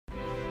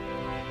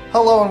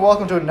Hello and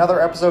welcome to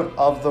another episode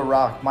of The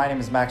Rock. My name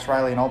is Max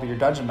Riley and I'll be your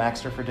Dungeon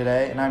Master for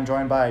today, and I'm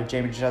joined by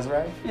Jamie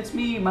Cesare. It's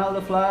me, Milo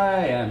the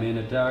Fly. I'm in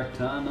a dark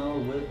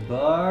tunnel with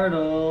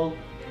Bartle.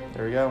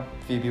 There we go.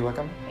 Phoebe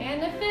Wickham.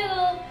 And a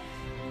fiddle,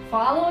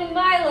 following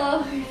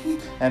Milo.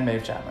 And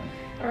Maeve Chapman.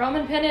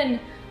 Roman Pennon,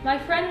 my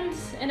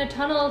friends in a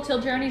tunnel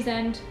till journey's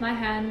end, my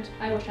hand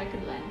I wish I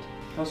could lend.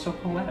 That was so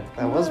poetic.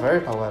 That was very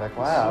poetic.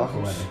 Wow.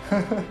 So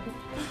poetic.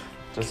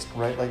 Just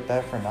write like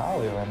that for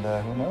Nalu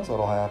and who knows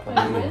what'll happen.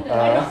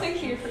 I don't think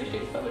she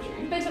appreciates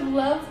poetry. Bit of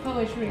love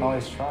poetry. I'm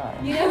always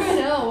trying. You never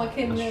know what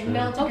can That's true.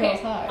 melt a girl's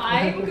Okay, heart.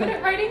 I'm good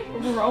at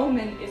writing.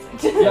 Roman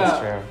isn't. Yeah. That's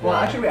true. Well, Yeah.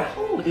 actually, wait,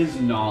 how old is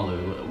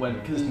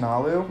Nalu? Cause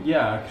Nalu?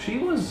 yeah, she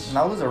was.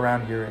 Nalu's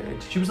around your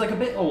age. She was like a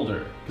bit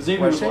older. Cause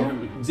Xavier Was was,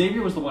 she?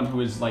 Xavier was the one who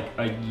was like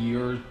a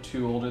year or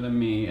two older than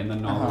me, and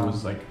then Nalu Uh-huh.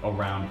 was like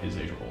around his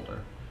age or older.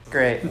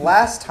 Great.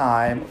 Last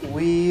time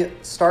we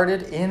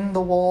started in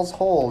the Wall's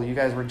Hole. You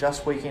guys were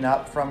just waking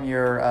up from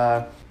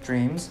your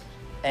dreams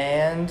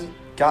and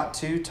got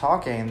to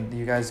talking.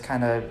 You guys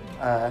kind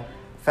of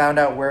found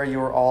out where you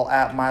were all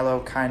at.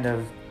 Milo kind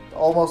of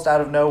almost out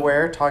of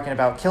nowhere talking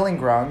about killing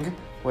Grung,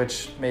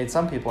 which made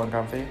some people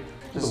uncomfy.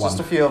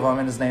 Just a few of them,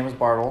 and his name was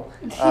Bartle.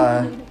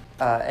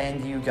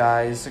 And you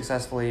guys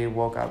successfully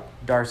woke up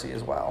Darcy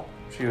as well.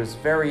 She was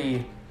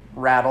very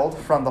rattled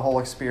from the whole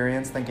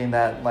experience, thinking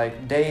that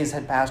like days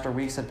had passed or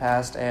weeks had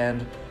passed,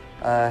 and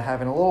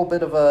having a little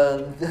bit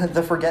of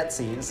the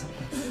forget-seas.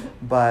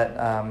 But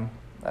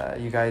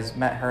you guys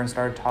met her and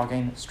started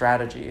talking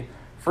strategy.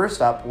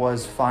 First up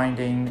was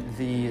finding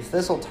the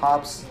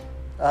Thistletop's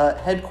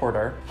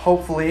headquarter,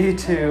 hopefully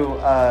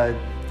to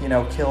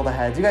kill the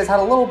heads. You guys had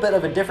a little bit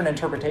of a different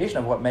interpretation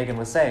of what Megan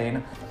was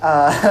saying.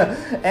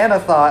 Anna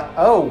thought,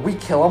 oh, we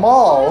kill them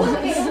all.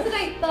 Okay, it wasn't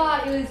I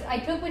thought, it was I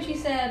took what she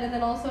said and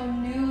then also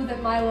knew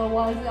that Milo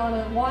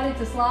wanted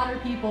to slaughter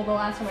people the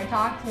last time I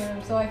talked to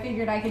him, so I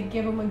figured I could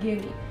give him a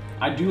gimme.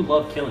 I do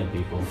love killing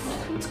people.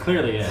 That's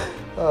clearly it.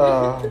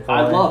 Oh,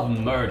 I boy. love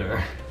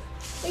murder.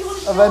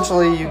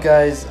 Eventually, you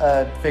guys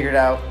figured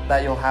out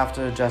that you'll have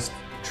to just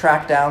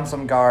track down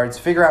some guards,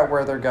 figure out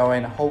where they're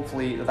going.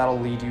 Hopefully, that'll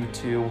lead you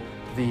to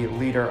the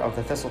leader of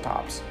the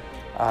Thistletops.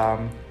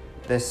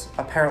 This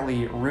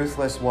apparently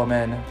ruthless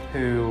woman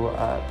who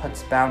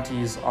puts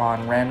bounties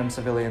on random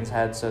civilians'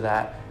 heads so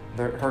that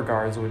her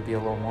guards would be a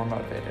little more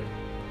motivated.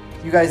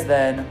 You guys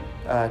then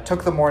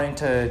took the morning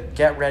to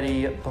get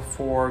ready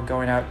before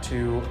going out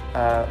to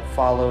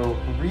follow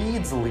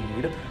Reed's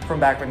lead from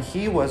back when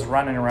he was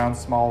running around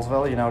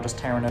Smallsville, just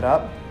tearing it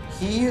up.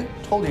 He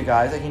told you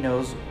guys that he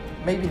knows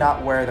maybe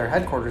not where their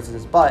headquarters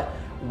is, but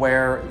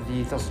where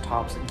the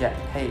Thistletops get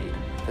paid.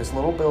 This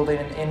little building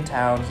in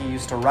town, he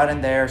used to run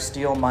in there,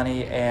 steal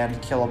money, and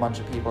kill a bunch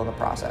of people in the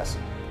process.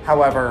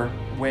 However,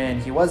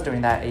 when he was doing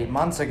that 8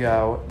 months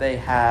ago, they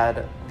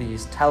had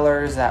these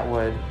tellers that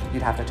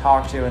you'd have to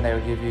talk to, and they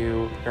would give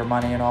you your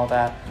money and all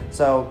that.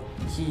 So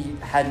he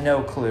had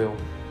no clue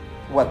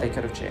what they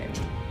could have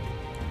changed.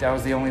 That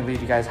was the only lead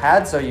you guys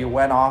had, so you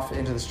went off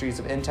into the streets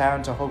of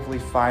in-town to hopefully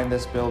find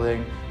this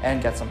building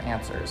and get some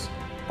answers.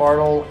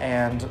 Bartle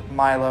and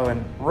Milo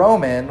and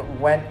Roman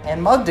went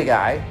and mugged a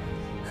guy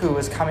who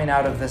was coming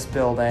out of this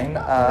building.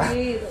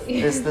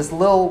 This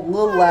little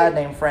lad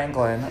named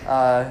Franklin,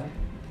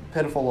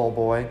 pitiful little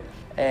boy,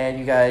 and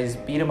you guys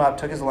beat him up,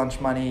 took his lunch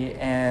money,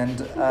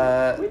 and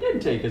We didn't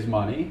take his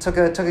money. took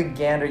a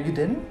gander. You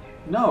didn't?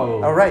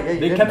 No. Oh right, yeah. You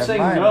They didn't. kept Never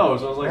saying mind. no,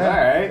 so I was like,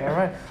 Yeah, all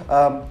right.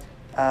 all right.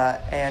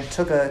 And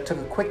took a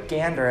quick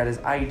gander at his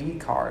ID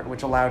card,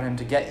 which allowed him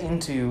to get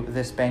into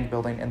this bank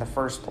building in the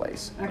first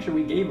place.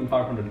 Actually, we gave him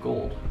 500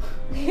 gold.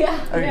 Yeah.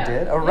 Oh, Yeah. you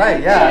did? Oh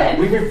right, yeah.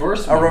 We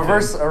reversed A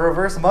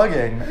reverse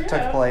mugging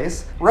took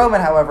place.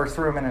 Roman, however,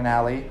 threw him in an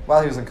alley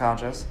while he was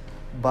unconscious,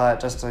 but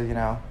just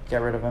to,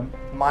 get rid of him.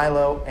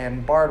 Milo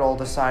and Bartle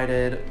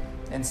decided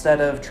instead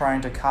of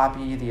trying to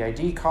copy the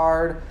ID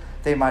card,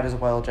 they might as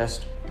well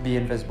just be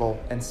invisible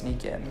and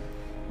sneak in.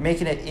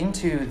 Making it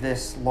into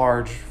this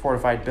large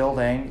fortified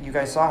building, you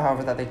guys saw,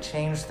 however, that they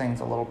changed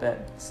things a little bit.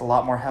 It's a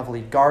lot more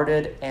heavily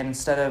guarded, and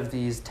instead of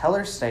these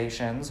teller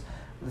stations,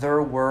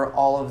 there were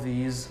all of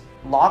these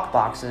lock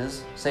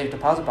boxes, safe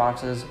deposit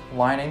boxes,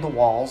 lining the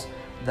walls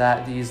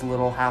that these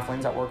little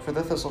halflings that work for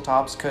the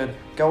Thistletops could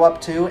go up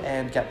to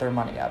and get their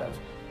money out of.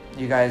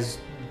 You guys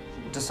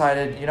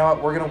decided, you know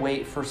what, we're gonna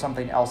wait for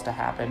something else to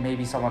happen.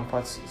 Maybe someone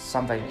puts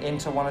something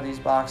into one of these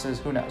boxes,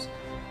 who knows.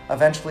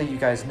 Eventually, you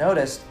guys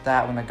noticed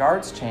that when the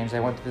guards changed, they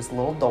went to this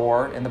little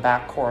door in the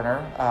back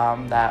corner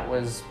that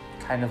was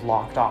kind of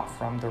locked off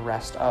from the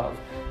rest of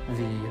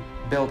the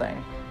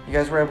building. You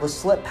guys were able to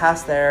slip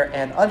past there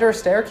and under a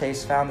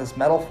staircase found this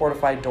metal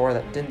fortified door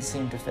that didn't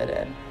seem to fit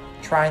in.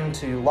 Trying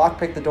to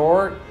lockpick the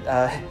door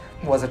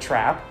was a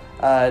trap.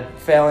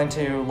 Failing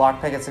to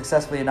lockpick it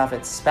successfully enough,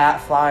 it spat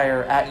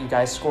fire at you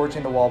guys,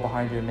 scorching the wall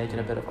behind you and making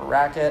a bit of a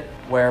racket,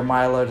 where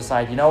Milo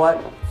decided, you know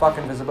what, fuck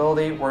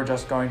invisibility, we're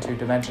just going to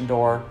dimension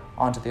door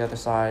onto the other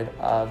side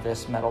of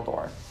this metal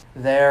door.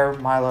 There,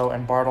 Milo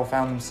and Bartle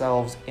found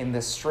themselves in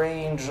this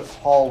strange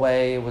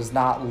hallway. It was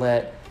not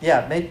lit.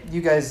 Yeah,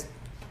 you guys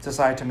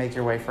decide to make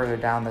your way further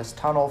down this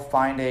tunnel,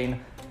 finding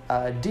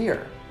a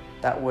deer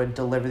that would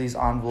deliver these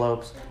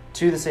envelopes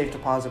to the safe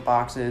deposit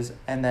boxes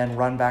and then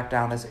run back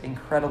down this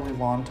incredibly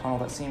long tunnel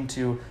that seemed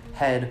to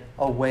head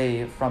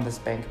away from this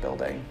bank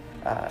building.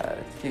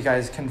 You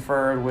guys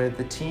conferred with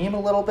the team a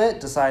little bit,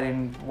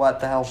 deciding what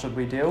the hell should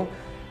we do,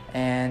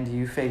 and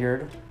you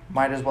figured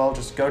might as well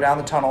just go down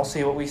the tunnel,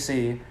 see what we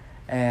see,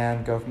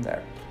 and go from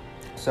there.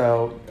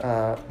 So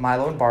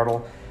Milo and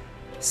Bartle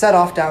set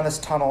off down this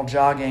tunnel,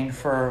 jogging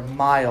for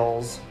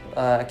miles,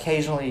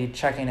 occasionally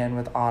checking in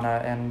with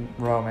Anna and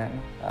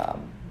Roman,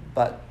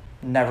 but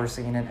never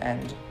seeing an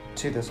end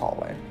to this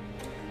hallway.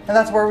 And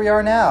that's where we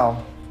are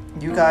now.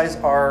 You guys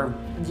are,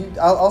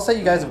 I'll say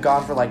you guys have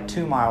gone for like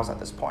 2 miles at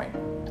this point.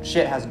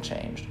 Shit hasn't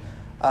changed.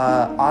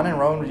 Anna and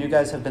Roman, you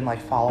guys have been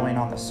like following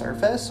on the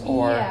surface,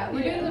 or? Yeah,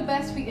 we're doing the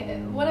best we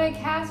can. When I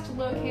cast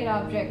locate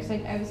objects,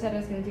 I said I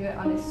was going to do it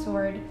on his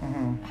sword.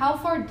 Mm-hmm. How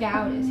far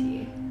down is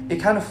he? It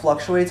kind of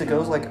fluctuates. It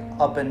goes like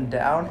up and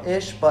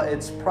down-ish, but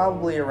it's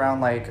probably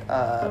around like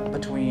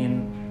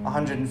between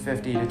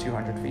 150 to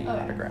 200 feet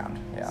underground.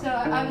 Yeah. So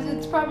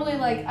it's probably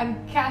like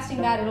I'm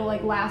casting that. It'll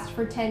like last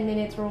for 10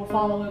 minutes, where we'll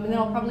follow him, and then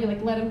I'll probably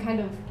like let him kind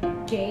of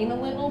gain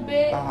a little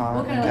bit.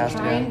 We'll kind of like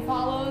try and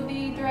follow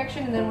the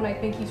direction, and then when I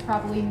think he's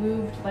probably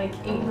moved like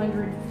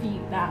 800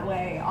 feet that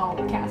way, I'll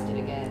cast it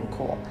again.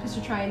 Cool. Just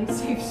to try and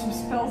save some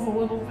spells a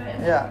little bit.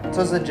 Yeah.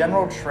 So as a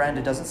general trend,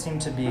 it doesn't seem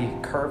to be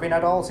curving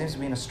at all. It seems to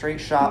be in a straight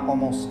shot,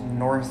 almost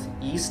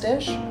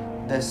northeast-ish.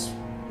 This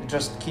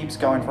just keeps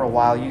going for a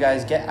while. You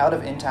guys get out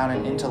of in-town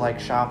and into like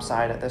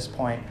shopside at this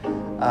point.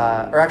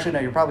 Or actually, no,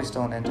 you're probably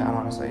still in in-town,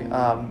 honestly.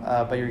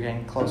 But you're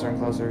getting closer and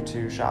closer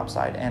to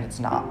shopside, and it's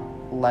not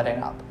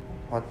letting up.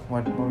 What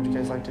would you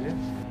guys like to do?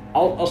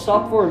 I'll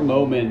stop for a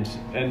moment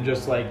and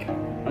just like,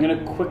 I'm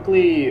gonna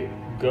quickly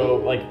go,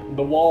 like,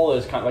 the wall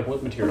is kind of like,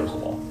 what material is the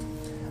wall?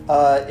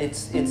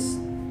 It's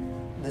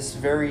this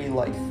very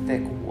like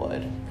thick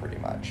wood, pretty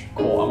much.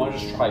 Cool, I'm gonna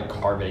just try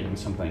carving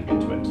something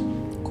into it.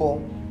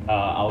 Cool.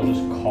 I'll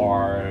just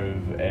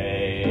carve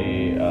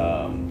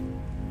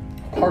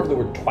carve the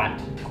word twat.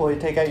 Cool, you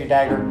take out your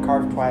dagger,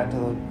 carve twat into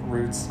the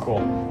roots.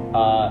 Cool.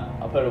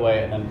 I'll put it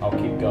away and then I'll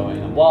keep going.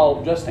 And,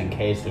 well, just in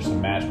case there's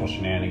some magical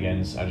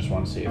shenanigans, I just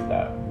want to see if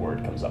that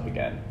word comes up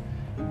again.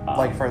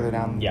 Like further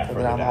down,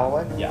 further down the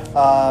hallway?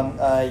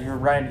 Yeah. You're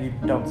right, you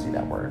don't see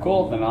that word.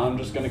 Cool, then I'm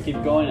just going to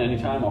keep going.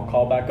 Anytime I'll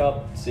call back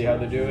up, see how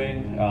they're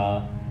doing.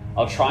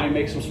 I'll try and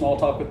make some small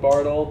talk with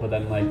Bartle, but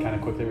then like kind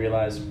of quickly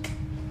realize,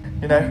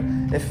 you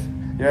know, if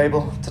you're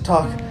able to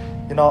talk,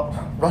 you're not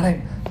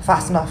running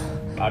fast enough.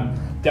 I'm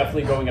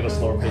definitely going at a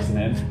slower pace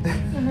than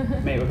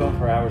him. Mate, we're going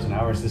for hours and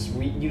hours.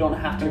 You don't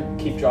have to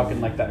keep jogging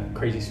like that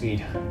crazy speed.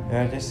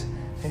 Yeah,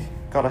 you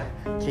gotta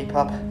keep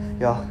up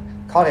your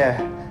cardio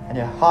and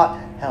your heart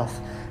health.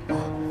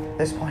 At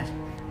this point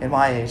in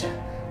my age.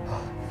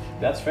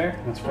 That's fair.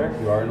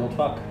 You are an old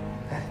fuck.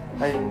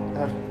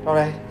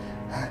 Alright.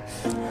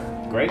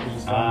 Great.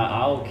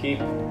 I'll keep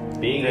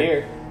being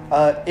here.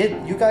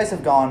 You guys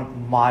have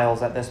gone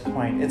miles at this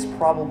point. It's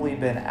probably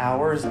been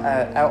hours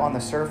out on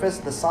the surface.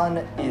 The sun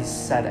is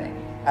setting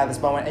at this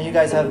moment, and you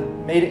guys have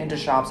made it into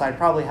shopside,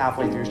 probably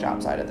halfway through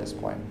shopside at this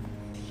point.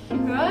 Good?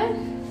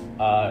 Am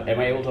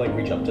I able to like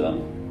reach up to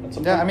them at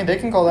some point? Yeah, I mean, they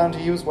can call down to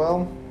you as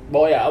well.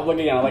 Well, yeah, I'm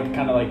looking at it, like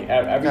kind of like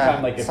every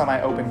time like if,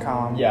 semi-open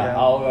comm. Yeah,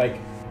 I'll like,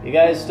 you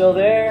guys still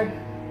there?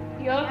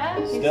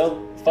 Yup.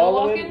 Still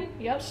following? Walking?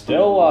 Yep.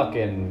 Still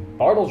walking.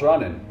 Bartle's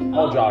running.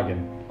 All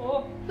jogging.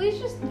 Oh.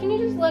 Can you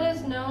just let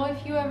us know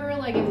if you ever,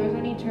 like, if there's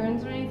any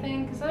turns or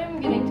anything? Because I'm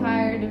getting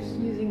tired of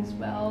using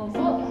spells.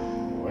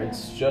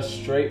 It's just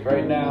straight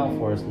right now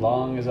for as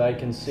long as I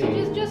can see.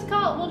 So just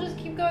call. We'll just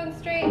keep going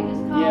straight.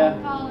 Just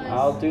call us.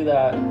 I'll do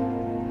that.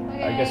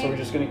 Okay. I guess we're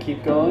just gonna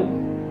keep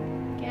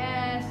going.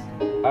 Guess.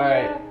 All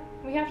right. Yeah,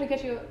 we have to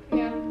get you.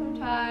 Yeah. I'm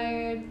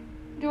tired.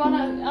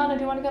 Anna,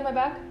 do you want to get my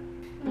back?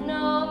 No,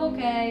 I'm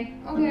okay.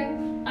 Okay.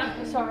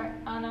 I'm sorry,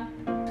 Anna.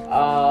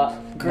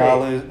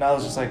 Great.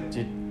 Nalu's just like,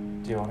 do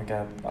you want to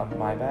get on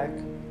my back?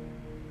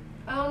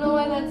 I don't know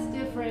why that's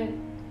different.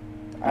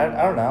 I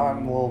don't know.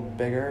 I'm a little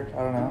bigger. I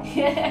don't know.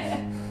 Yeah.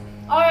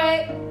 All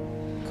right.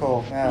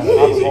 Cool. Yeah, I'm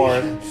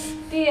aboard.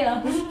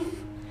 Deal.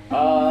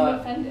 I'm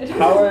offended.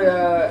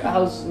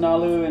 How's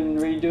Nalu and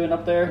Reed doing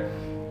up there?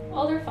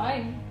 Oh, they're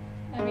fine.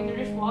 I mean, they're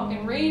just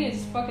walking. Reed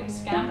is fucking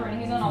scampering.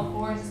 He's on all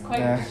fours. It's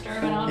quite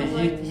disturbing,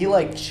 honestly. He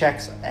like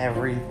checks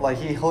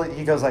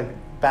he goes like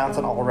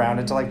bouncing all around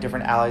into like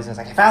different alleys and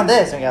he's like, I found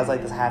this, and he has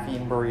like this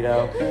half-eaten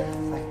burrito.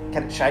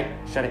 Like,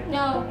 shut it.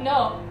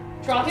 No.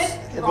 Drop it.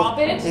 Drop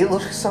it. It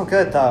looks so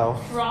good though.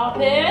 Drop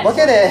it. Look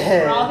at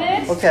it. Drop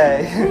it.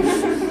 Okay.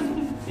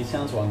 He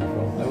sounds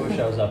wonderful. I wish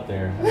I was up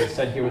there. I was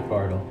sat here with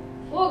Bartle.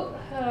 Well,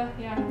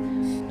 yeah.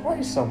 Why are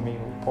you so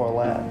mean with poor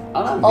lad?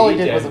 I'm not All he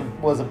mean did to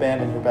was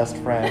abandon your best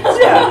friend.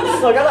 Yeah,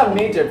 look, I'm not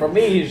mean to him. For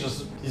me,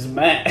 he's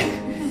mad.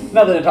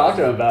 Nothing to talk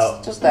to him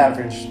about. Just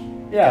average.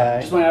 Yeah,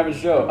 guy. just my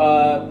average Joe.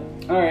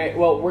 Alright,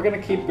 well, we're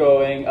gonna keep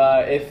going.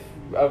 If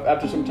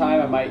after some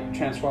time, I might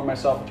transform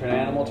myself into an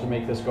animal to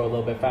make this go a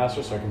little bit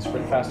faster, so I can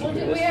sprint faster through We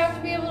this. have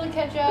to be able to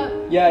catch up.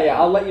 Yeah.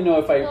 I'll let you know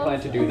if I plan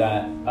to do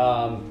that.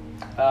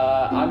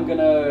 I'm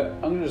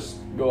gonna just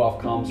go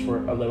off comms for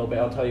a little bit.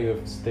 I'll tell you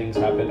if things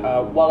happen.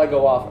 While I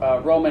go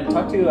off, Roman,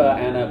 talk to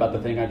Anna about the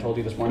thing I told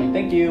you this morning.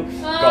 Thank you.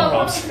 Go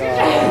off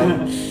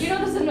comms. You know,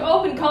 this is an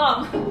open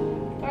comm.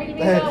 Talk to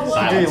me about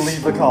what? Do you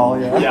leave the call?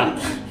 Yeah.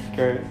 Yeah.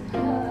 Great.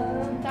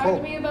 Talk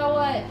to me about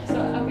what? So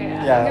okay,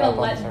 Yeah, I'm I'll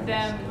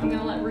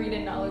gonna let Reed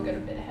and Nala get a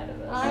bit ahead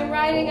of us. I'm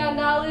riding on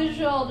Nala's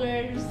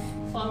shoulders.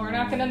 Well, we're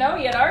not gonna know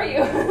yet, are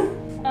you?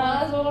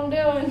 That's what I'm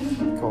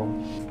doing.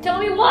 Cool. Tell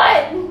me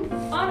what?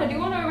 Anna, do you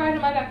want to ride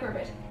on my back for a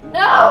bit?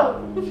 No!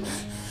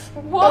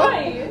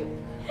 Why?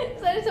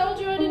 Because I told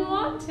you I didn't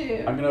want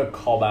to. I'm gonna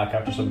call back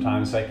after some time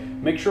and say,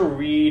 make sure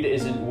Reed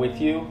isn't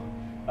with you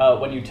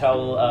when you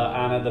tell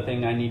Anna the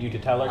thing I need you to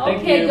tell her.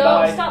 Thank Okay, you. go.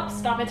 Bye.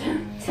 Stop it.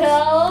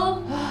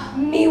 Tell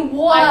me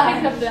what? I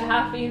picked up the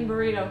half-eaten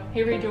burrito.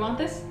 Hey, Reed, do you want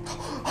this?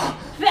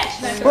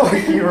 Fetch that. Oh,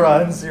 he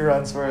runs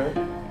for it.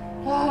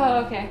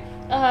 Oh, okay.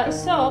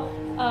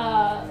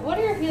 What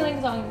are your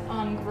feelings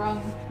on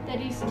Grung? That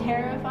he's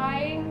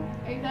terrifying.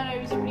 I thought I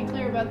was pretty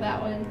clear about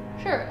that one.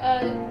 Sure.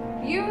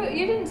 You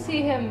didn't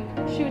see him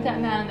shoot that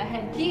man in the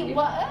head. Did He you?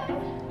 what?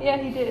 Yeah,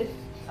 he did.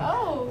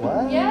 Oh.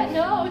 What? Yeah,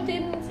 no,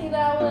 didn't see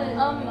that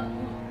one.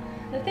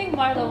 The thing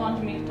Milo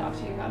wanted me to talk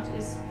to you about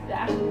is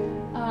that.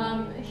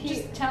 He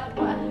Just tell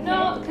what?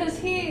 no, because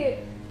he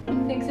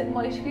thinks it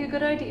might be a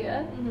good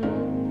idea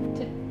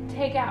to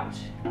take out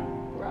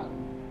Grung.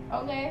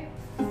 Okay.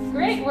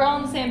 Great, we're all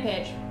on the same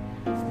page.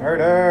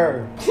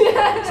 Murder. Is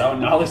that what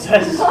Nala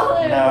says?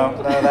 No,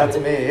 that's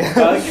me.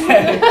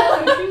 Okay.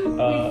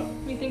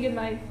 We think it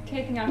might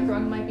taking out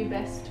Grung might be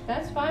best.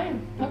 That's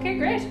fine. Okay,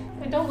 great.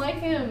 I don't like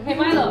him. Hey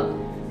Milo.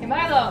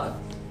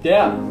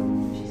 Yeah.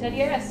 She said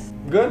yes.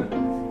 Good.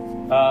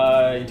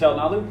 You tell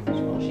Nalu?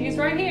 Well, she's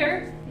right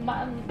here.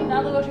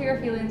 Nalu, what are your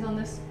feelings on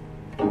this?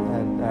 You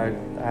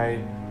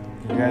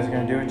guys are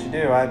gonna do what you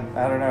do. I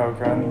don't know.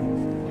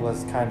 Grun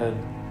was kind of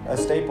a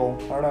staple.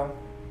 I don't know.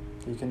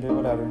 You can do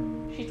whatever.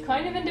 She's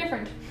kind of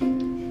indifferent.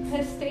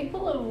 A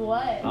staple of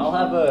what?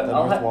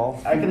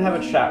 I can have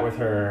a chat with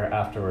her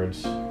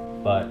afterwards,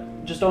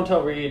 but just don't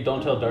tell Reed,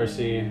 don't tell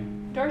Darcy.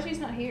 Darcy's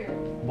not here.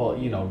 Well,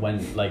 you know, when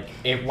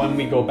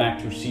we go back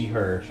to see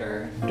her,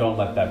 Sure. don't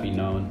let that be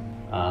known.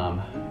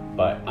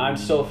 But I'm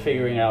still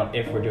figuring out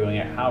if we're doing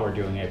it, how we're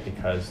doing it,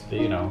 because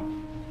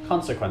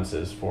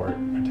consequences for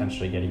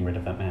potentially getting rid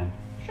of that man.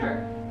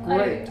 Sure.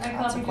 Great I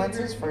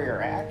consequences for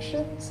your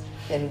actions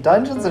in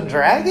Dungeons and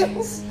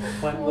Dragons.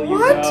 When will you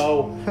What?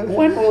 know?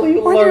 When will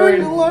you When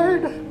learn? you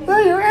learn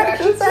that your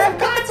actions have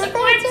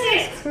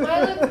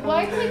consequences.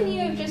 Why couldn't you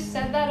have just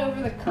said that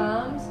over the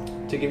comms?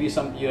 To give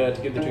to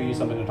give the two of you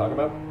something to talk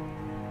about.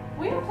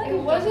 We don't play. It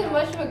wasn't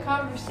much of a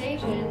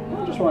conversation.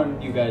 I just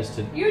wanted you guys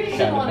to You just chat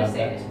didn't want to about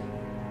say that. it.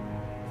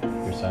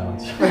 Your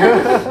silence.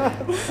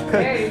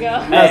 There you go.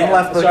 Hasn't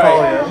left the sorry,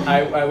 call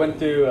yet. I went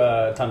through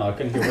a tunnel. I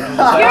couldn't hear what you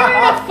just You're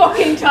said. in a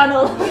fucking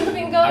tunnel. You've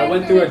been going I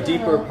went through a the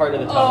deeper tunnel. part of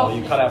the tunnel. Oh.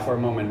 You cut out for a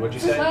moment. What'd you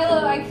say?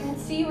 Milo, I can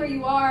see where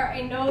you are.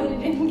 I know that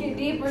it didn't get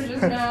deeper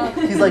just now.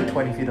 He's like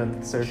 20 feet under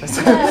the surface.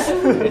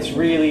 It's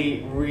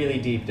really, really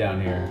deep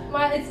down here.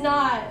 It's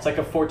not. It's like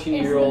a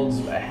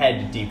 14-year-old's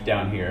head deep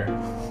down here.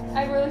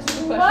 I have a really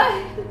stupid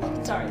What?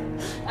 question. Sorry.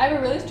 I have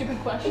a really stupid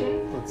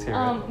question. Let's hear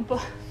it.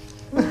 But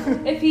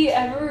if he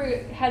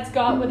ever has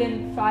got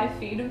within 5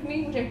 feet of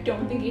me, which I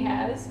don't think he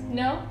has,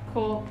 no?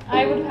 Cool.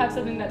 I would have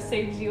something that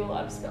saves you a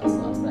lot of spell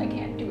slots, but I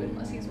can't do it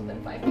unless he's within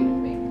 5 feet of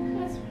me.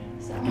 That's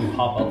So. You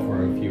pop up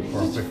for a quick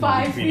moment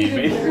 5 if you need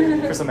feet.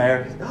 me. For some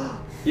air.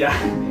 Yeah,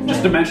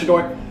 just dimension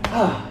door.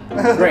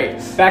 Great.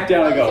 Back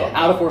down I go.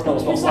 Out of 4th level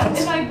spell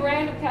slots. If I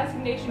brand of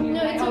casting nation, you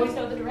No, I it's always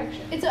okay. know the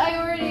direction.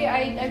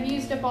 I've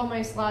used up all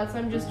my slots.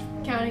 I'm just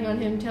counting on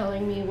him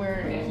telling me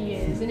where he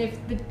is and if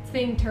the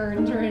thing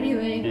turns or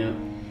anything. Yeah.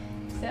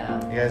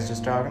 So. You guys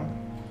just jogging?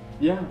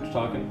 Yeah, just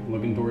talking.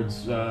 Looking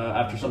towards,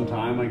 after some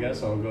time, I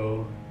guess, I'll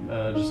go,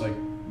 just like,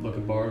 look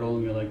at Bartle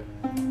and be like,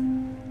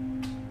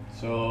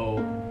 so,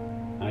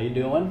 how you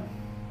doing?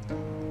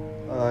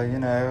 A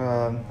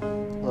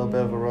little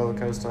bit of a roller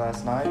coaster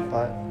last night,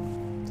 but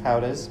how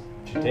it is.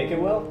 Did you take it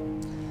well?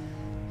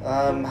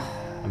 Um,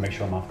 I'll make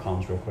sure I'm off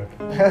comms real quick.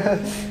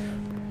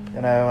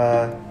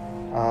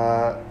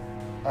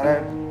 I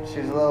don't.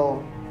 She's a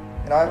little.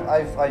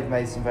 I've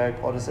made some very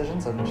poor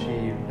decisions, and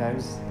she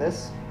knows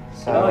this.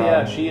 So, Oh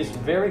yeah, she is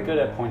very good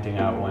at pointing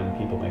out when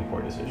people make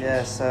poor decisions.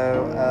 Yeah.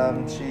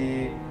 So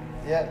she,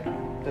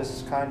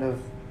 just kind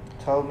of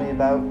told me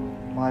about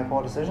my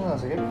poor decisions. I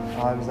was like,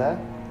 I was there.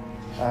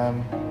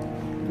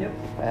 Yep.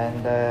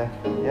 And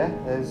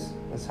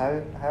that's how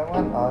it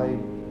went.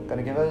 I'm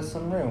gonna give her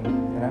some room.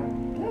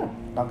 Yeah.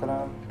 Not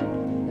gonna,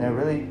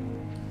 really.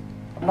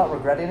 I'm not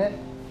regretting it.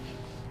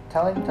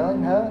 Telling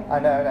her. I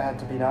know it had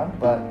to be done,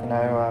 but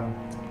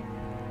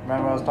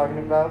remember I was talking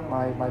about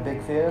my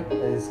big fear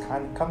is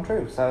kind of come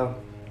true. So,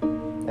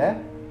 yeah,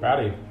 Proud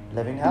of you.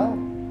 living hell.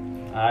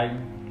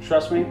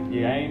 Trust me,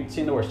 you ain't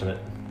seen the worst of it.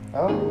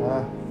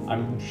 Oh,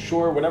 I'm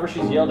sure whatever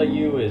she's yelled at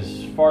you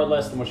is far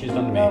less than what she's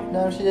done to me.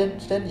 No, she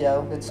didn't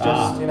yell. It's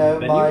just,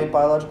 my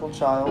biological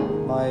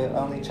child, my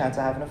only chance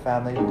of having a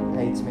family,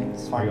 hates me.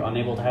 It's fine. Are you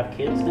unable to have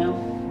kids now?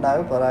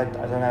 No, but I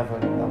don't have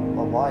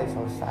a wife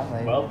or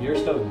family. Well, you're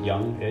still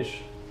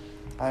young-ish.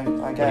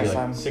 I guess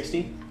I'm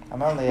 60?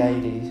 I'm only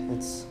 80.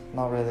 It's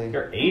not really...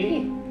 You're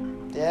 80?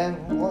 Yeah,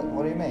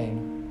 what do you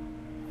mean?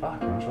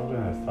 Fuck, I'm much older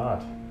than I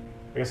thought.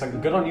 I guess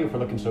good on you for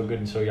looking so good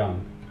and so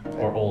young.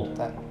 Or old.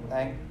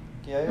 Thank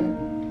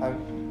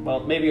you.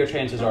 Well, maybe your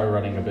chances are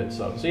running a bit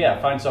so. So yeah,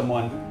 find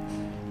someone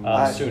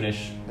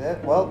soonish. Yeah,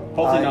 well...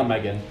 Hopefully not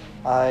Megan.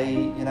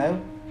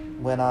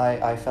 When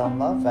I fell in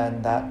love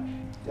and that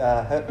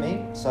hurt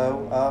me,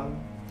 so,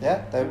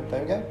 there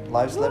we go.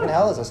 Life's living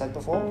hell, as I said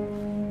before.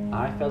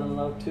 I fell in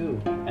love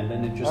too, and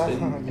then it just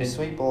didn't... You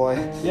sweet boy.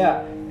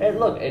 Yeah,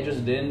 it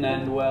just didn't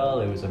end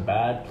well. It was a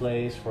bad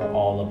place for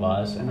all of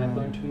us, and I've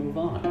learned to move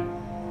on.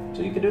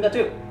 So you can do that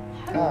too.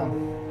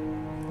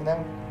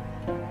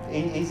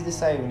 Easy to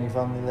say when you've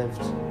only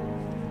lived,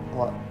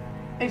 what,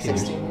 18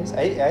 16 years?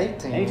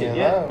 18 years,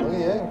 yeah. Oh, look at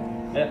you.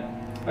 Yeah,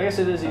 I guess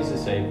it is easy to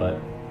say,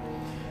 but...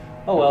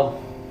 Oh well.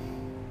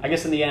 I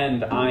guess in the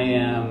end, I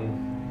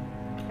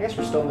guess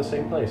we're still in the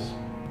same place.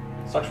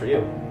 Sucks for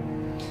you.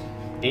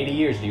 80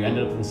 years, and you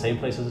ended up in the same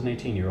place as an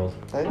 18-year-old.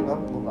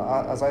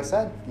 As I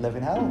said, live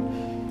in hell.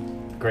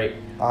 Great.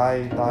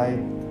 I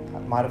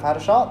might have had a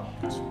shot.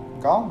 It's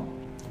gone.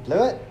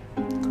 Blew it.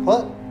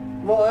 Kaput.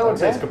 Well, I wouldn't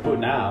say it's kaput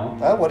now.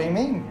 Oh, what do you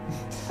mean?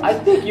 I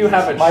think you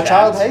have a My chance.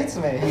 child hates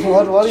me.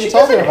 What are you She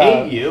talking doesn't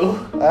about? hate you.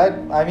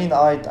 I mean,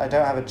 I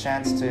don't have a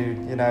chance to,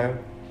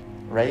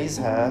 raise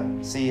her,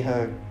 see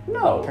her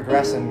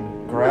progress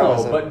and grow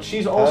as a but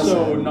she's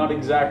also person. not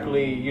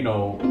exactly,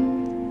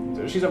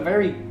 she's a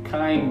very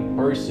kind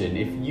person.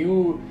 If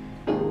you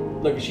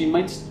look, she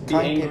might be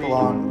kind angry. people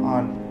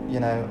aren't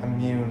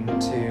immune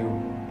to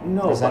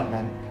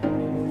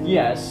resentment.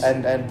 Yes.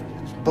 And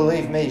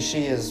believe me,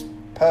 she is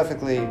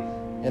perfectly,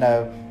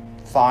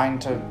 fine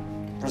to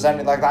present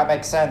it like that.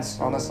 Makes sense,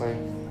 honestly.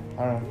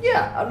 I don't know.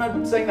 Yeah, I'm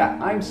not saying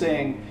that. I'm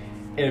saying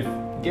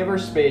give her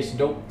space,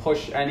 don't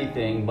push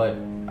anything, but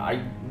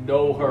I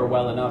know her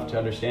well enough to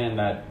understand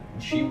that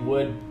she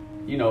would,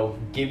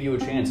 give you a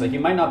chance. Like, you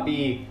might not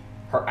be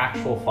her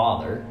actual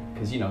father,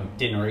 because,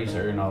 didn't raise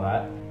her and all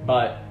that,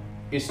 but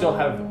you still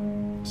have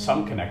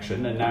some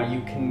connection, and now you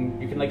can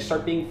like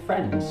start being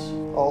friends.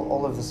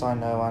 All of this I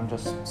know, I'm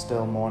just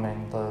still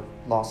mourning the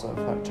loss of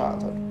her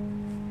childhood.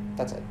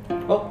 That's it.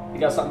 Well, you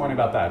gotta stop mourning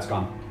about that. It's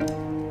gone.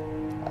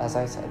 As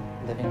I said,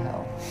 living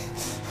hell.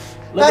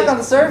 Back on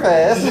the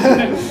surface.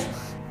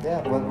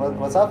 Yeah.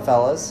 What's up,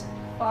 fellas?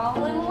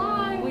 Fall in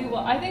line.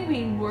 I think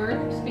we were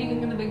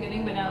speaking in the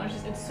beginning, but now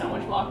it's so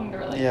much walking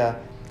through. Yeah.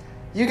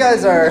 You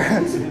guys are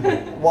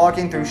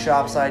walking through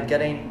Shopside,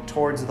 getting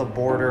towards the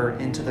border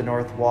into the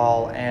north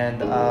wall,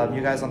 and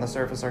you guys on the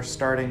surface are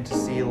starting to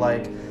see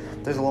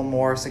there's a little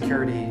more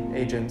security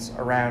agents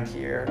around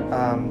here.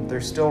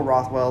 There's still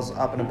Rothwell's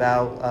up and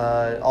about.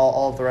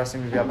 All of the rest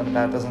of you up and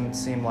about. Doesn't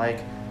seem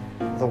like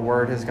the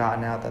word has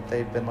gotten out that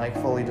they've been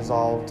fully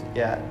dissolved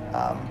yet.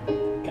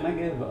 Can I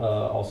give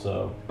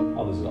also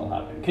how this is all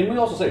happening? Can we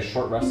also say a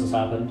short rest has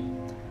happened?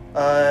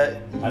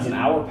 As an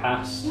hour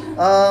passed.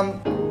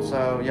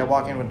 So yeah,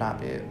 walking would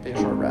not be a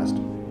short rest.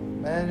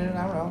 And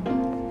I don't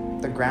know.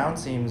 The ground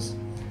seems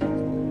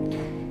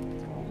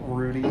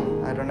rooty.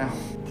 I don't know.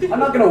 I'm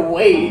not gonna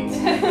wait.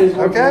 That's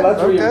what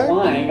you're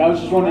implying. I was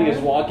just wondering, is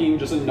walking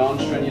just a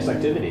non-strenuous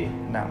activity?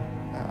 No.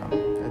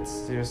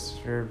 It's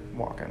just you're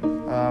walking.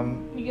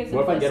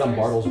 What if I get on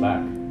Bartle's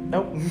back?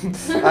 Nope.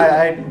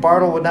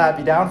 Bartle would not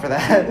be down for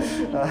that.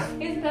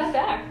 He has a bad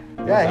back.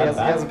 Yeah, he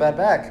has a bad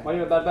back. Why do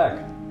you have a bad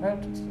back?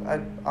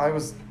 I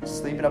was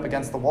sleeping up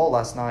against the wall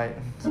last night.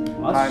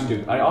 Well, that's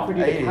stupid. I offered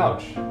you the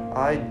couch.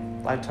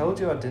 I told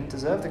you I didn't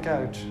deserve the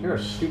couch. You're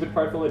a stupid,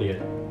 prideful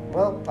idiot.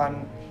 Well,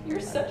 You're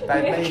such a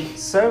I've dick. made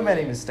so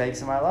many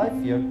mistakes in my life.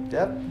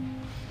 Yep.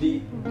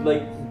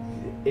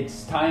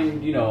 It's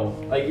time,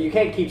 you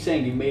can't keep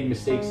saying you made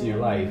mistakes in your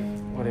life.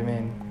 What do you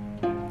mean?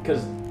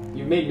 Because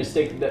you made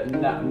mistakes.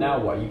 Now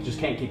what? You just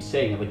can't keep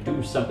saying it.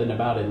 Do something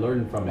about it.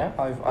 Learn from it.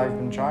 Yeah, I've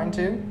been trying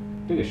to.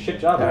 Doing a shit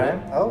job at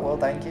it. Oh well,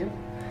 thank you.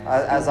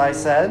 As I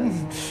said,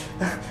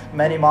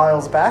 many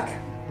miles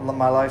back,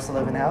 my life's a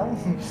living hell.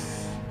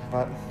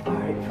 But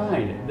alright,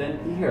 fine. Then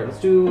here, let's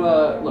do.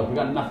 Look, we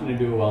got nothing to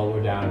do while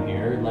we're down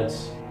here.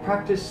 Let's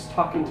practice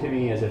talking to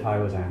me as if I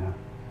was Anna.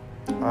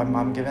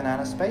 I'm giving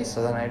Anna space,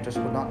 so then I just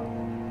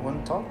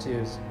wouldn't talk to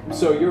you.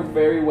 So you're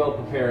very well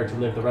prepared to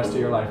live the rest of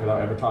your life without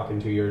ever talking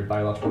to your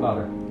biological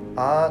daughter?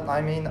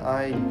 I mean,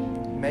 I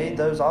made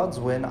those odds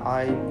when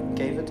I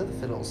gave it to the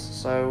fiddles.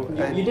 So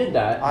you did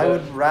that. I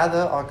would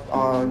rather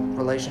our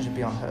relationship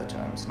be on her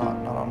terms, not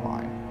on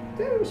mine.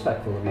 Very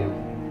respectful of you.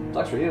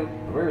 Sucks for you,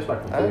 but very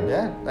respectful. Oh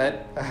yeah,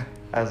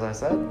 as I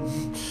said.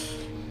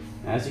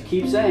 As you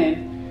keep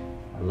saying,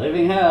 a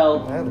living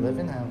hell.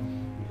 Living hell.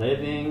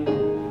 Living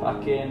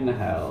fucking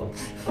hell.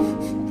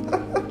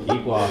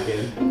 keep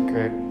walking.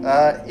 Great.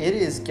 It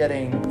is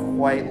getting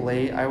quite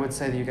late. I would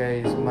say that you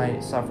guys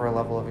might suffer a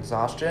level of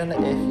exhaustion if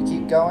you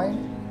keep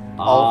going.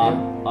 All of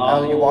you?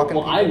 Are you walking?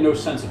 Well, I have no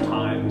sense of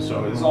time,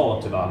 so it's all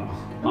up to them.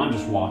 I'm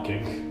just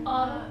walking.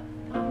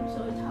 I'm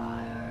so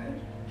tired.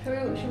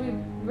 Should we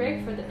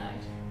break for the night?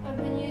 I've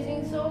been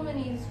using so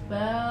many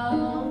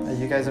spells.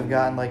 You guys have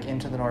gotten like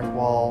into the north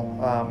wall.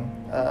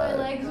 My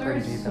legs are pretty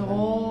deep in there.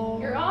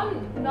 You're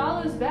on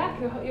Nala's back.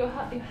 You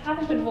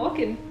haven't been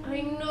walking.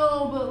 I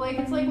know, but like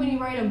it's like when you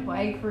ride a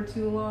bike for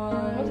too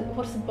long.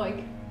 What's a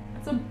bike?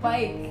 It's a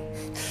bike.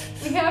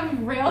 We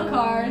have rail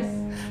cars.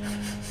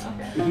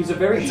 Okay. He's a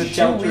very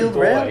sheltered two-wheeled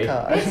boy. rail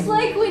car. It's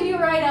like when you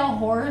ride a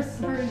horse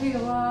for too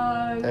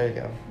long. There you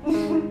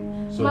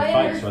go. So My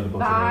bikes are the boats of the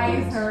thighs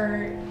land.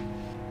 hurt.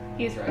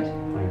 He's right.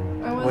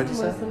 I What'd you wasn't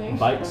say? listening.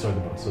 Bikes are the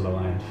boats of the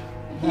land.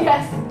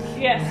 Yes.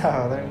 Yes.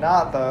 No, they're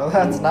not though.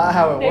 That's not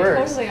how it They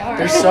works. totally are.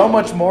 There's so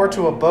much more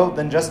to a boat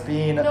than just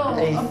being No, a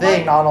a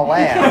thing bike- on a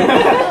land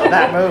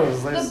that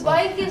moves. There's The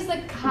bike is the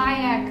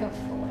kayak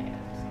of the land.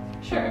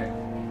 Sure.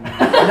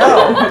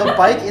 no, the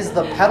bike is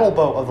the pedal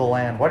boat of the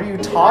land. What are you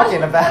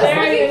talking about? I was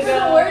There you looking for the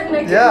go. word and I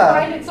couldn't Yeah.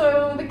 find it, so I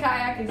went with the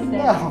kayak instead.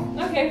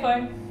 No. Okay,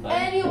 fine.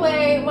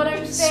 Anyway, what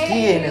I'm saying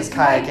Skiing is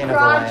my kayaking of the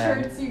crotch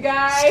land. hurts, you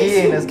guys.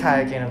 Skiing is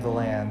kayaking of the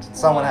land.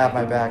 Someone have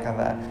my back on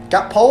that.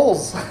 Got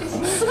poles.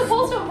 So the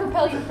poles don't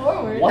propel you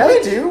forward. Yeah,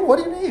 they do.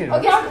 What do you mean?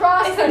 Okay,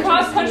 cross It's a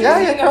cross country Yeah,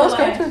 skiing yeah, cross on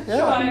the land. country.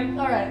 Yeah. Fine.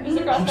 Alright. It's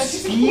a cross I'm country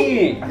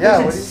skiing. I Yeah,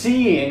 said what do you-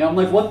 seeing. I'm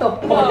like, what the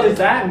fuck No. does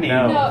that mean?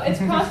 No, it's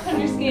cross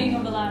country skiing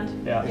on the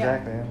land. Yeah.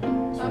 Exactly.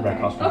 So we're back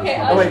cross country Okay,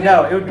 skiing. Oh wait,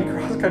 no, it would be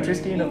cross country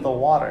skiing of the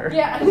water.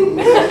 Yeah.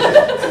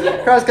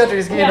 Cross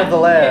country skiing of the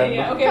land.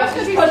 Yeah, okay. Cross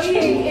let's country just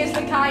skiing is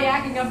the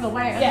kayaking of the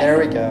land. Yeah. There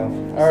we go.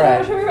 All So,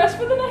 right. should we rest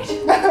for the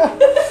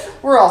night?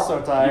 We're all so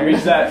You tired.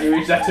 reached that. You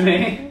reached that to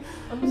me.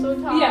 I'm so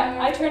tired. Yeah,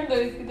 I turned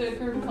the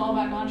group call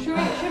back on. Should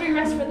we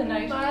rest for the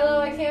night? Milo,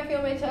 I can't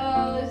feel my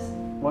toes.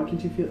 Why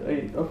can't you feel?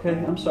 Okay,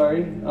 I'm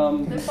sorry.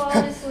 They're falling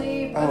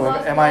asleep. I've Oh,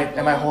 lost am my I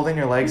flow. holding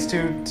your legs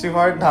too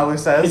hard? Nalu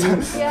says.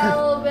 Yeah, a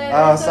little bit.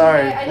 Oh, It's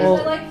sorry. Okay. I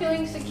Well- like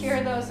feeling secure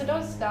though, so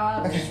don't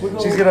stop.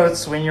 She's gonna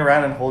swing you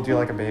around and hold you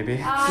like a baby.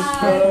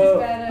 Ah, Uh,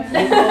 it's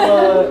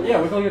better.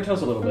 Yeah, wiggle your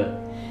toes a little bit.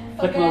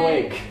 Flick them Okay.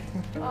 awake.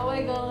 I'll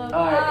wiggle them.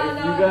 Alright,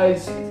 if no, you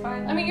guys- it's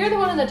fine. I mean, you're the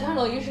one in the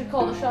tunnel. You should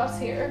call the shots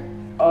here.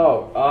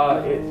 Oh,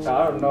 I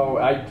don't know.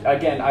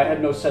 I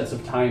had no sense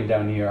of time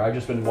down here. I've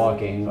just been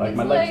walking. Like It's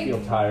my legs like-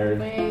 feel tired.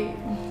 Wait.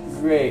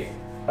 Great.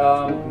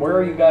 Where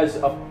are you guys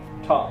up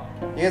top?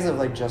 You guys have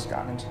like just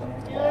gotten into the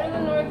north We're wall. in the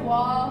north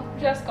wall.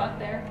 Just got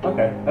there.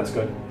 Okay, that's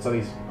good. It's at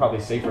least probably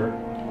safer.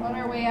 On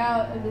our way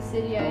out of the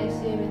city, I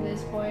assume, at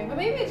this point. But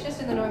maybe it's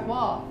just in the north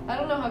wall. I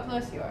don't know how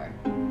close you are.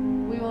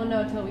 We won't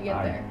know till we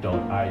get there.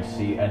 I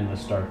see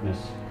endless darkness.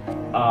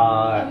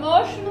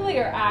 Emotionally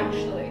or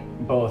actually?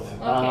 Both.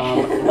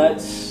 Okay.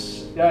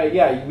 Let's.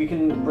 Yeah, we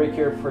can break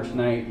here for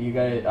tonight. You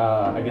guys,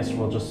 I guess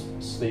we'll just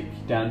sleep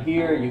down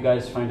here. You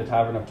guys find a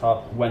tavern up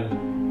top. When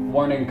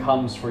morning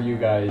comes for you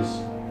guys,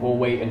 we'll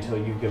wait until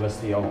you give us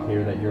the all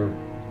clear that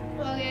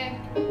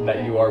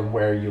Okay. you are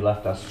where you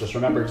left us. Just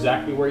remember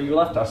exactly where you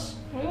left us.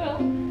 We will.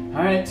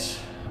 All right.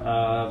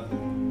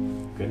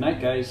 Good night,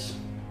 guys.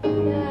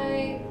 Good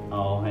night.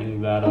 I'll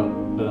hang that up.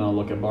 Then I'll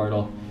look at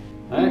Bartle.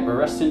 All right, we're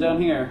resting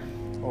down here.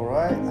 All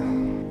right.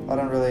 I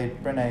don't really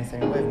bring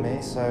anything with me,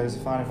 so it's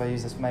fine if I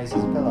use this mace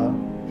as a pillow.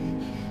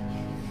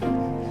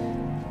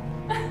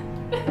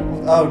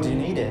 Oh, do you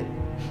need it?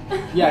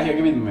 Yeah, here,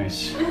 give me the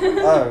mace.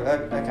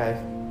 Oh,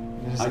 okay.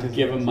 I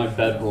give him my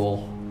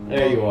bedroll.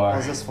 There you are.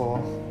 What's this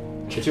for?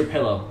 It's your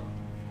pillow.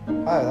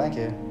 Oh, thank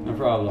you. No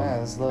problem.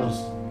 Yeah, it's little.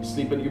 Just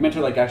sleep. You're meant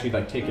to like actually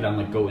like take it out and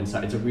like go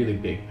inside. It's a really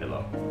big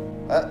pillow.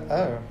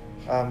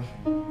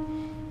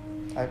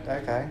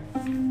 Okay.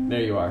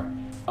 There you are.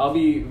 I'll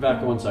be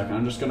back in 1 second.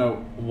 I'm just gonna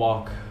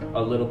walk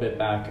a little bit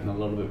back and a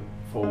little bit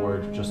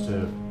forward just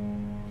to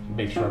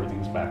make sure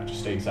everything's back.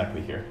 Just stay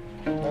exactly here.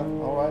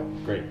 Oh, all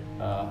right. Great.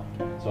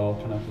 So I'll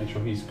kind of make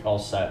sure he's all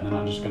set, and then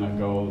I'm just gonna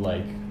go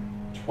like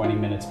 20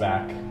 minutes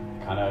back,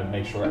 kind of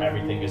make sure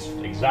everything is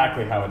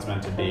exactly how it's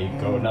meant to be.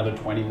 Go another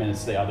 20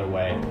 minutes the other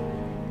way.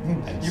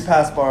 You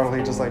pass Bartley,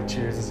 he just like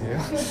cheers you.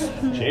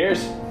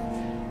 Cheers.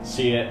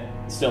 See it.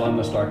 Still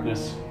endless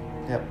darkness.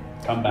 Yep.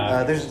 Come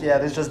back.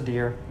 There's just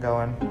deer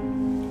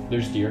going.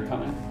 There's deer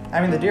coming.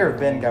 I mean, the deer have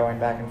been going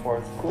back and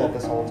forth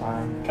this whole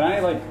time. Can I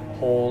like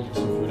hold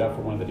some food out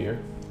for one of the deer?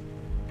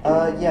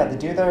 Yeah, the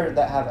deer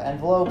that have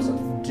envelopes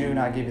do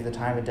not give you the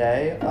time of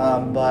day,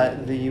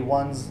 but the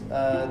ones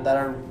that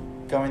are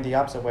going the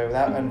opposite way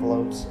without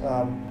envelopes,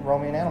 roll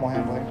me an animal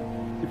handling.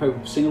 If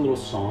I sing a little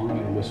song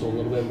and whistle a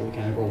little bit,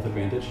 can I roll with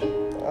advantage?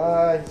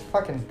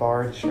 Fucking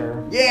bard,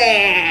 sure.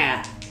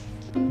 Yeah!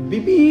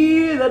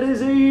 BP, that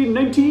is a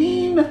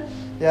 19!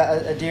 Yeah,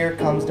 a deer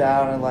comes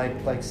down and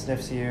like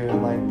sniffs you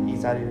and like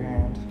eats out of your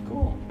hand.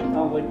 Cool.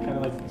 I'll like kind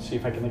of like see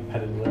if I can like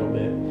pet it a little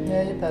bit.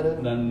 Yeah, you pet it.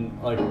 And then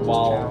like Just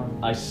while challenge.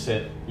 I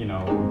sit,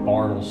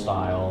 Bartle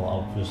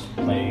style, I'll just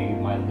play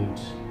my lute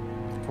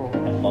Cool.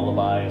 and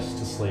lullaby us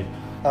to sleep.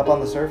 Up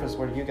on the surface,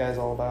 what are you guys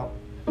all about?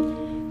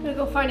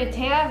 gonna go find a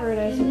tavern,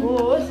 I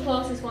suppose. The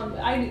closest one.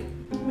 I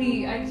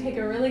take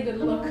a really good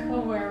look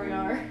of where we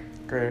are.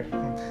 Great.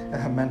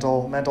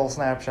 Mental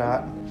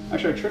snapshot.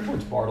 Actually, I turn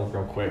towards Bartle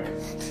real quick.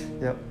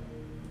 Yep.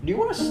 Do you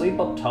want to sleep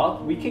up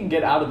top? We can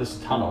get out of this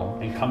tunnel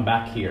and come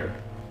back here.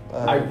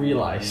 I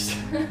realized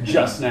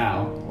just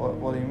now.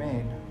 What do you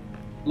mean?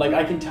 Like,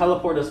 I can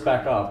teleport us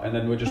back up, and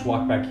then we'll just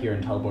walk back here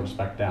and teleport us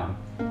back down.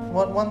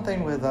 One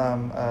thing with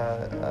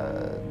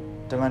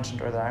Dimension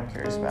Door that I'm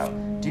curious about.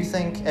 Do you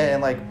think,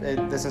 and like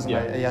this isn't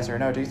a yes or a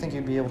no, do you think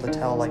you'd be able to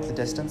tell like the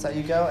distance that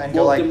you go and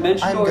go like,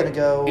 I'm gonna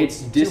go?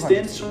 It's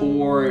distance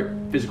or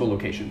physical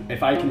location.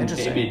 If I can, if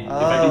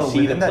I can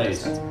see the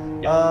place.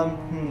 You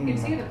can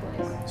see the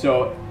place.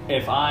 So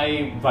if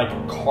I like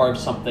carve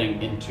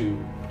something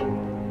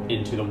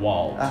into the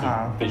wall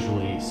to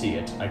visually see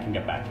it, I can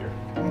get back here.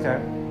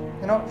 Okay.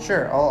 You know,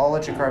 sure. I'll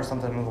let you carve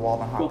something into the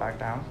wall and hop back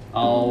down.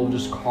 I'll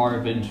just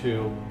carve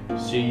into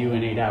see you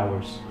in 8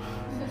 hours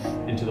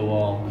into the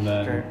wall and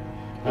then. Okay.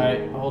 All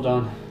right, hold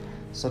on.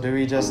 So do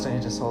we just? And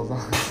he just holds on.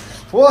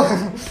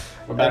 Whoa!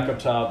 We're back up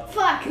top.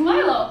 Fuck,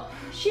 Milo!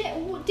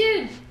 Shit,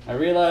 dude! I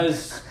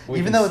realize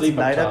even though it's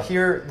night up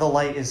here, the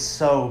light is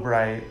so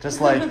bright. Just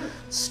like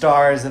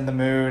stars and the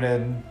moon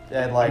and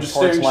like I'm just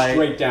torch staring light.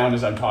 straight down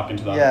as I'm talking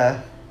to them.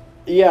 Yeah.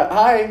 Yeah.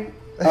 Hi.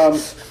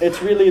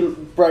 It's really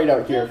bright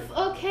out here.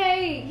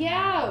 Okay,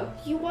 yeah.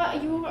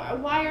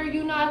 Why are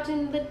you not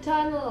in the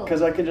tunnel?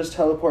 Because I can just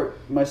teleport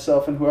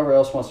myself and whoever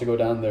else wants to go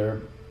down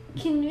there.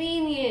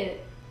 Convenient.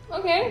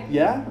 Okay.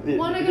 Yeah.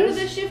 Wanna go to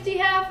the shifty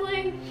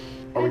halfling?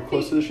 Are we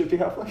close to the shifty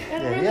halfling?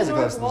 Yeah, he has a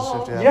close to the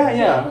shifty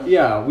halfling.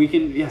 Yeah. We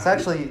can. Yeah. It's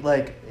actually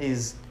like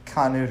is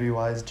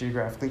continuity-wise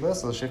geographically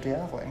close to the shifty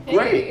halfling.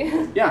 Great.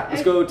 Yeah.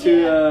 Let's go to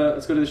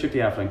the shifty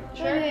halfling.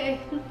 Sure. Okay.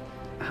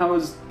 How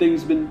has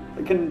things been?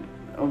 I kind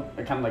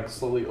of like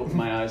slowly open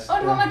my eyes. Oh,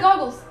 do you want my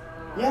goggles?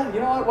 Yeah.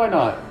 You know what? Why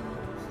not?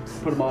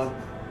 Put them on.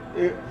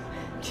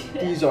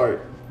 These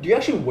are. Do you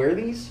actually wear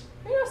these?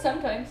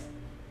 Sometimes.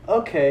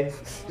 Okay.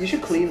 You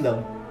should clean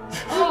them.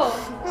 Oh,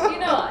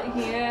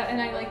 yeah,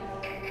 and I like.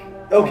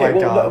 Okay,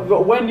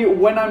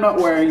 when I'm not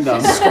wearing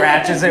them.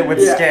 Scratches it with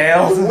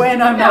scales.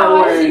 When I'm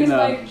not wearing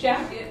them. My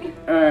jacket.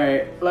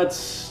 Alright,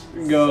 let's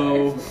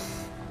go.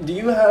 Do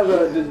you have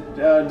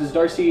does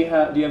Darcy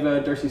do you have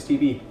a Darcy's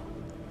TV?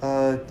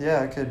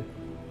 Yeah, I could.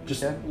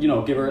 Just,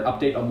 give her an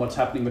update on what's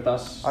happening with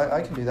us.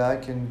 I can do that. I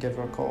can give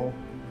her a call.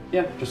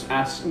 Yeah, just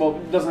ask. Well,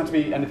 it doesn't have to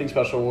be anything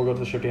special. We'll go to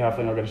the shifty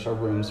halfling. I'll get us our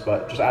rooms,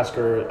 but just ask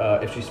her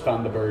if she's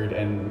found the bird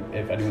and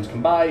if anyone's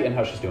come by and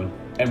how she's doing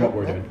and what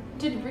we're doing.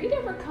 Did Reed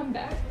ever come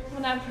back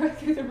when I brought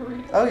through the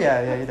burrito? Oh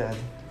yeah, he did.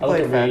 I look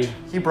at Reed.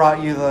 He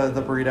brought you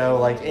the burrito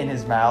like in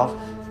his mouth.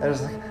 I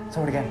was like,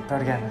 throw it again.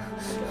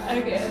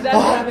 Okay, that's what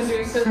I've been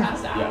doing for the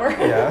past hour.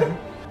 Yeah.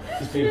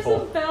 It's beautiful.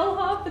 There's a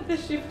bellhop at the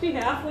shifty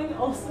halfling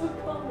also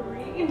called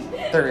Reed.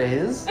 There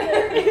is?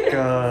 Good.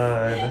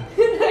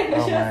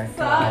 Oh my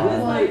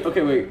god.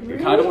 Okay, wait. I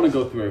kind of want to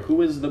go through it.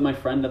 Who is my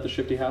friend at the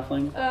shifty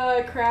halfling?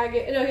 Crag.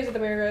 No, he's at the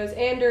Marigolds.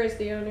 Ander is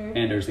the owner.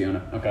 Ander's the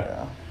owner. Okay.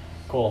 Yeah.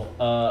 Cool.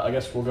 I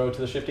guess we'll go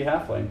to the shifty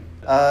halfling.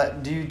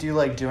 Do you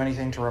do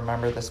anything to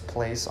remember this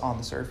place on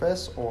the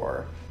surface,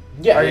 or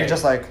are you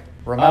just like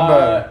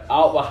remember?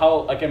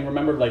 I can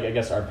remember I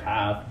guess our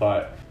path,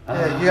 but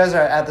you guys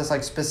are at this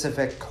like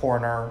specific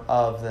corner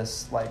of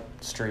this like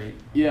street.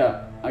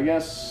 Yeah, I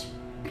guess.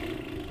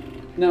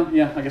 No,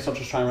 yeah, I guess I'll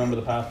just try and remember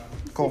the path.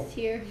 Cool. It's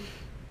here.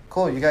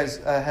 Cool. You guys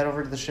head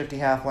over to the shifty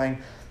halfling.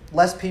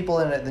 Less people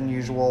in it than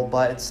usual,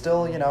 but it's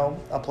still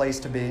a place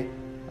to be.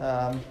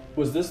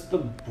 Was this the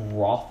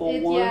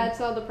brothel one? Yeah, it's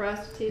all the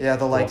prostitutes. Yeah,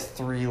 the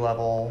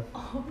 3-level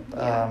Oh,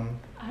 yeah.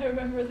 I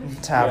remember this.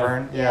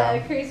 tavern. Yeah,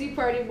 the crazy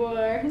party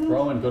boy.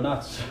 Rowan, go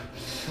nuts.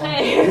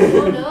 Hey.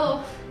 Oh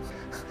no.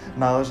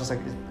 No, it was just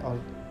like, oh,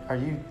 are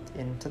you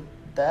into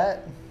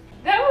that?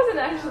 That wasn't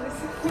actually.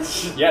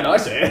 Yeah, no, I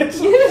say it.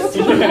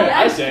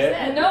 I say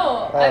it.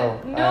 No.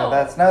 No.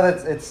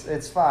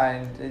 It's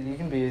fine. You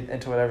can be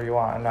into whatever you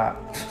want. I'm not.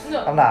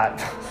 No. I'm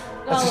not.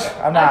 No,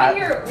 I'm not. I've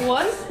been here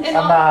once, and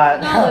I'm not.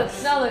 No,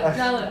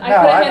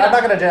 I'm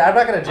not gonna judge. I'm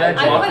not gonna judge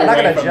you. I'm not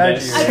gonna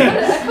judge you. I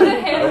put a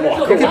hand on the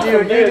You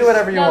can do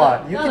whatever you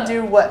want. You can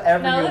do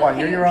whatever you want.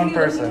 You're your own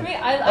person.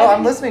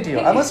 I'm listening to you.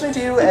 I'm listening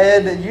to you,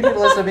 and you need to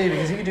listen to me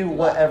because you can do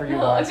whatever you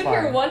want. I've been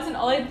here once, and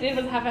all I did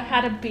was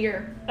had a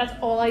beer. That's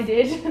all I did.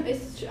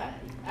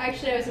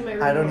 Actually, I was in my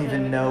room. I don't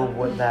even know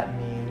what that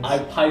means. I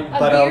pipe,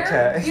 but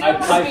okay. I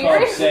pipe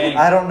up saying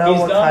I don't know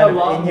what kind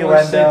of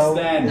innuendo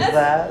is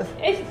that.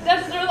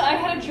 That's literally, I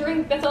had a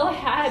drink. That's all I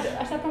had.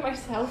 I sat by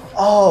myself.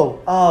 Oh,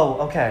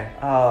 okay.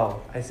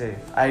 Oh, I see.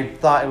 I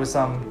thought it was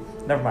some.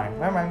 Never mind.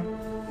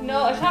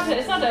 No, it's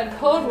not a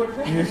code word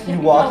for You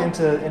walk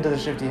into the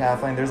shifty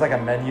halfling. There's like a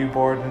menu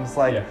board, and it's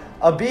like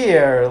a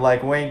beer,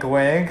 like wink,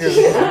 wink.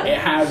 It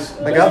has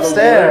like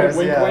upstairs.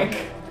 Wink, wink.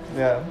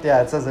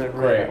 Yeah. It says it.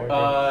 Great. Right.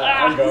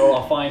 I'll go.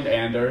 I'll find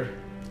Ander.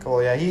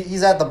 Cool. Yeah,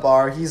 he's at the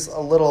bar. He's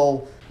a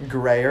little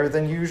grayer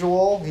than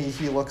usual.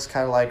 He looks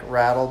kind of like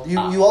rattled.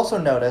 You also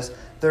notice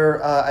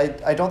there.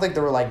 I don't think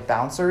there were like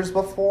bouncers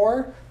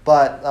before,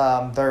 but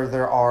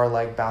there are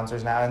like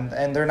bouncers now,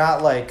 and they're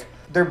not like.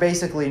 They're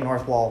basically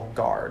North Wall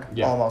guard,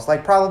 almost.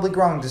 Like, probably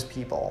Grung's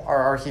people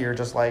are here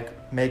just, like,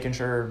 making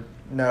sure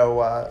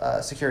no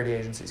security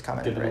agencies come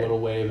in. Give them a little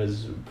wave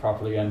as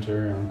properly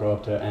enter and go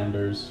up to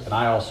Anders. And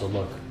I also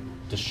look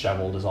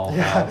disheveled as all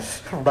hell.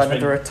 Running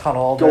through a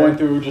tunnel all day. Going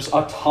through just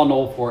a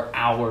tunnel for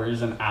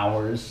hours and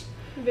hours.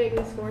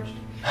 Vaguely scorched.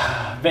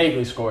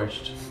 Vaguely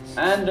scorched.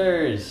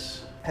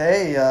 Anders!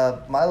 Hey,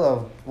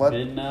 Milo, what?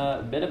 Been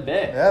a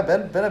bit. Yeah,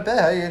 been a bit.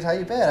 How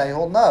you been? How you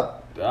holding up?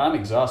 I'm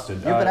exhausted.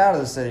 You've been out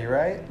of the city,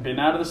 right? Been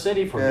out of the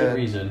city for good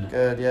reason.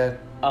 Good, yeah.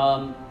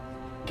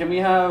 Can we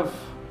have...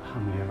 How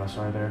many of us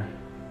are there?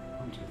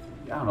 1, 2,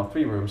 3... I don't know,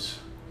 3 rooms.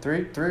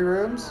 Three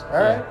rooms?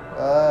 Alright.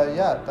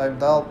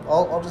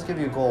 I'll just give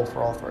you gold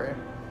for all 3.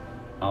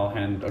 I'll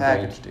hand a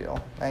package gold deal.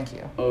 Thank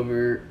you.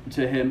 over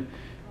to him.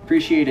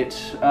 Appreciate it.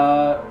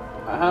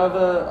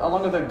 How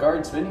long have the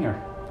guards been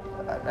here?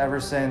 Ever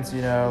since,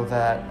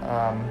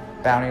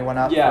 that bounty went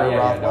up for No,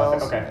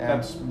 Rothwell's. okay.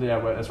 That's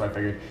what I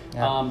figured.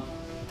 Yeah.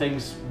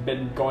 Things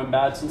been going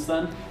bad since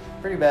then?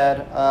 Pretty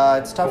bad.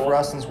 It's tough for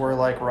us since we're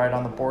like right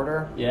on the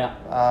border.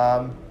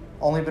 Yeah.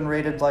 Only been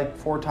raided like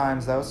 4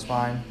 times. That was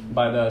fine.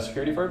 By the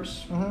security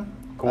firms?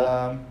 Mm-hmm.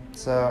 Cool.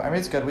 So I mean,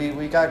 it's good.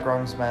 We got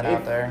Grung's men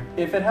out there.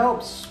 If it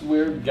helps,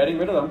 we're getting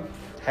rid of them.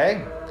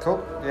 Hey,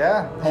 cool.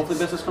 Yeah. Hopefully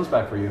business comes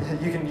back for you.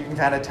 You can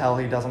kind of tell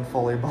he doesn't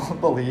fully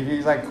believe.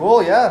 He's like,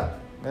 cool, yeah.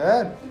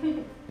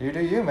 You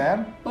do you,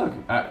 man. Look,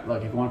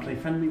 if you want to place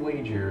a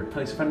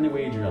friendly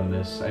wager on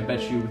this, I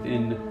bet you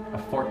within a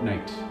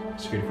fortnight,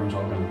 security firms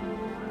all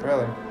gone.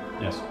 Really?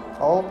 Yes.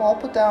 I'll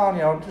put down,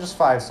 just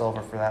 5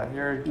 silver for that.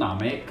 Nah,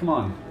 mate, come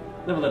on,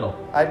 live a little.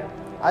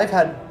 I've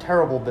had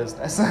terrible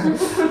business.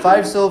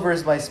 5 silver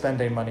is my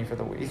spending money for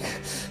the week.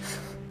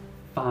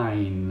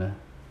 Fine.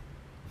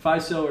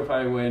 5 silver if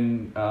I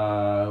win.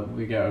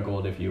 We get a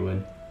gold if you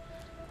win.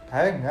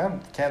 Hey, yeah,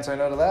 can't say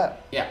no to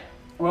that. Yeah.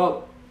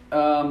 Well,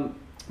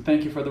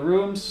 thank you for the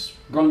rooms.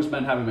 Grung's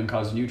men haven't been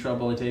causing you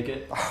trouble, I take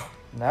it.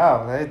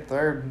 No,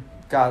 they're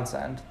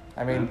godsend.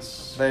 I mean,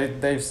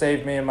 they've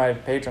saved me and my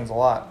patrons a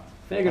lot.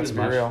 Figured as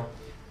much. Real.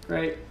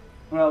 Great.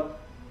 Well,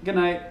 good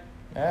night.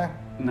 Yeah.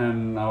 And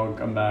then I'll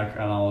come back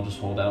and I'll just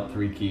hold out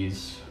 3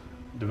 keys.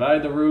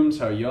 Divide the rooms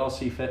how you all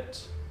see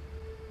fit.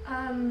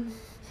 Well,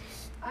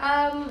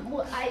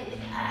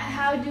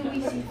 how do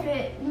we see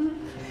fit?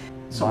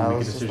 Someone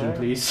make a decision,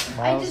 please.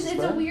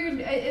 It's a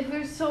weird, if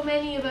there's so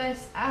many of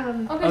us,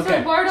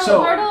 Okay,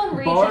 so Bartle and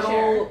Reed should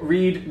share.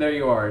 Reed, there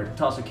you are.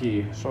 Toss a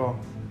key. Sure.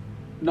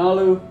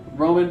 Nalu,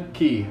 Roman,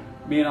 key.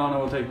 Me and Anna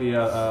will take the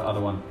other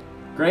one.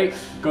 Great.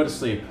 Go to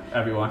sleep,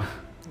 everyone.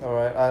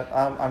 Alright,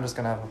 I'm just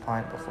gonna have a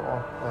pint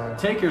before.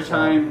 Take your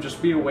time.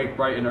 Just be awake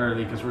bright and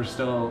early because we're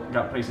still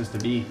got places to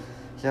be.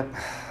 Yep.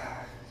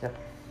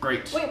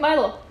 Great. Wait,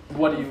 Milo.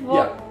 What do you?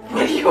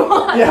 What do you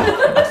want?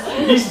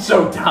 Yeah. He's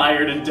so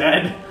tired and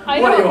dead.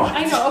 What do you want?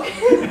 I know.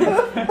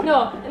 Okay.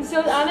 No, and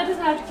so Anna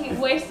doesn't have to keep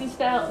not wasting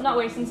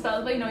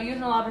spells, but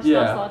using a lot of her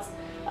spell slots.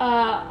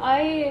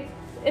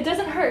 It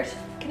doesn't hurt.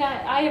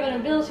 I have an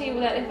ability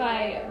that if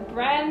I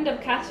brand of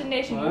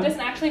castination, it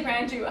doesn't actually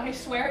brand you. I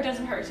swear it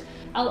doesn't hurt.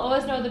 I'll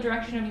always know the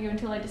direction of you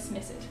until I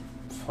dismiss it.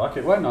 Fuck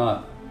it, why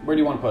not? Where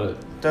do you want to put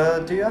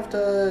it? Do you have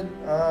to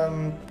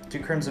do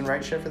Crimson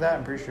Right shit for that?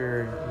 I'm pretty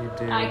sure you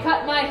do. I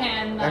cut my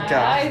hand, my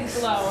eyes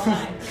glow.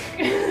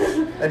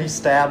 And you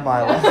stab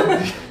Milo.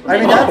 I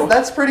mean,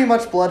 that's pretty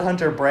much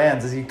Bloodhunter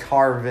brands as you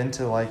carve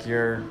into like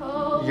your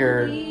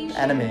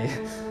enemy.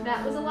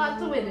 That was a lot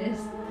to witness.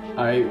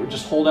 I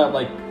just hold out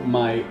like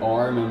my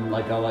arm and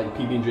like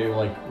PB&J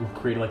will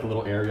create like a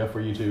little area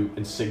for you to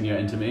insignia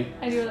into me.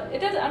 I do. It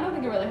does. I don't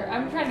think it really hurt.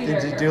 I'm trying to be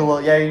very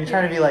careful. You're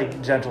trying to be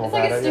like gentle it's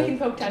about like it. It's like a stick and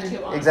poke tattoo.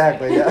 Honestly.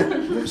 Exactly.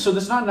 Yeah. So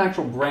this is not an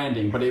actual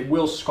branding, but it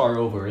will scar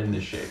over in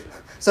this shape.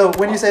 So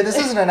when you say this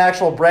isn't an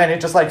actual brand, it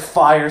just like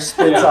fire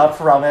spits up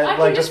from it,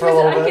 like just for a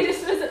little bit.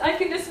 I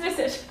can dismiss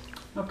it.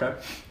 Okay.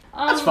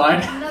 That's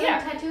fine. Another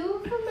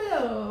tattoo from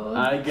below.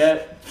 I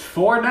get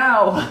 4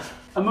 now.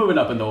 I'm moving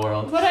up in the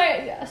world.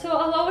 But so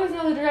I'll always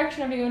know the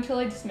direction of you until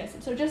I dismiss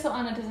it. So just so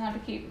Anna doesn't have to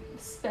keep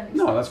spending.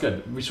 No, that's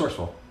good.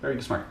 Resourceful. Very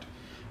smart.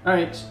 All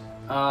right.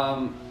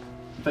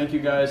 Thank you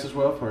guys as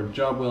well for a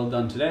job well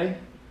done today.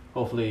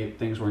 Hopefully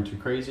things weren't too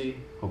crazy.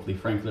 Hopefully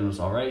Franklin was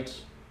all right.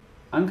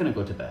 I'm gonna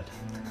go to bed.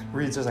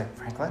 Reed's just like,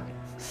 Franklin?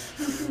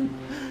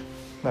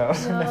 No,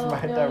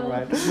 never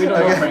mind. We don't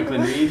know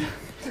Franklin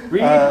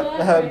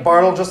Reed.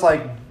 Bartle just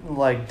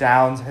like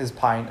downs his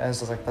pint and is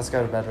just like, let's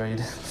go to bed,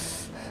 Reed.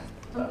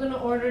 I'm gonna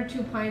order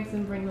 2 pints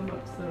and bring them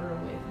up to the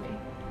room with me.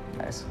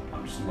 Nice.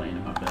 I'm just laying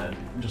in my bed,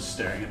 just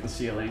staring at the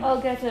ceiling.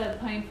 I'll get a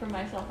pint for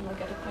myself and I'll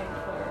get a pint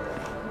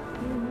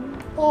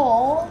for...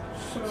 Aww.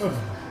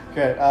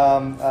 Good.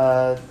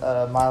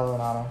 Milo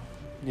and Anna,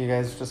 you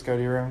guys just go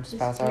to your room, just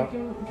pass out?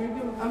 I'm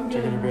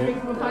gonna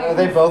drink my pint. Are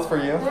they both for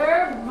you?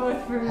 They're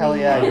both for me. Hell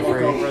yeah, you're Look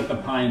free. over at the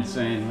pint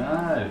saying,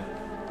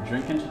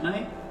 drinking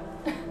tonight?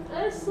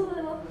 Just a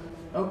little.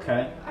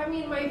 Okay. I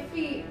mean, my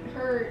feet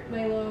hurt,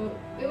 Milo.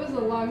 It was a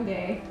long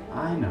day.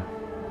 I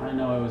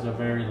know it was a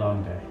very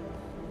long day.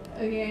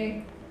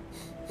 Okay.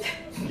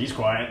 He's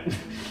quiet.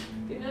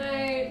 Good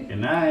night. Good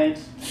night.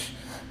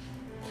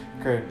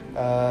 Great.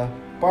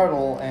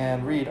 Bartle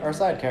and Reed are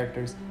side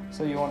characters,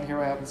 so you won't hear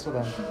what happens to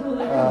them.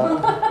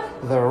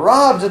 They're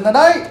robbed in the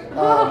night!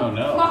 Oh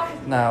no.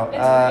 Fuck. No.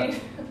 It's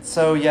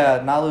So yeah,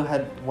 Nalu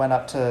had went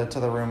up to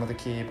the room with the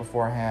key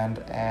beforehand,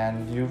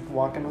 and you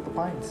walk in with the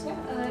pines.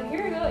 Yeah,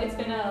 here we go. It's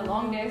been a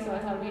long day, so I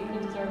thought we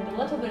deserved a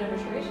little bit of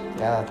restoration.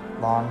 Yeah,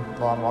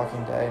 long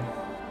walking day.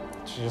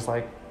 She just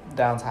like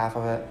downs half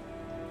of it.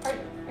 Are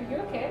you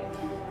okay?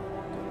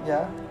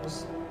 Yeah,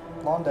 just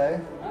long day.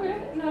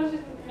 Okay. No,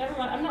 just never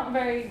mind. I'm not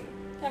very.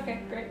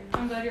 Okay, great.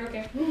 I'm glad you're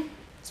okay.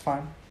 It's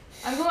fine.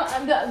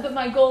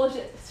 My goal is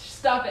just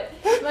stop it.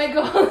 My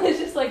goal is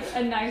just like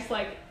a nice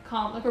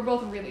calm. Like we're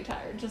both really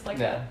tired, just like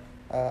that.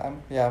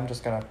 I'm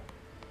just gonna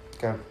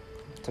go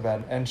to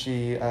bed. And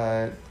she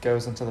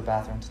goes into the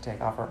bathroom to take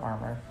off her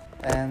armor.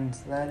 And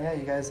then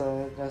you guys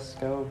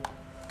just go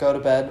to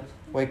bed.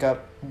 Wake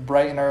up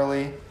bright and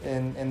early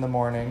in the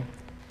morning.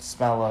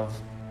 Smell of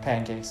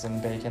pancakes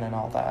and bacon and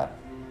all that.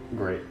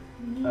 Great.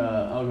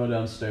 I'll go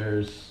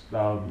downstairs.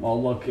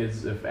 I'll look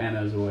as if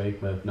Anna's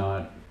awake, but if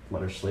not,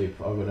 let her sleep.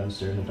 I'll go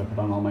downstairs and put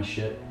on all my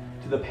shit.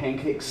 Do the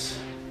pancakes.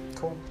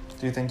 Cool.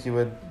 Do you think you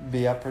would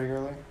be up pretty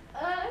early?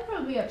 I'd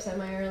probably be up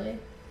semi-early.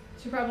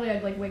 So probably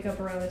I'd wake up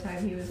around the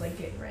time he was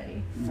getting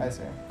ready. I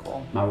see.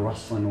 Cool. My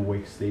rustling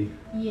awakes thee.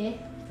 Yeah.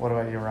 What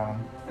about you,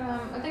 Rowan?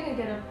 I think I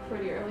get up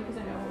pretty early because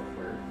I know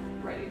we're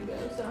ready to go.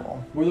 So.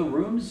 Cool. Were the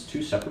rooms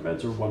 2 separate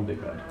beds or 1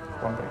 big bed?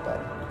 One big bed.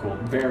 Cool.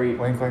 Very.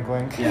 Wink, wink,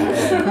 wink.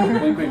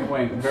 Yeah. Wink, wink,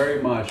 wink.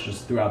 Very much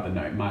just throughout the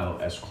night, Milo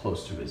as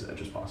close to his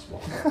edge as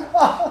possible.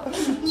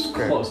 As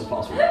close as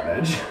possible to that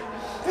edge.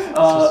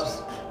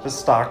 Just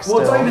stock still.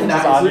 Well, it's not even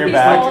that. on It's, your it's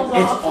back.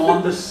 like it's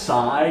on the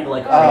side,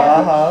 like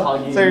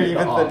hugging So you're the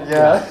even arm. thin,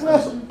 yeah.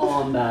 It's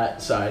on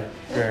that side.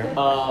 Great.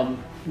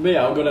 But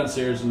yeah, I'll go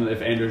downstairs, and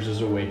if Anders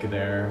is awake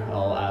there,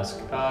 I'll ask,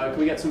 can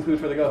we get some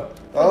food for the go?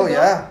 Oh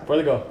yeah. For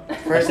the go.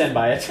 I stand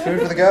by it. Food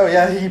for the go.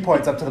 Yeah, he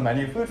points up to the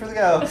menu. Food for the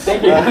go.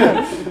 Thank you.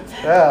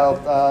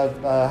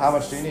 Yeah. How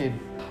much do you need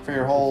for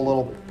your whole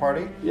little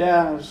party?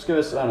 Yeah, just give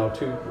us, I don't know,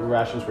 2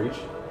 rations for each.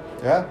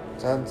 Yeah,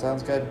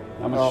 sounds good.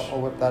 How much? I'll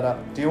whip that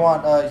up. Do you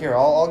want? Here,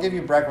 I'll give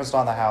you breakfast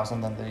on the house,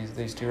 and then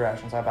these 2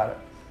 rations. How about it?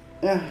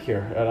 Yeah,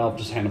 here, and I'll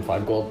just hand him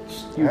 5 gold.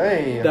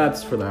 Hey.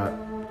 That's for that.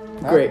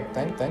 No, Great.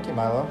 Thank you,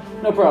 Milo.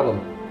 No problem.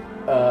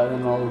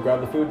 Then I'll grab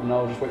the food, and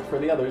I'll just wait for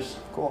the others.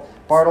 Cool.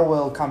 Bartle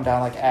will come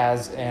down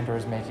as Andrew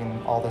is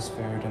making all this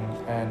food,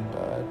 and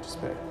just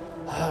be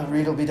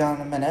Reed will be down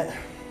in a minute.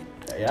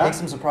 Yeah. Takes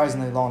him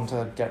surprisingly long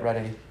to get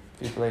ready,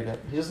 if you believe it.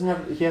 He has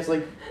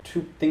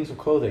 2 things of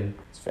clothing.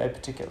 It's very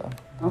particular.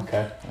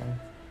 Okay.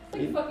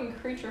 Like a fucking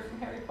creature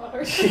from Harry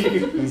Potter.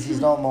 He's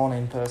not a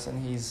morning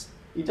person.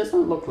 He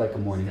doesn't look like a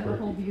morning Got a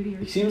whole person. beauty.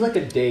 He seems like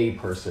a day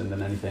person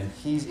than anything.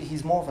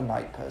 He's more of a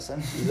night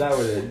person. Is that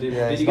what it is?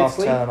 Did He's you get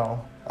sleep?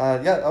 nocturnal.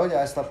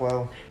 I slept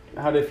well.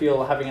 How did it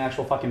feel having an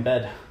actual fucking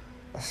bed?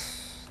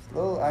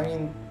 Well, I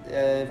mean,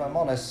 if I'm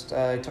honest,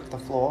 I took the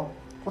floor.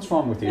 What's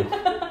wrong with you?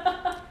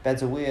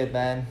 Beds are weird,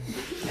 man.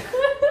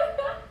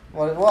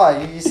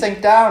 Why? You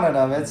sink down in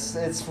them.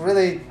 It's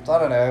really, I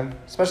don't know.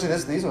 Especially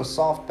these were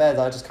soft beds.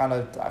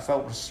 I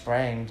felt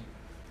restrained.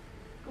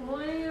 Good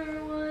morning,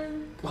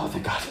 everyone. Oh,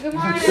 thank God. Good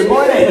morning. Good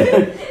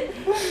morning.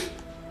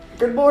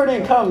 Good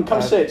morning.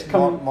 Come sit.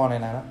 Come.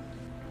 Morning, Anna.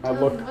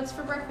 Look, What's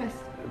for breakfast?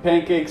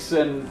 pancakes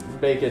and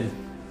bacon,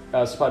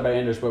 supplied by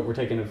Anders, but we're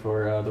taking it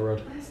for the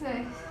road. That's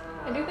nice.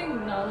 I do think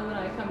Nalu and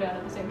I come down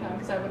at the same time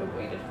because I would have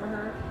waited for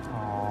her.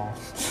 Aww.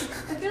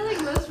 I feel like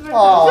most of our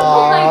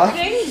Aw. Like,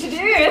 thanks, dude.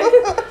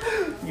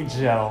 You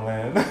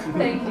gentleman.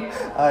 Thank you.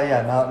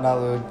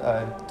 Nalu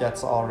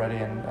gets all ready,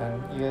 and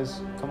you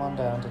guys come on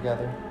down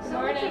together. So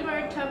much of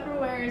our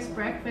Tupperware is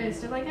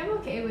breakfast. I'm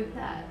okay with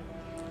that.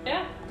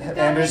 Yeah.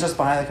 Andrew's just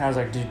behind the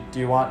counter. Like, do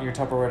you want your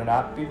Tupperware to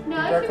not be No, it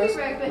can breakfast? be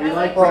breakfast. We I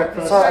like Well,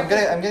 breakfast. so I'm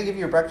gonna give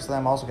you your breakfast, and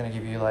I'm also gonna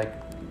give you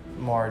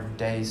more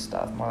day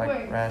stuff, more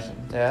Wait. ration.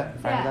 Yeah, you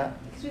fine with that?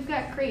 because we've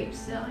got crepes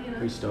still,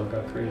 We still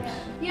got crepes.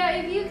 Yeah,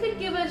 if you could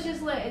give us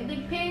just like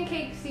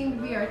pancakes seem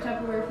to be our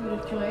Tupperware food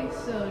of choice,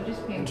 so just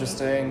pancakes.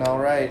 Interesting. All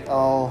right,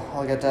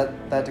 I'll get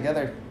that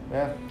together.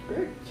 Yeah.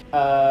 Great.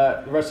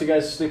 The rest of you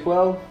guys sleep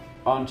well.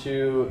 On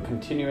to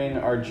continuing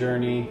our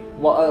journey.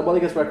 While you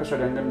get breakfast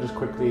ready, I'm going to just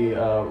quickly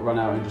run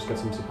out and just get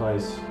some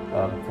supplies if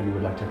anyone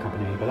would like to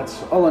accompany me. But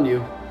that's all on you.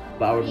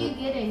 What are you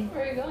getting?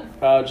 Where are you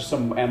going? Just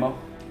some ammo.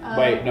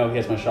 Wait, no, he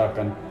has my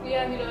shotgun.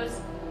 Yeah, he does.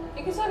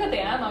 You can still get the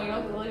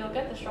ammo. You'll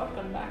get the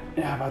shotgun back.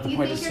 Yeah, about the You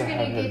point think is you're to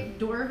gonna have get it.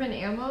 dwarven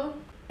ammo?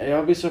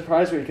 I'll be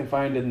surprised what you can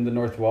find in the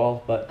north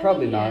wall, but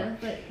probably Yeah,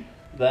 not. but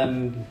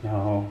Then,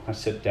 no, I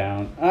sit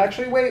down.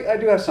 Actually, wait, I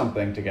do have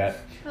something to get.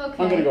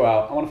 okay. I'm gonna go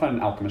out. I want to find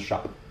an alchemist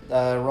shop.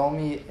 Roll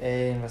me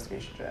a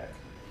investigation check.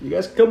 You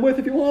guys can come with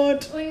if you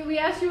want. We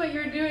asked you what you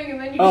were doing, and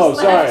then you Oh,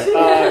 just sorry.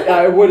 left.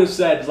 I would have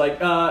said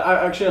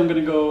I'm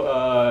gonna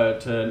go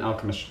to an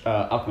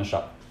alchemist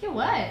shop. Yeah,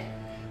 what?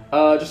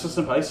 Just some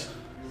supplies.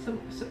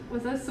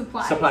 Was that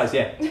supplies? Supplies,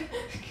 yeah.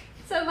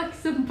 Sounds like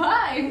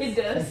supplies. It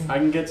does. I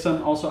can get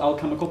some also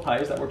alchemical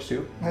pies. That works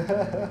too.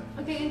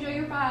 Okay, enjoy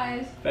your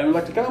pies. If anyone would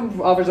like to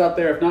come, offers out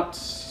there. If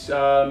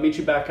not, meet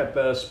you back at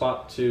the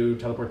spot to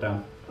teleport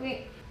down.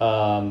 Okay.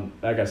 I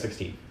got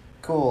 16.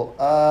 Cool.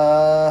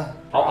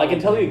 I can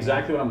tell you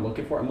exactly what I'm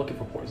looking for. I'm looking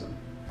for poison.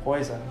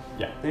 Poison.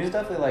 Yeah. There's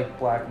definitely like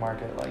black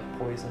market, like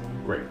poison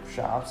Great.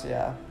 shops.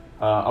 Yeah.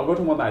 I'll go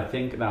to one that I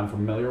think that I'm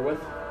familiar with.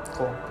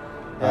 Cool.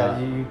 Yeah,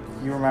 you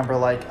remember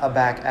like a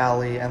back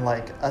alley and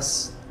like a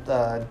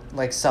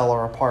like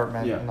cellar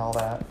apartment Yeah. and all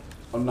that.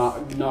 I'll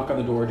knock on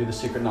the door, do the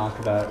secret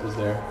knock that is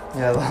there.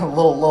 Yeah, the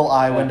little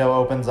eye window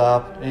opens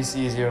up. He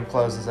sees you and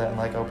closes it and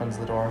like opens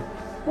the door.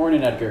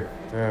 Morning, Edgar.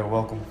 Yeah,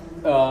 welcome.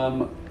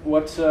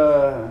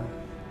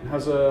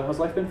 How's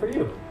life been for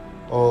you?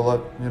 Oh,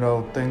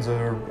 look, things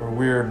are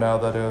weird now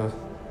that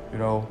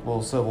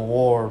little civil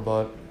war,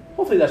 but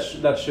Hopefully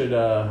that should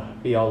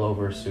be all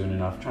over soon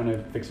enough. Trying to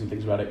fix some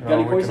things about it. Got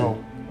any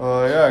poison?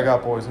 Yeah, I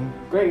got poison.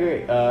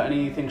 Great.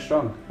 Anything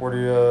strong?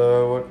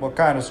 What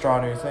kind of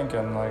strong are you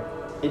thinking? Like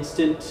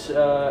Instant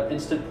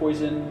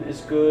poison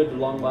is good.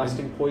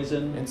 Long-lasting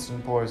poison.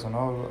 instant poison?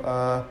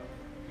 Oh,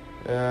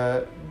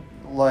 the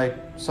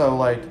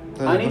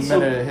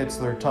minute it hits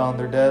their tongue,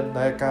 they're dead.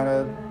 That kind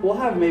of. We'll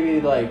have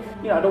maybe I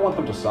don't want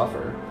them to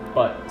suffer,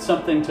 but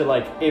something to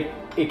if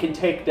it can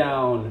take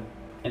down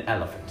an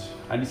elephant.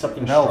 I need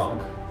something strong.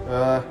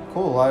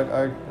 Cool.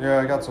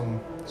 I got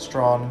some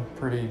strong,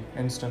 pretty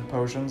instant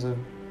potions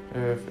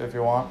if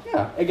you want.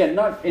 Yeah. Again,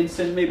 not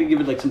instant. Maybe give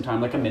it some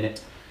time, like a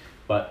minute,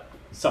 but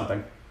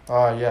something.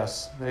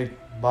 Yes.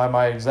 By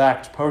my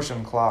exact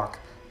potion clock,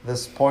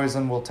 this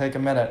poison will take a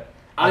minute.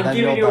 I'm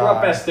giving you a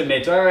rough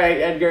estimate. All right,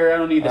 Edgar. I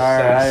don't need the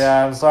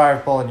sass. I'm sorry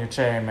for pulling your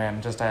chain,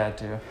 man. Just had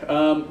to.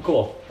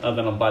 Cool. Then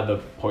I'll buy the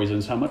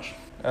poisons. How much?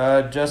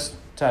 Just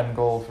 10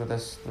 gold for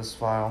this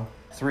vial.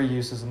 3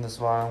 uses in this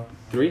vial.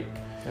 3?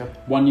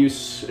 Yep. 1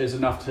 use is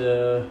enough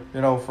to...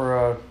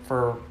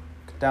 for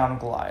down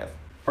Goliath.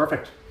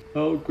 Perfect.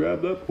 I'll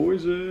grab that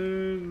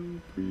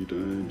poison. 3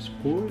 times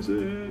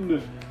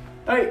poison.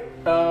 Alright,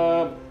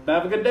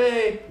 have a good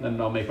day. Then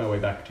I'll make my way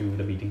back to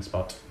the meeting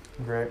spot.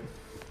 Great.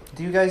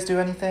 Do you guys do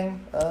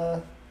anything,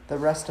 the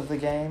rest of the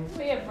game?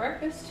 We have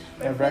breakfast.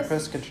 Yeah,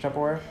 breakfast, get your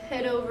Tupperware.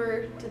 Head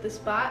over to the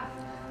spot.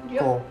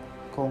 Yep.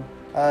 Cool.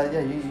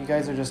 You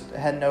guys are just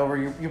heading over.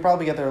 You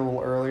probably get there a little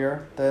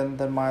earlier than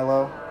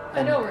Milo.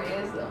 I know where he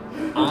is though.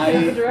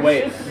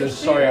 Wait,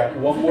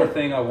 one more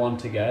thing I want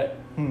to get.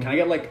 Can I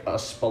get a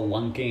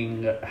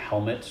spelunking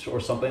helmet or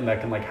something that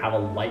can have a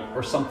light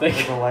or something?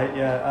 With a light,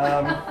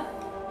 yeah.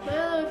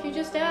 Well, if you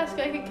just ask,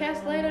 I could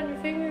cast light on your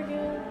finger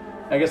again.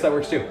 I guess that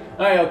works too.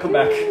 Alright, I'll come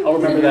back. I'll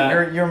remember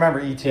that. You remember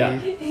E.T. Yeah.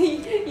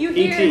 You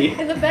hear it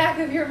in the back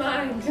of your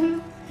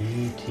mind.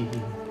 E.T.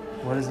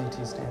 What does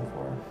E.T. stand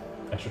for?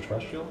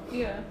 Extraterrestrial?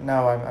 Yeah.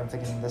 No, I'm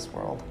thinking in this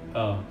world.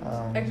 Oh.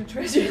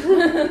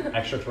 Extraterrestrial.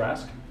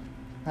 Extraterrestrial?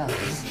 No,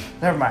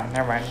 never mind.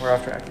 We're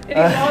off track. It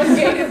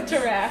elongated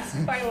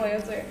Tarrasque. Final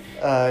answer.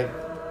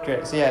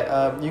 Great. So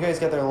you guys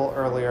get there a little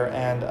earlier,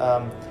 and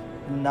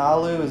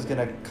Nalu is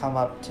gonna come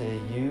up to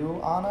you,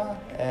 Anna,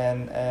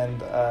 and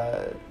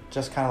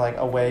just kind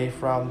of away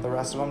from the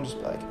rest of them, just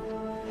be like,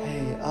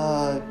 hey,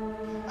 I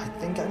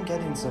think I'm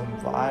getting some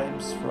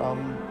vibes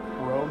from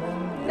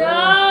Roman.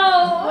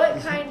 No.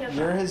 What kind of?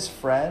 You're his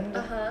friend.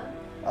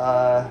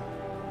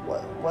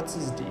 What's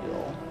his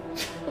deal?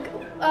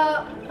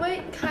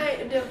 What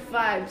kind of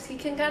vibes? He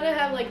can kind of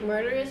have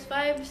murderous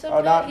vibes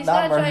sometimes. Oh, not He's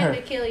not trying murder.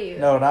 to kill you.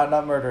 No,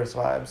 not murderous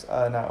vibes.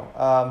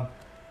 No.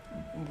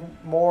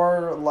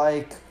 More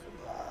like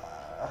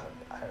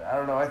I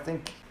don't know. I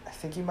think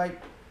he might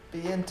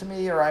be into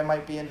me, or I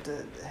might be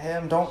into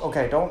him. Don't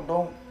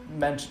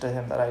mention to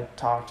him that I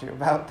talked to you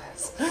about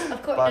this.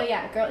 Of course, no,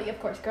 yeah, of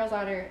course, girls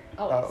honor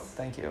always. Oh,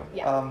 thank you.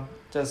 Yeah.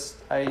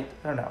 I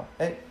don't know.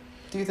 Hey,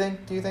 do you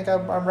think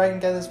I'm right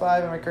and get this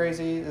vibe? Am I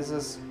crazy? Is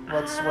this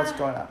what's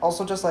going on?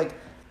 Also, just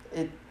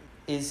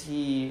is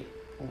he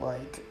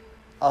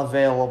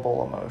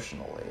available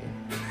emotionally?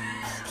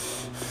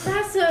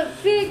 That's a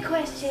big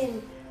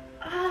question.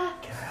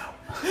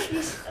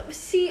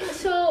 See,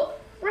 so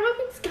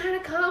Robin's kind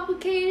of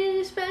complicated,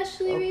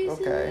 especially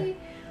recently. Okay.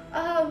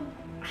 I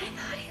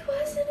thought he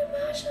wasn't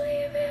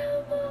emotionally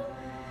available,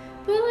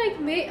 but I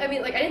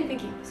didn't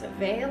think he was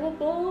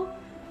available,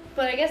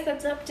 but I guess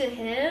that's up to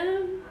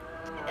him.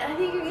 I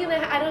think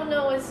I don't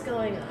know what's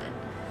going on.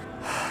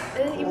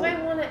 Cool. You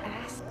might want to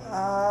ask.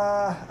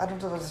 I don't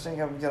think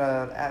I'm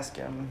gonna ask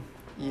him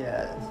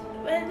yet.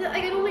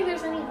 I don't think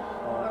there's any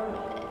harm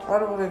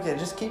in it. Okay,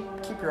 just keep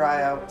your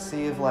eye out,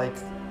 see if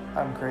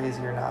I'm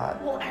crazy or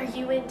not. Well, are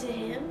you into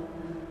him?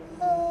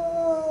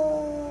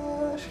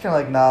 She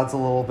kind of nods a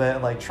little bit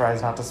and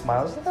tries not to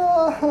smile. She's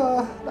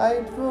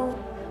I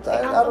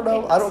don't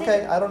know.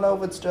 I don't know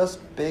if it's just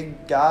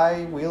big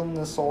guy wielding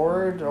a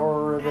sword,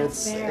 or if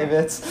it's the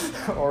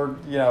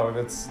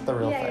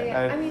real thing.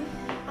 Yeah. I mean,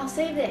 I'll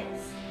say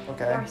this.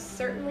 Okay. You are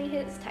certainly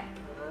his type.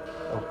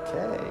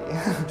 Okay.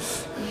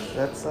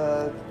 That's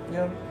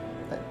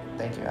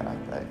thank you, Anna.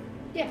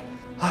 Yeah.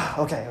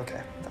 Okay.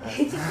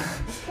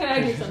 Can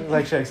I do something?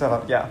 Like shake stuff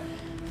up. Yeah.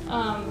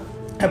 Um,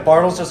 And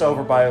Bartle's just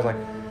over by. I was like,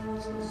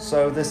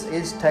 so this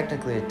is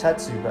technically a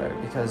Tetsubo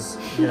because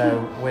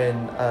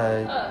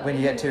when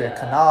you get to a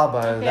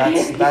Kanabo,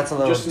 that's a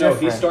little Just know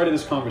different. he started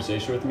this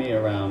conversation with me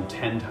around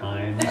 10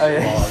 times Oh,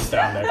 yeah. while I was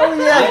down there. Oh,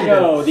 yeah, I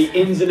know the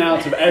ins and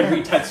outs of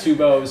every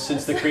Tetsubo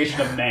since the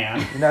creation of man.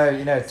 You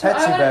know,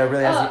 Tetsubo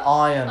really has the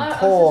iron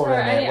core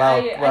in it,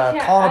 while I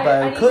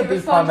Kanabo need could to be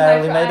respond to my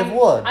primarily made of phone.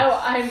 wood.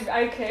 I'm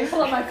okay.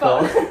 Pull up my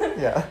phone.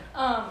 Yeah.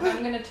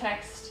 I'm gonna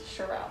text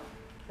Sherelle.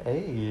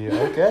 Hey,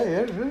 okay,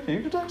 yeah, you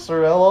can text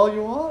Sorrel all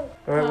you want.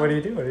 What do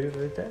you do? What do you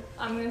do?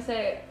 I'm gonna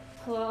say,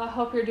 hello, I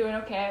hope you're doing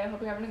okay. I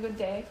hope you're having a good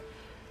day.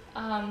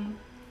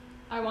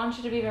 I want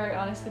you to be very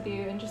honest with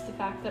you and just the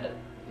fact that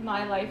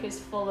my life is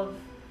full of...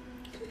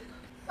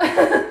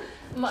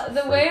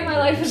 the way my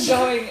life is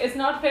going is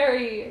not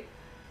very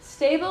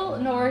stable,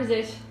 nor is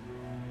it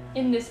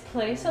in this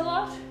place a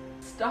lot.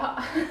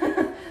 Stop.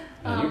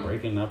 You're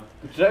breaking up.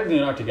 Technically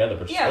not together,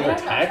 but just Yeah, over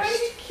but I'm not trying to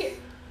text. be cute.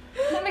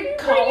 Let me Breaking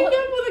call up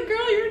with a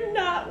girl you're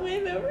not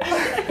with over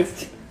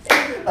text.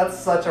 That's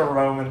such a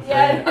Roman thing.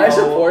 Yeah. I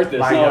support this.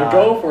 My No, God.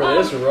 go for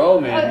this,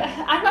 Roman.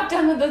 I'm not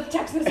done with the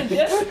text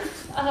messages.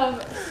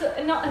 So,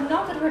 not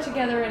that we're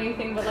together or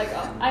anything, but like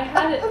I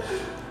had it.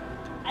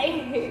 I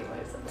hate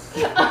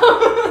myself.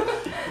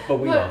 But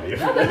we love you.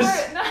 Not that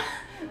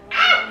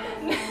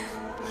we're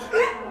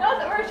not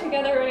that we're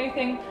together or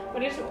anything,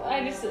 but I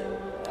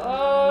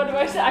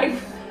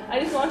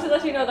just want to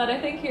let you know that I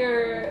think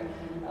you're.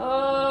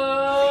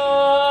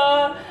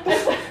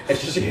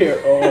 It's just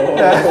here.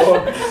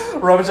 Oh.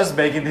 Roman's just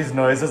making these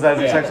noises as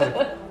he Yeah.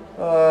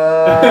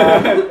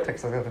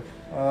 texts like,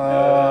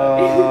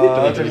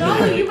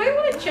 No, you might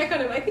want to check on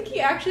him. I think he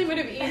actually might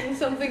have eaten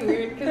something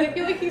weird because I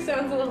feel like he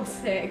sounds a little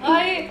sick.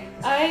 I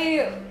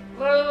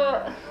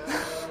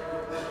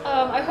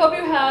hope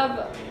you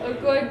have a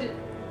good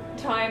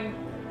time.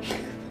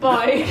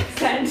 Bye.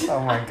 Send. Oh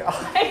my God.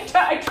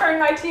 I turn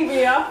my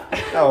TV off.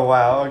 Oh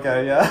wow.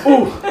 Okay. Yeah.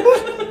 Ooh.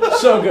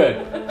 So good.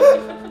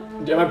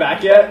 Am I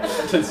back yet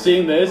to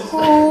seeing this?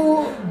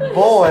 Oh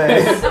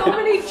boy. So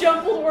many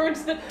jumbled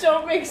words that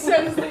don't make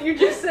sense that you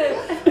just said,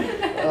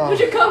 which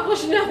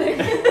accomplished nothing.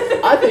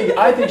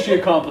 I think she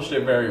accomplished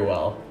it very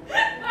well.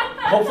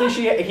 Hopefully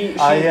she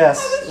Yes.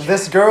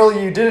 This girl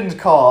you didn't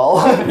call.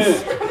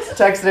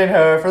 Texting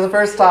her for the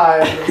first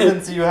time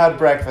since you had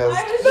breakfast.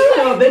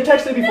 No, they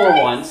texted before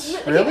once.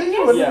 Really?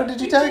 Yeah. What did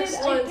you text?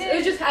 It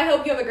was just, I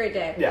hope you have a great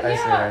day. Yeah, I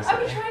I'm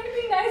see. trying to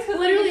be nice because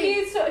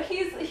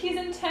Literally- he's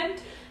intent.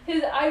 He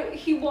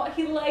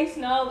likes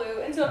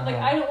Nalu, and so like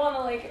I don't want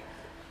to like.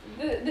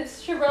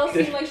 This Sherelle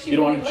seemed like she. You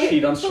don't want to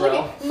cheat on So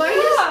Sherelle?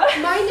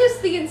 minus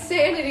the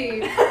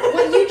insanity.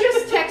 What you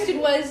just texted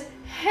was,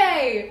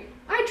 "Hey,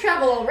 I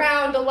travel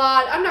around a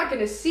lot. I'm not going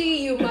to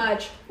see you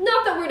much.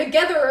 Not that we're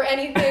together or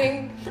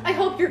anything. I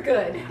hope you're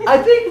good." I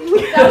think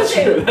That was that's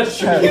true. it. That's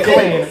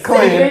true.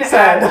 Clean.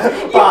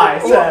 Send. Bye.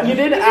 Send. You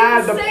didn't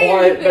add the say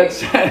part anything. that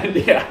said,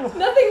 yeah.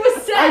 Nothing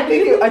was said.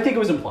 I think it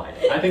was implied.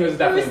 I think it was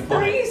There was definitely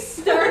implied. 3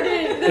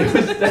 started. There It was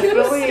was 2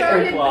 definitely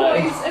started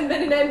implied. points and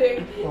then an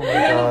ending. Oh my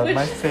None of God, which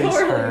my face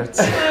scored. hurts.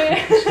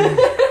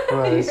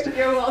 Christ.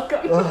 You're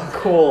welcome.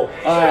 Cool.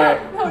 Alright.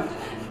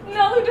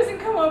 Nalu doesn't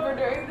come over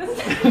during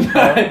this.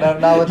 No,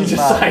 now You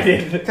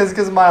decided.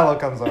 Because Milo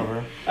comes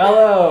over.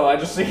 Hello, I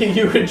just see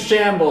you in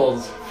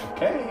shambles.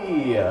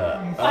 Okay.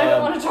 I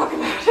don't want to talk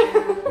about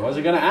it.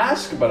 Wasn't gonna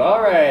ask, but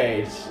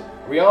alright.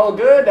 We all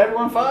good?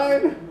 Everyone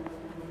fine?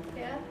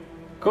 Yeah.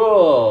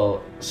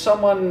 Cool.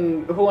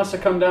 Someone who wants to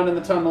come down in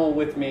the tunnel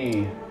with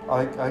me?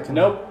 I can.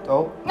 Nope.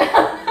 Oh.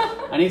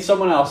 I need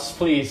someone else,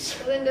 please.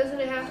 Well, then doesn't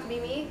it have to be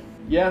me?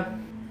 Yeah.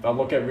 I'll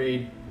look at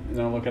Reed, and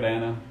then I'll look at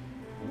Anna.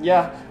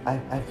 Yeah.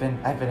 I've been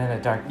in a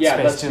dark Yeah,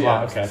 space that's too yeah,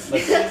 long. okay.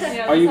 Let's,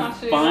 Yeah, are you that's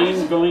not too fine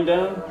much. going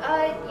down?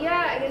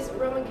 Yeah, I guess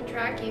Roman can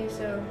track you,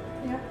 so.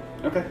 Yeah.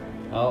 Okay.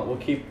 We'll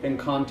keep in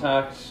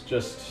contact.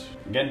 Just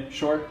again,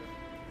 short.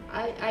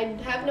 I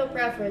have no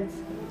preference.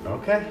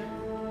 Okay.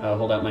 I'll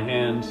hold out my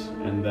hand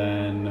and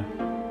then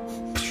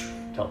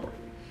teleport.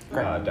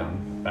 Great.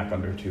 Down back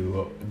under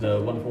to the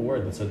wonderful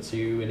word that said see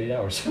you in 8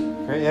 hours.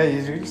 Great. Yeah,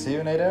 you see you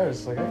in 8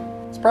 hours. Okay.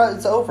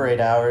 It's over 8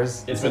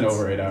 hours. It's been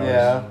over 8 hours.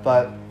 Yeah,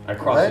 but I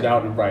crossed it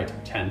out and write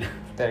 10.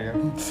 there you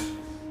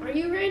go. Are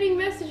you writing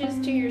messages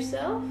to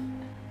yourself?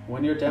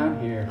 When you're down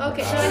here.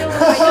 Okay, no, I don't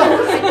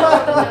want to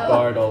know.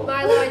 Bartle.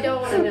 Milo, I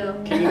don't want to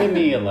know. Can you give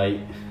me a light?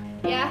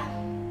 Yeah?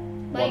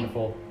 Like,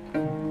 Wonderful.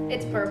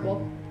 it's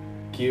purple.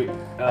 Cute.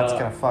 That's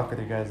gonna fuck with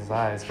you guys'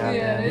 eyes.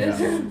 Yeah, Goddamn.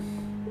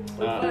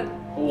 it is.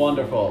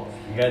 Wonderful.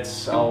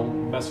 I'll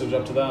message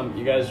up to them.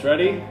 You guys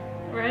ready?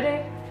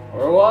 Ready?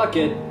 We're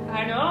walking.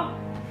 I know.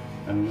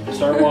 And we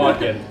start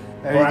walking.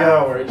 There you For go.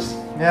 hours.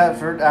 Yeah,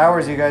 for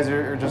hours you guys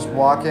are just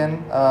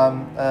walking.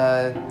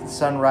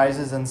 Sun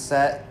rises and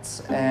sets,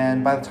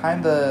 and by the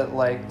time the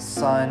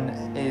sun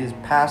is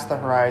past the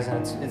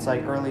horizon, it's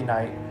like early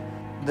night.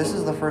 This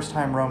is the first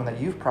time, Roman, that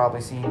you've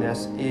probably seen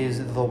this, is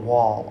the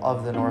wall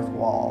of the North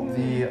Wall.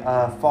 The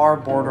far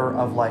border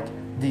of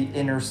the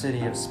inner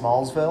city of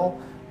Smallsville,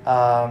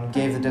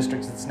 gave the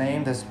district its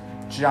name, this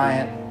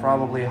giant,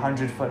 probably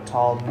 100-foot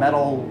tall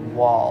metal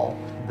wall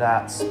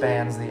that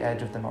spans the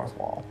edge of the north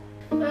wall.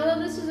 Milo,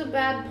 this was a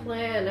bad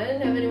plan. I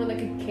didn't have anyone that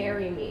could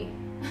carry me.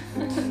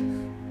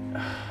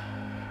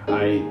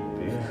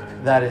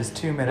 That is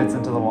 2 minutes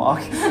into the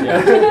walk.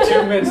 Yeah,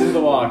 2 minutes into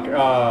the walk.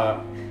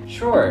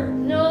 Sure.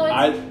 No,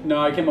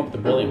 I came up with a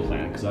brilliant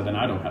plan, because then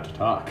I don't have to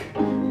talk.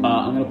 I'm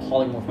going to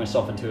polymorph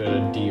myself into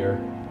a deer.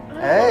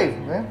 Hey,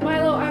 man.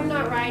 Milo, I'm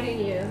not riding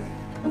you.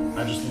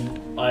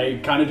 I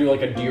kind of do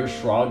like a deer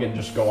shrug and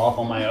just go off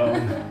on my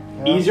own.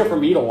 Yeah. Easier for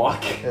me to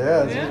walk.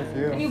 Yeah, it's easier for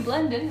you. And you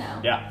blend in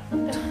now. Yeah.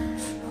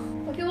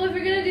 Okay, well, if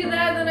you're gonna do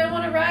that, then I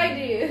want to ride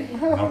you.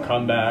 I'll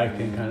come back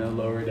and kind of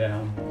lower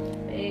down.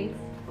 Thanks.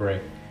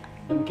 Great.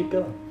 And keep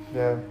going.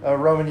 Yeah.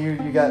 Roman, you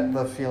got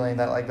the feeling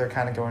that like they're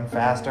kind of going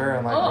faster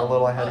and like we're a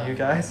little ahead of you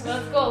guys.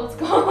 Let's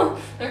go.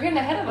 They're getting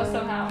ahead of us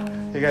somehow.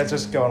 You guys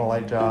just go on a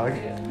light jog.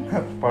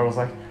 Bartle's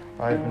like,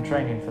 I've been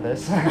training for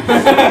this.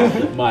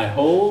 My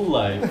whole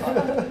life.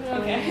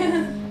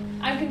 Okay.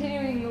 I'm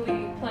continually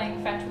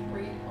playing fetch with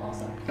Reed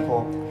also.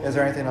 Cool. Is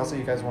there anything else that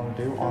you guys want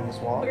to do on this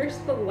walk? Where's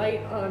the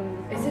light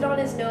on? Is it on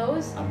his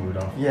nose? I'm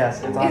Rudolph.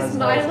 Yes, it's on Is his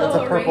Milo nose.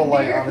 It's a purple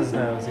light reindeer? on his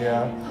nose,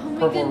 yeah. Oh my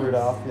Purple goodness.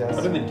 Rudolph, How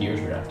yes. do the deers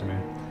react to me?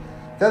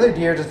 The other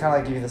deer just kind of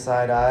like give you the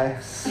side eye.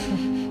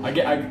 I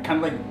kind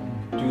of like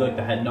do like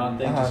the head nod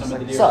thing to some of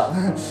the deers.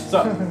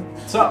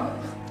 Sup?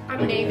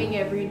 I'm naming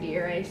every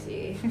deer I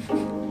see.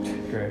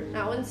 Great.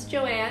 That one's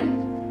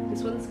Joanne.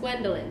 This one's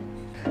Gwendolyn.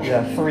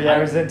 Yeah, 3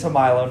 hours into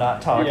Milo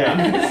not talking.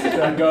 Yeah.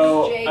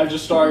 Jake. I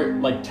just start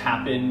like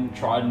tapping,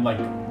 trying like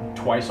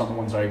twice on the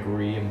ones I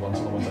agree and once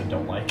on the ones I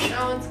don't like.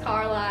 That one's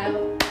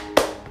Carlisle.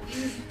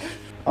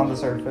 On the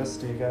surface,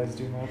 do you guys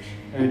do much?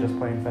 Or are you just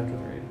playing fetch with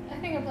Reed? I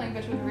think I'm playing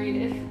fetch with Reed.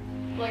 If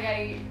like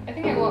I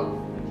think I walk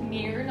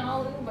near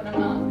Nalu, but I'm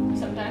not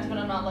sometimes. But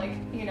I'm not like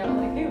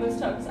like hey, let's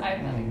talk. 'Cause I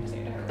have nothing to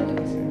say to her.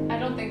 Really. I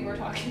don't think we're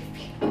talking to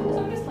people. So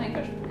I'm just playing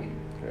fetch with Reed.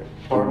 Great.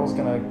 Bartle's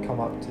gonna come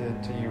up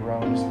to you,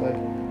 Rowan, just like,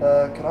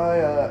 could I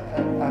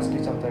ask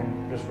you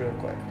something just real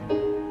quick?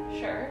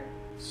 Sure.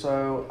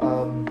 So,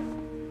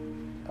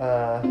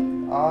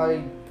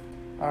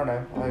 I don't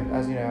know.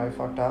 As you know, I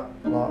fucked up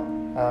a lot.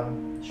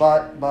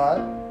 But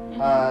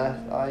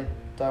I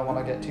don't want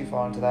to get too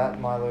far into that.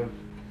 Milo,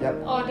 yep.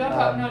 Oh, don't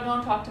talk. No,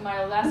 don't talk to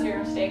Milo. That's your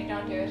mistake.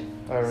 Don't do it.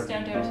 Just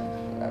don't do it.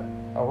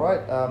 All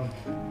right.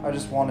 I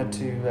just wanted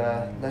to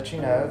let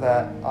you know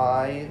that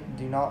I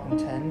do not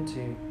intend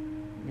to,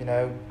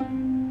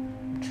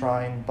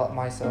 try and butt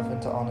myself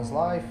into Anna's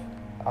life.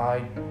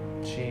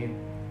 She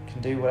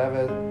can do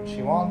whatever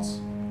she wants.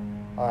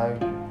 I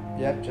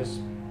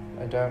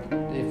don't.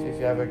 If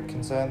you have a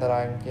concern that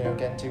I'm,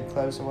 getting too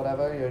close or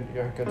whatever,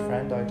 you're a good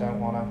friend. I don't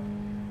want to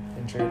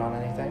intrude on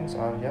anything.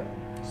 So,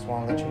 just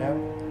want to let you know.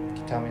 You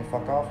can tell me to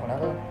fuck off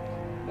whenever.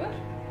 Good.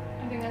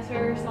 I think that's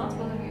very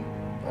responsible of you.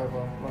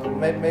 Well,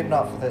 maybe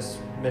not for this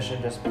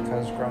mission, just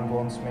because Grung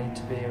wants me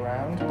to be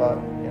around, but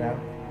in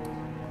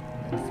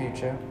the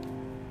future.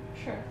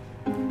 Sure.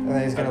 And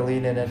then he's gonna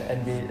lean in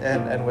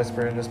and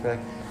whisper and just be like,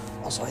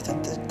 also, I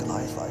think that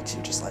Goliath likes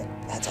you. Just like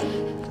heads up,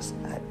 just.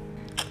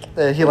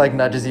 He like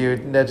nudges you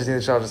in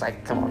the shoulder, just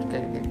like, come on,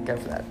 go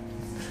for that.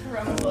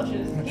 Roman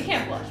blushes. He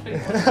can't blush, but he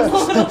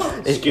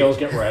blushes. Scales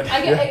get red.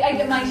 I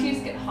get my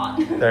cheeks get hot.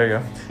 There you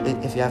go.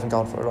 If you haven't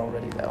gone for it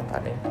already, though, I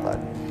mean, but.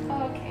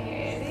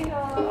 Okay.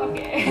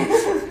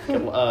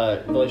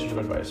 Relationship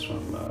advice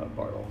from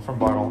Bartle. From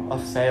Bartle, a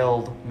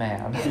failed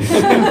man.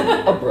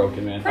 A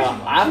broken man.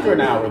 After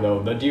an hour,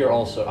 though, the deer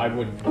also, I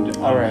would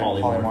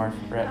polymorph.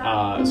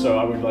 Right. So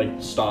I would like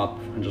stop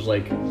and just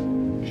like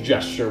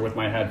gesture with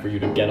my head for you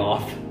to get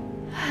off.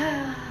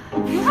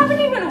 You haven't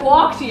even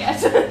walked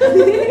yet. I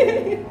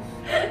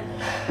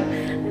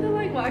don't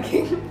like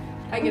walking.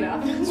 I get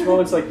off. It's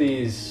moments like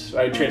these,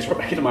 I transfer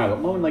back into Milo.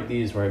 Moments like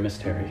these where I miss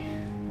Terry.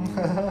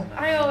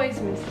 I always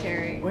miss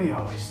Terry. We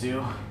always do.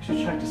 You should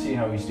check to see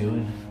how he's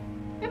doing.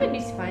 I bet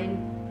he's fine.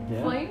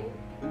 Yeah. Fine?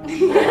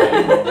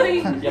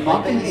 Yeah,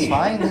 Mom, He's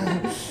fine.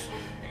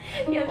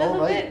 Yeah, that's All a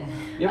right. bit.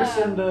 You ever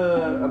send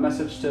a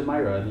message to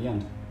Myra at the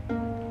end?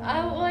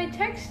 Well, I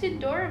texted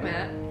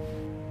Doormat.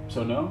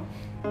 So no?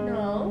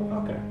 No.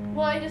 Okay.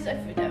 Well,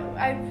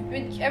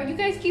 you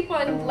guys keep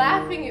on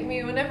laughing at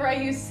me whenever I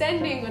use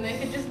sending when I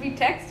could just be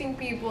texting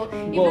people,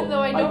 even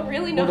though I don't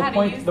really know how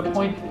to use the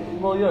point.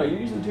 Well, yeah, you're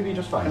using the 2D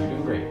just fine. You're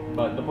doing great.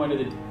 But the point of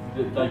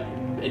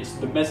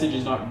the message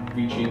is not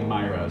reaching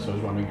Myra. So I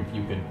was wondering if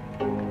you could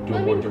do a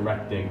more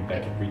direct thing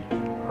that could reach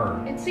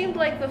her. It seemed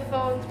like the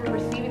phones were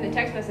receiving the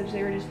text message,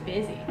 they were just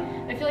busy.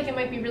 I feel like it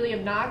might be really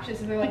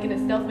obnoxious if they're like in a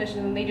stealth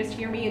mission and they just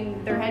hear me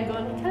in their head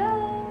going,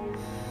 hello,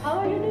 how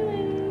are you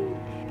doing?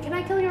 Can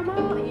I kill your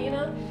mom?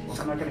 Well,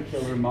 I'm not gonna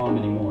kill her mom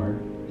anymore.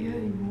 Yeah,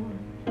 anymore.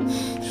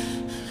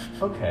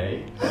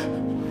 Okay,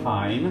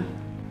 fine.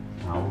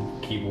 I'll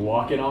keep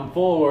walking on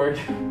forward.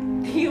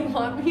 Do you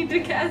want me to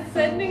cast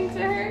sending to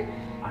her?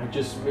 It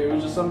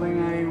was just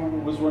something I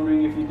was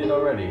wondering if you did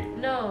already.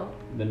 No.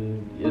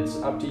 Then it's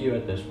up to you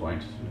at this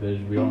point.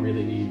 We don't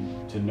really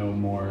need to know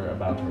more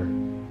about her.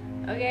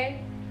 Okay.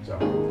 So.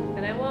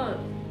 And I won't.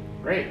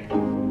 Great.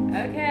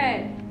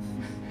 Okay.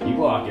 Keep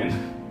walking.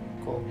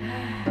 Cool.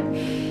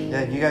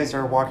 Yeah, you guys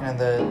are walking in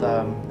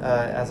the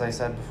as I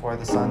said before,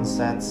 the sun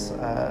sets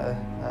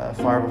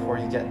far before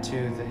you get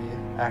to the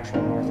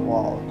actual north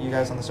wall. You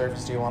guys on the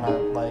surface, do you want to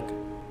like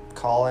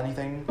call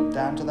anything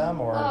down to them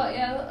or? Oh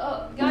yeah.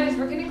 Oh, guys,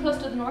 we're getting close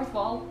to the north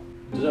wall.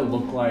 Does it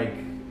look like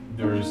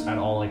there's at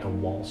all like a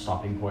wall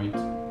stopping point?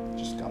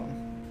 Just going.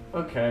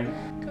 Okay.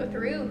 Go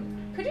through.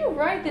 Could you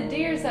ride the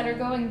deers that are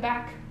going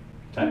back?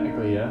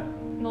 Technically, yeah.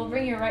 And they'll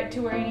bring you right to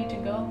where you need to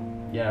go.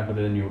 Yeah, but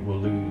then you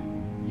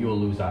will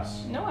lose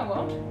us. No, I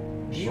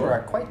won't. You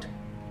are quite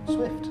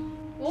swift.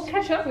 We'll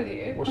catch up with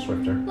you. We're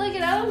swifter. Like,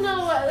 I don't know.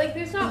 Like,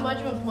 there's not much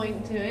of a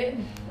point to it.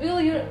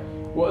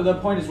 Well, the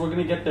point is we're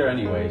gonna get there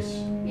anyways.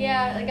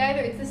 Yeah, like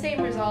it's the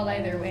same result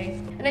either way.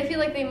 And I feel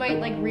like they might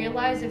like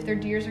realize if their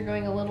deers are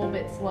going a little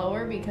bit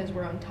slower because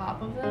we're on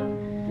top of them.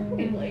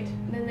 And like,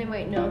 then they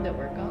might know that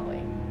we're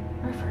going.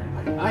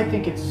 I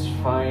think it's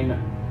fine.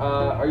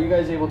 Are you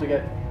guys able to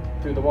get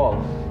through the wall?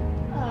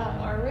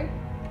 Are we?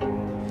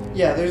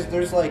 Yeah,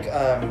 there's like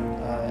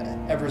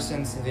ever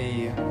since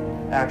the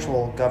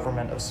actual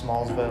government of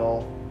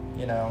Smallsville,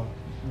 you know,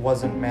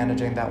 wasn't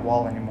managing that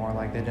wall anymore.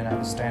 Like they didn't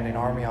have a standing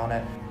army on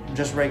it.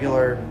 Just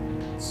regular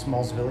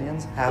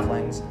Smallsvillians,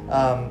 halflings,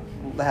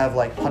 have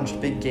like punched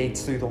big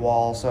gates through the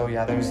wall. So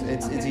yeah,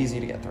 it's easy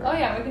to get through. Oh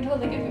yeah, we can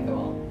totally get through the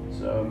wall.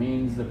 So it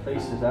means the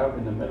place is out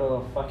in the middle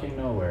of fucking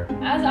nowhere.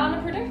 As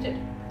Anna predicted.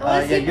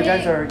 Yeah, you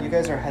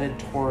guys are headed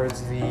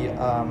towards the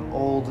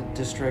old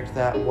district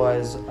that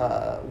was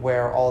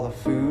where all the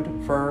food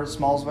for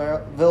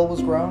Smallsville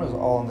was grown. It was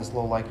all in this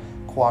little like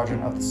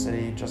quadrant of the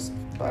city. Just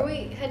Are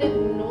we headed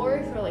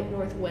north or like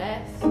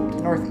northwest?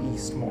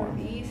 northeast more.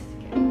 Northeast?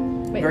 Okay.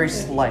 Wait, Very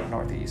so- slight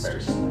northeast.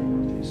 Very slight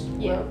northeast.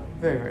 Yeah.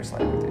 Very, very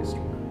slight northeast.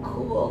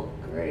 Cool.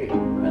 Great.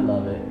 I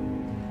love it.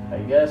 I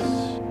guess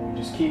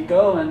just keep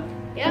going.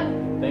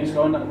 Yep. Things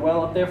going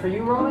well up there for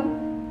you, Roman?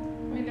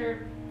 I mean,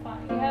 they're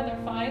fine. Yeah,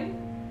 they're fine.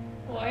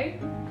 Why?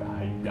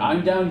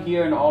 I'm down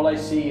here and all I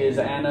see is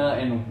Anna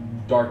and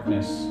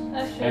darkness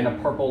That's true. and a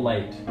purple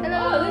light. Oh,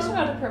 at least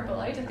not a purple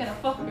light. It's gonna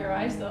fuck up your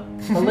eyes, though.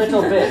 A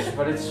little bit,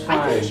 but it's I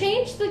fine. can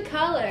change the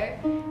color.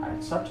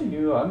 It's up to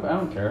you. I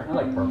don't care. I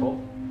like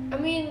purple. I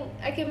mean,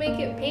 I can make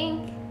it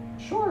pink.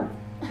 Sure.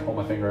 Hold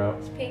my finger out.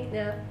 It's pink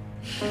now.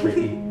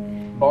 Pretty.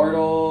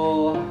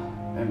 Bartle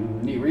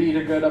and Reed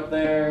are good up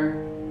there.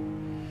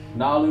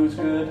 Nalu's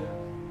good.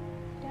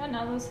 Yeah,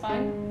 Nalu's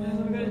fine.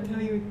 I'm gonna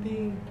tell you a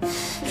thing.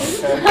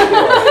 Okay.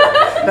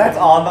 That's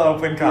on the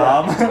open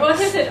comm. What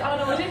is it? Oh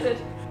no, what is it?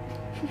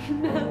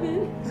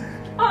 Nothing.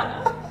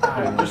 Anna.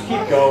 Alright, just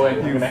keep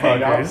going. You're gonna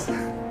hang up.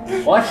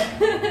 What?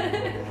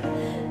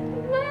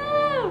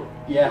 No.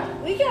 Yeah.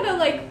 We gotta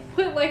like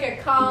put like a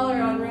collar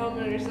on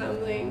Roman or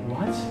something.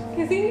 What?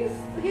 Cause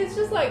he's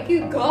just like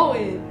keep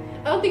going.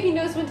 I don't think he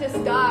knows when to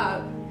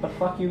stop. The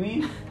fuck you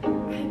mean? I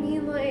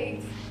mean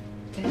like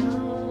the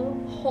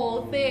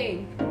whole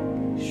thing.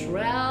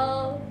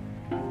 Shrell,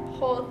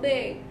 whole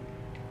thing.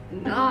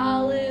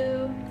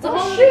 Nalu. It's a Oh,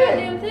 whole shit.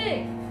 goddamn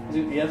thing.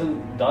 He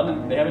hasn't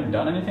done. They haven't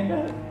done anything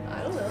yet.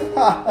 I don't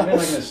know. I've been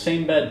like in the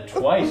same bed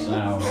twice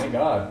now. My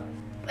God.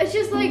 It's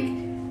just like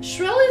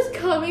Shrell is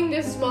coming to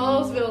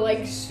Smallsville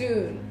like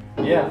soon.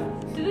 Yeah.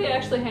 Did they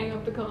actually hang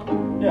up the call?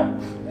 Yeah.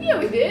 Yeah,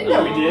 we did.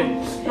 Yeah, we did.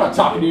 I'm not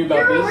talking to you about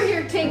You're this. over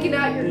here taking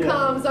out your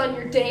comms on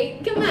your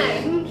date. Come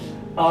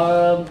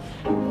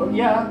on.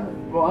 Yeah.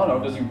 Well, I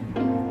don't know. Does he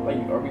like?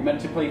 Are we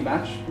meant to play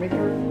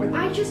matchmaker with?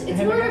 It's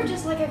him more again? of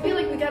just like I feel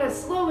like we gotta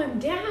slow him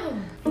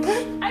down.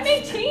 I'm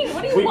 18.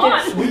 What do you We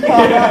want? can. We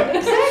can.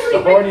 Exactly.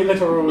 The horny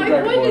little My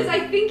dragon point boy. is, I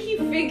think he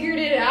figured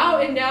it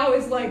out and now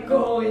is like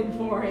going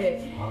for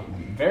it.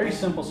 Very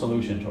simple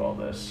solution to all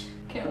this.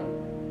 Kill.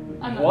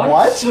 I'm not.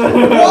 What?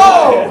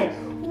 Whoa!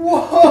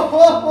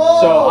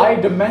 Whoa! So I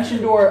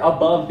dimension door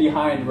above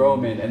behind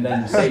Roman and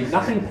then say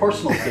nothing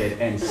personal, kid,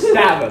 and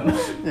stab him.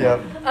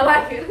 Yep. I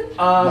like it.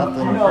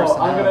 Nothing No,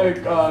 personal. I'm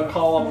gonna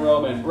call up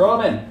Roman.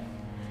 Roman.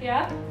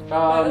 Yeah.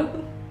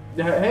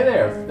 Hey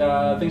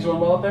there. Things going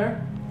well up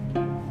there?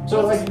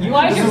 So like you.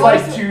 Why is This your is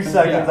like voice- 2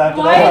 seconds after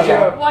Why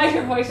that. is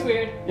your voice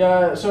weird?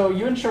 Yeah. So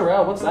you and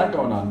Sherelle, what's that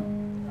going on?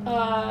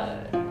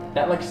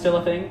 That like still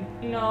a thing?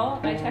 No.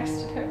 I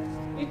texted her.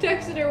 You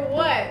texted her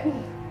what?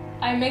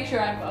 I make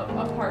sure I'm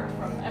apart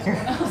from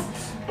everyone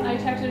else. I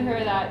texted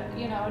her that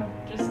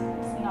just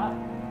it's not.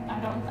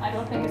 I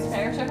don't think it's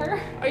fair to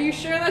her. Are you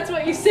sure that's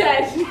what you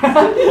said?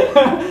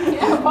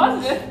 Yeah,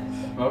 positive.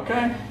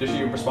 Okay. Did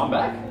she respond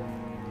back?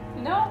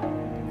 No.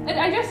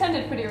 I just sent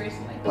it pretty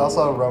recently.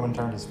 Also, Roman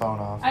turned his phone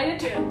off. I did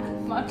too.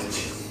 My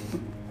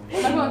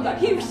phone's back.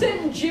 He was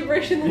saying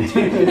gibberish in the text.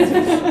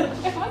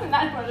 It wasn't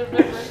that much of a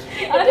difference.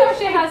 I know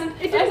she hasn't.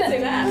 It didn't say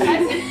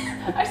that.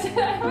 I said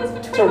I was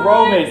between To the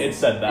Roman, lines. it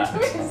said that.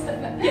 It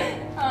said that.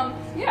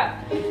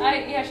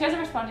 She hasn't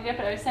responded yet,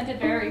 but I sent it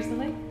very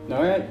recently.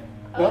 All right.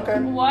 Okay.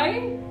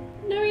 Why?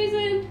 No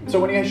reason. So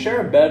when you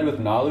share a bed with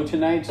Nalu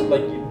tonight,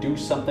 like you do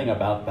something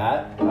about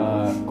that.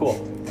 Cool.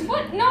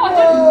 What? No,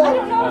 I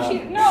don't know if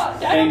she. No, I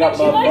Hang don't up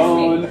think she the likes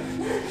phone. me.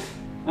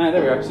 Alright,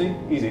 there we are. See?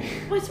 Easy.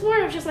 But it's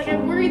more of just like,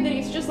 I'm worried that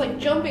he's just like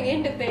jumping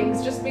into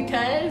things just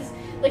because.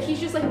 Like, he's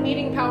just like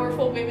meeting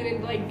powerful women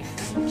and like,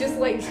 just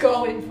like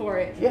going for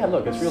it. Yeah,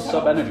 look, it's real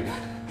sub-energy.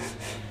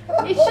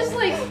 It's just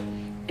like,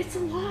 it's a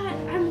lot.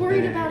 I'm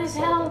worried about his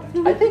health.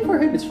 I think for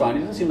him it's fine. He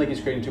doesn't seem like he's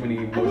creating too many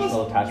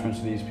emotional attachments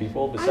to these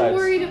people. Besides, I'm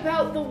worried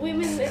about the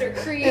women that are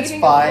creating. It's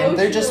fine.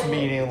 They're just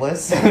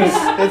meaningless.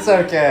 It's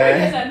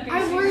okay.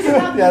 I'm worried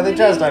about yeah, the they're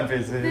just women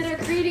NPCs. that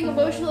are creating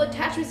emotional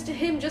attachments to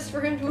him just for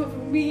him to have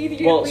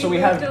immediately well, so we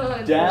have moved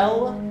on.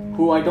 Dell,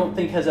 who I don't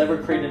think has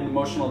ever created an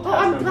emotional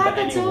attachment I'm glad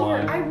to that's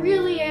anyone. over. I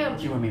really am.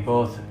 You and me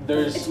both.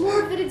 It's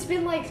more that it's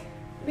been like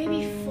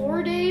maybe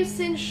 4 days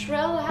since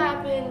Shrell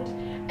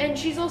happened, and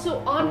she's also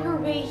on her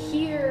way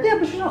here. Yeah,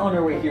 but she's not on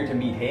her way here to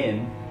meet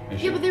him.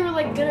 Yeah, but they were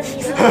like gonna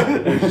meet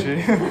up. Is she?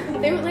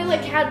 they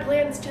like had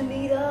plans to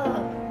meet up.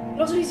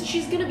 And also,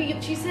 she's gonna be.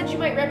 She said she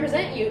might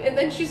represent you, and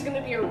then she's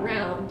gonna be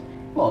around.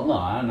 Well, no,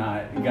 I'm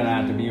not gonna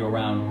have to be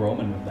around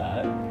Roman with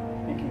that.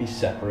 It can be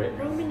separate.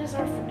 Roman is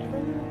our friend.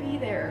 Roman will be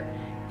there.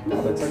 No,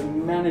 that's like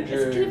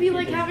manager. It's gonna be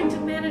like having to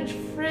manage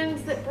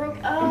friends that broke.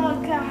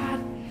 Oh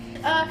God.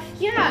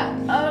 Yeah.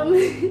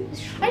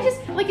 I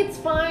just like it's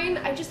fine.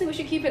 I just think we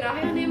should keep an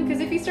eye on him because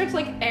if he starts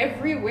like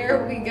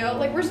everywhere we go,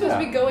 like we're supposed to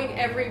be going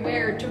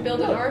everywhere to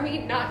build an army,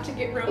 not to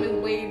get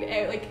Roman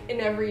laid like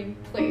in every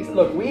place.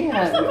 Look, we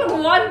had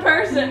one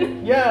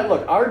person. Yeah,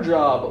 look, our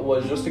job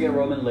was just to get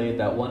Roman laid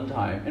that one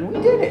time, and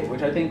we did it,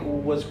 which I think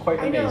was quite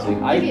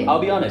amazing. I'll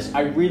be honest,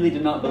 I really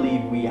did not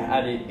believe we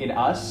had it in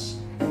us.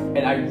 And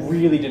I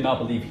really did not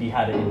believe he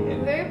had it in him.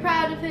 I'm very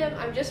proud of him.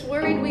 I'm just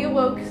worried we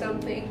awoke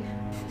something.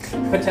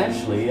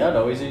 Potentially, I don't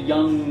know. He's a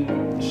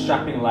young,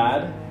 strapping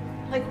lad.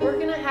 Like, we're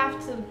gonna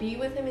have to be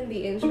with him in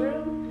the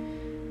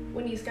interim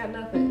when he's got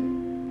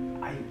nothing.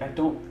 I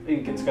don't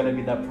think it's gonna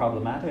be that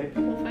problematic.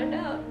 We'll find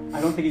out. I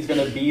don't think he's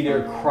gonna be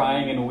there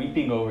crying and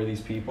weeping over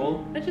these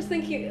people. I just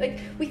think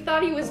we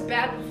thought he was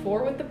bad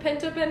before with the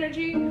pent-up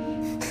energy.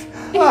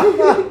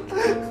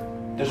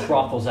 There's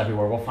brothels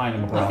everywhere. We'll find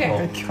him a brothel.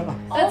 Okay.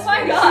 Oh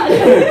my god.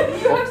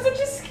 You have such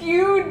a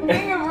skewed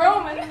thing of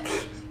Roman.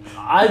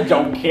 I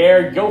don't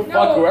care. Go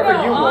fuck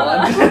whoever you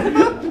want.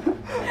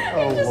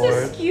 It's just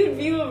a skewed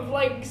view of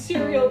like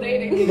serial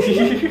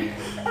dating.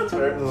 That's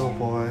fair. Oh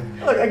boy.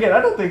 Look, again,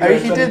 I don't think. I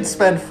mean, he did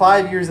spend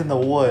 5 years in the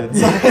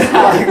woods.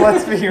 Like,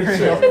 let's be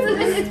real.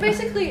 It's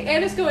basically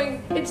Anna's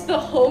going. It's the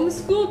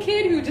homeschool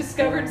kid who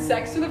discovered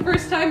sex for the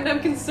first time, and I'm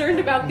concerned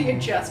about the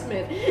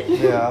adjustment.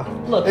 Yeah.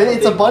 Look,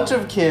 it's a bunch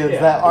of kids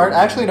that aren't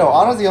actually. No,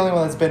 Anna's the only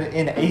one that's been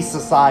in a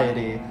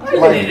society. I've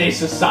been in a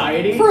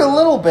society for a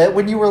little bit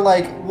when you were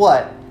like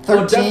what?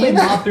 13? Definitely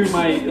not through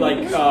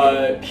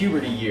my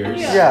puberty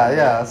years.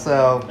 Yeah,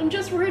 so... I'm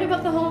just worried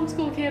about the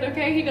homeschool kid,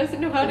 okay? He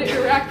doesn't know how to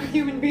interact with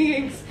human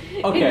beings.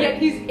 Okay. And yet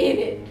he's in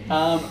it.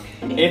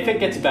 If it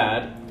gets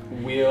bad,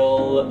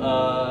 we'll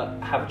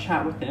have a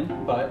chat with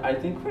him. But I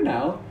think for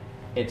now,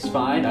 it's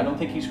fine. I don't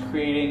think he's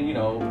creating,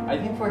 I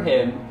think for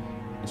him,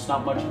 it's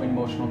not much of an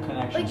emotional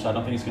connection. So I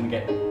don't think he's going to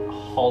get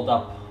hauled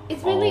up.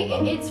 It's really,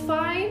 it's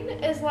fine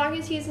as long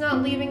as he's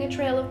not leaving a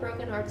trail of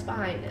broken hearts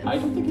behind him. I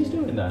don't think he's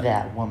doing that.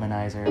 That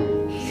womanizer.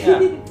 Yeah,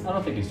 I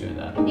don't think he's doing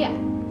that. Yeah.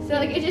 So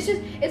like,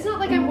 it's not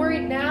like I'm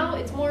worried now.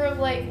 It's more of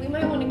like, we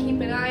might want to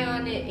keep an eye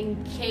on it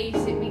in case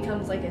it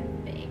becomes like a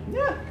thing.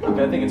 Yeah.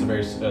 Okay, I think it's a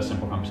very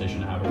simple conversation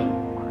to have with him.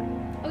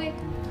 Okay.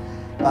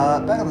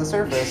 Back on the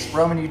surface,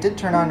 Roman, you did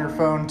turn on your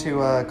phone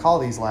to call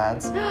these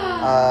lads.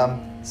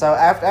 So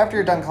after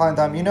you're done calling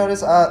them, you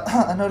notice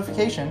a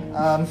notification.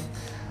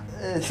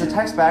 It's a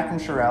text back from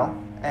Sherelle,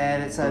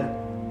 and it said,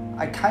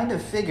 I kind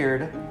of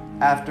figured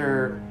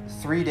after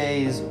 3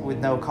 days with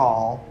no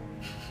call,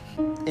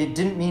 it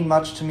didn't mean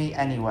much to me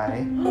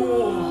anyway.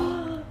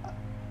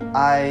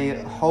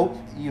 I hope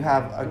you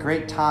have a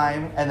great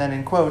time, and then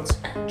in quotes,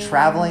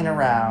 traveling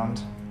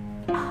around.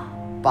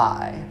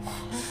 Bye.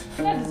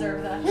 I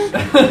deserve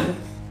that.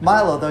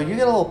 Milo, though, you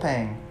get a little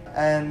ping,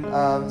 and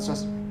it's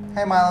just,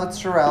 hey Milo, it's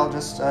Sherelle,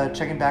 just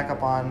checking back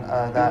up on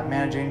that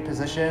managing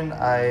position.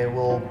 I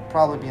will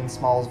probably be in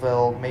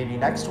Smallsville maybe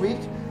next week.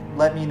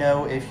 Let me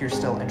know if you're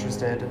still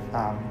interested.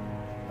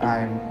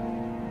 I'm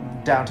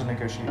down to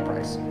negotiate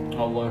price.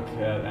 I'll look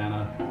at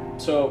Anna.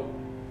 So,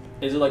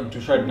 is it like to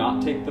try to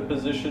not take the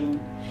position?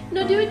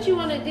 No, do what you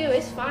want to do.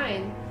 It's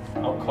fine.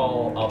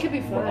 It could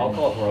be fun. I'll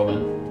call up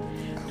Roman.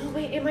 No,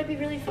 wait, it might be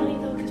really funny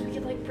though, because we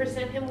could like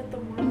present him with the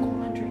moral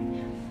quandary.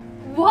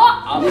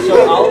 What?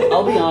 So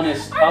I'll be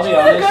honest. Aren't you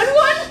a good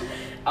one?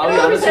 I'll be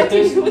honest with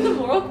this. With a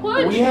moral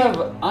quandary.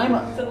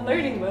 It's a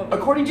learning moment.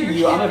 According to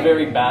you, I'm a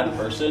very bad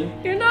person.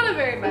 You're not a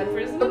very bad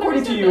person.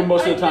 According to you,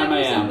 most of the time I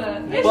am.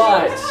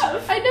 But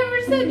I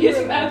never said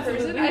you're a bad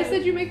person. I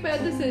said you make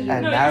bad decisions.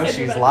 And now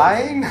she's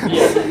lying?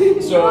 Yeah.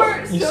 So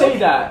you say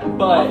that,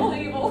 but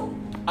Unbelievable.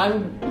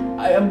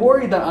 I'm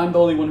worried that I'm the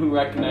only one who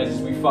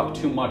recognizes we fucked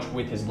too much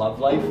with his love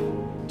life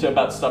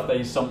about stuff that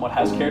he somewhat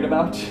has cared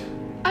about.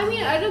 I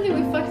mean, I don't think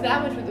we fucked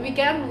that much with it. We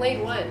got him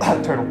late once.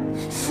 Turtle.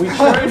 We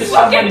turned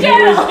someone who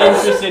was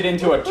interested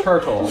into a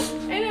turtle.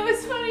 And it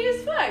was funny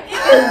as fuck.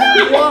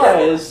 It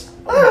was,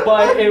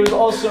 But it was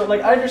also,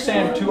 like, I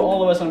understand to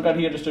all of us, and I'm glad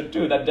he understood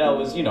too, that Dell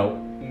was, you know,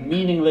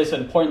 meaningless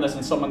and pointless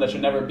and someone that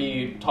should never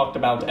be talked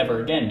about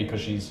ever again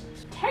because she's...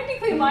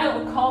 Technically,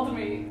 Milo called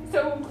me,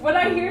 so when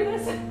I hear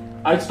this...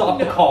 I stopped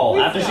the call.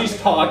 After she's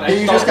talked, I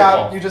you stopped the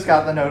call. You just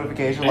got the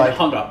notification, and like...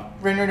 hung up.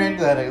 Ring, ring, ring,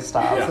 then it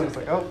stops. Yeah. And it's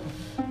like, oh.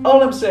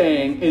 All I'm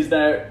saying is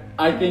that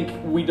I think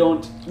we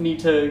don't need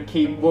to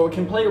keep... Well, we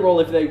can play a role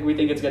if we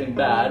think it's getting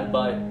bad,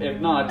 but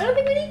if not... I don't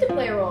think we need to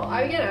play a role.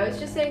 I was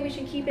just saying we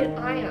should keep an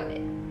eye on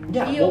it.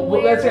 Yeah,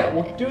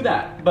 we'll do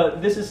that.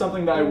 But this is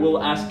something that I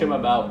will ask him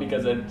about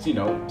because it, you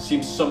know,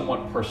 seems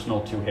somewhat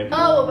personal to him.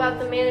 Oh, about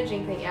the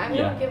managing thing. I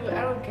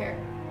don't care.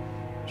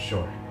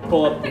 Sure.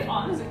 Pull up. I think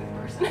Anna's a good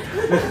person.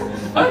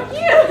 Fuck you!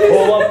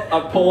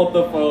 I pull up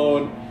the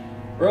phone.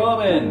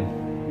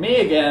 Roman,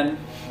 me again.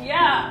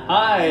 Yeah.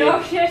 Hi.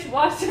 No shit.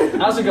 What?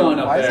 How's it going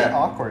up Why there? is it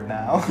awkward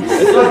now?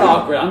 It's not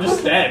awkward. I'm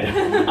just dead.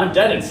 I'm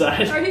dead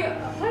inside. Are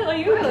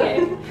you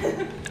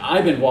okay?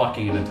 I've been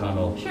walking in a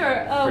tunnel.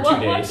 Sure. For 2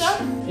 days. What's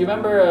up? You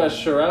remember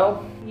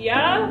Sherelle?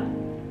 Yeah.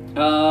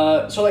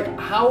 So like,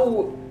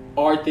 how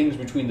are things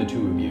between the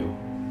two of you?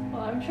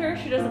 Well, I'm sure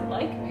she doesn't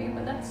like me,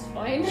 but that's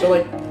fine. So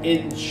like,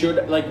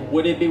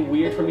 would it be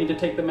weird for me to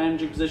take the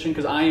managing position?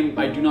 Because I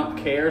do not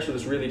care. So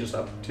it's really just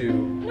up to.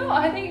 No,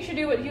 I think you should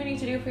do what you need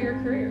to do for your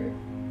career.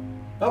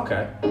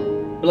 Okay.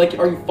 But like,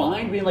 are you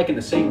fine being like in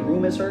the same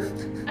room as her?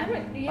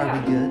 Yeah. Are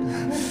we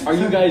good? Are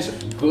you guys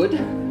good?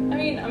 I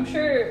mean, I'm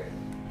sure.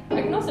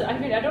 I can also. I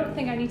mean, I don't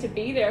think I need to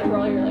be there for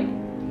all your like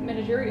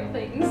managerial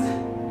things.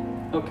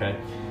 Okay.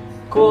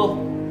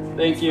 Cool.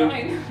 Thank you.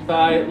 Fine.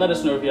 Bye. Let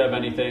us know if you have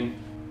anything.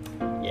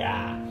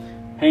 Yeah.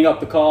 Hang up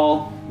the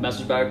call.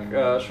 Message back,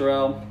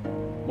 Sherelle.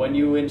 When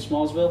you in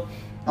Smallsville?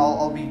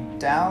 I'll be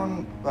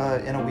down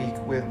in a week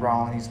with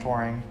Rollin. He's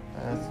touring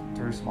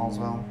through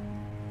Smallsville.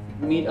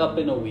 Meet up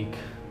in a week.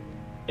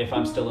 If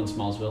I'm still in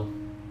Smallsville.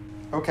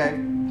 Okay,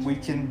 we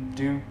can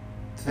do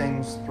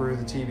things through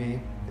the TV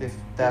if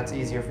that's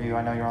easier for you.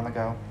 I know you're on the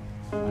go.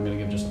 I'm gonna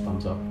give just a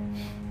thumbs up.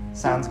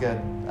 Sounds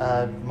good.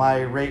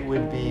 My rate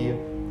would be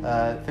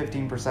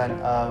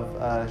 15%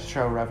 of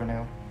show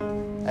revenue,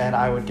 and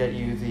I would get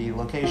you the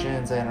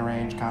locations and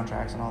arrange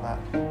contracts and all that.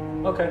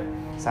 Okay.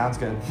 Sounds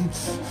good.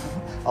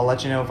 I'll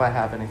let you know if I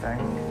have anything.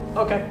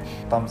 Okay.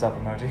 Thumbs up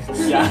emoji.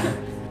 Yeah.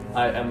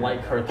 I am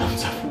like her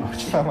thumbs up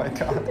emoji. Oh my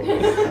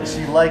god.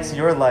 She likes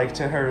your like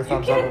to her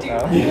thumbs up do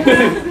now.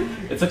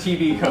 It's a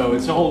TV code.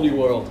 It's a whole new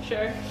world.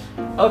 Sure.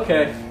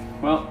 Okay.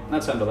 Well,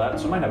 that's the end of that.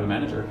 So I might have a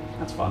manager.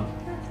 That's fun.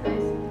 That's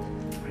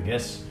nice. I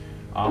guess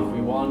off we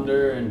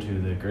wander into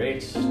the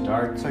great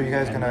dark. So you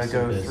guys gonna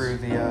go abyss. through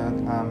the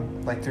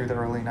through the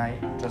early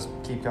night? Just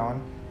keep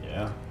going.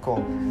 Yeah.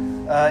 Cool.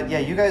 Yeah,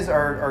 you guys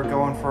are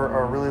going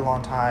for a really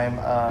long time.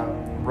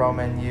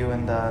 Roman, you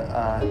and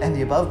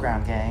the above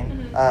ground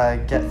gang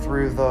get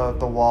through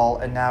the wall,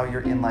 and now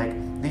you're in like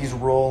these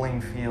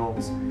rolling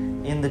fields.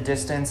 In the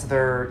distance,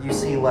 you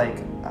see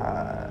like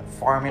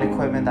farming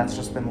equipment that's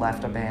just been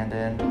left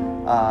abandoned.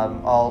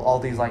 All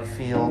these like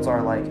fields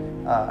are like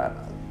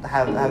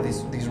have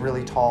these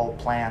really tall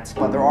plants,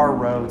 but there are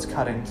roads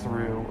cutting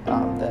through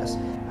this.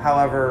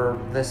 However,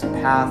 this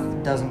path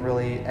doesn't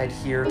really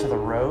adhere to the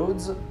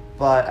roads.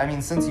 But I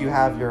mean, since you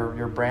have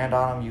your brand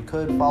on them, you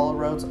could follow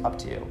roads. Up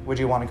to you. Would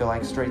you want to go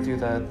like straight through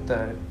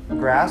the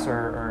grass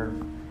or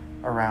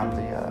around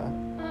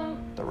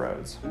the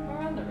roads?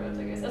 Around the roads,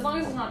 I guess, as long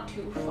as it's not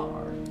too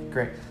far.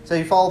 Great. So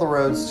you follow the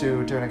roads to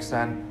an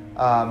extent,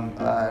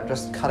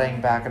 just cutting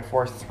back and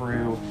forth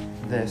through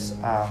this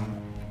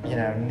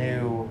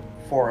new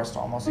forest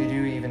almost. You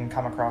do even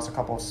come across a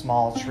couple of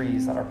small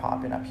trees that are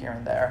popping up here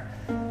and there.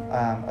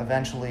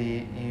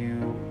 Eventually,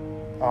 you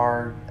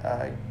are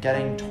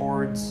getting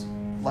towards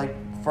like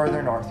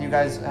further north. You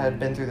guys had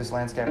been through this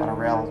landscape on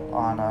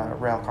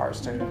rail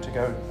cars to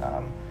go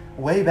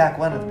way back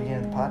when at the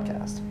beginning of the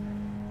podcast.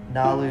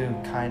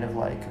 Nalu kind of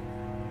like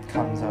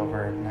comes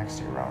over next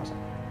to you, Rose.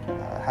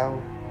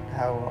 How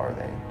are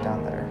they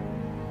down there?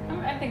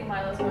 I think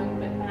Milo's going a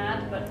bit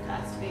mad, but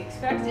that's to be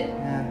expected.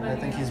 Yeah, I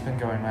think he's been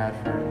going mad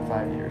for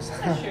 5 years.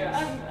 That's true.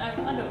 I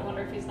don't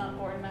wonder if he's not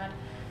bored mad.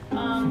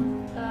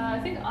 I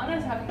think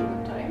Anna's having a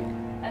good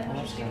time as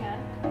much as she can.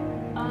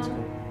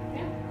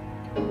 Yeah.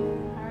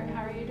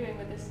 How are you doing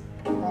with this?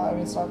 I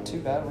mean, it's not too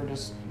bad. We're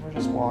just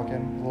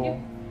walking,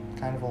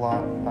 kind of a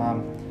lot.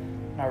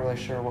 Not really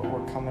sure what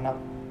we're coming up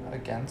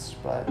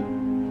against, but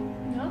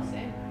No,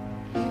 same.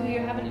 Do you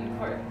have an in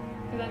court?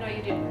 Because I know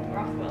you did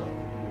Rothwell.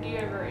 Do you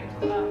ever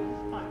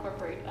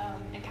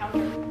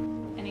encounter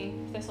any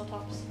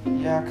thistletops?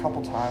 yeah, a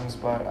couple times.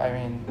 But I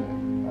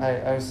mean,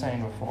 I was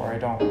saying before, I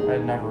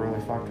never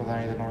really fucked with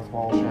any of the North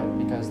Wall shit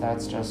because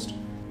that's just,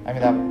 I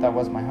mean, that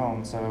was my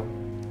home. So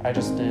I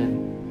just did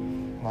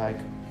like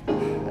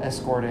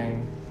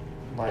escorting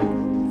like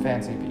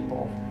fancy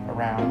people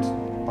around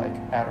like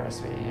at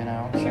RSV, you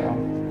know. So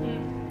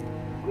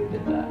We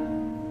did that.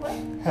 What?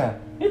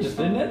 It just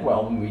didn't end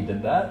well when we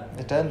did that.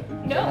 It didn't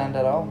end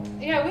at all.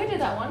 Yeah, we did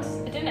that once.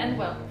 It didn't end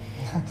well.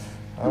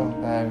 Oh,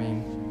 I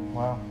mean,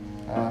 well,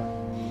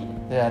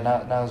 Yeah, no,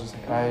 I was just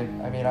like,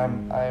 I mean,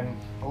 I'm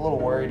a little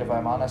worried if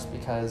I'm honest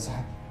because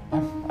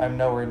I'm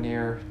nowhere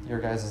near your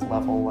guys'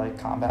 level, like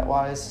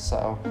combat-wise.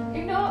 So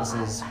You know, this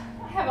is.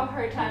 I have a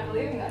hard time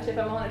believing that, if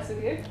I'm honest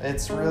with you.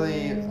 It's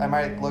really. I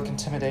might look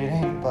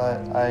intimidating,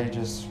 but I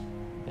just.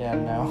 Yeah,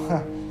 no,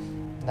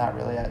 not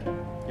really at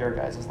your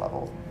guys'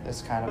 level.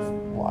 It's kind of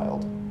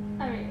wild.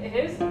 I mean, it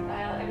is.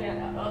 I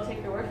mean, I'll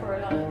take your word for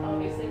it,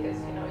 obviously, because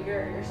you know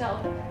you're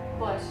yourself.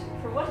 But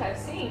for what I've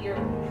seen, you're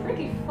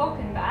pretty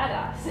fucking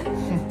badass.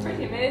 It's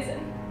pretty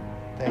amazing.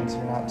 Thanks,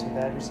 you're not too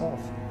bad yourself.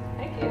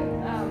 Thank you.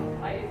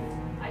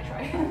 I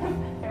try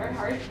very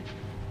hard.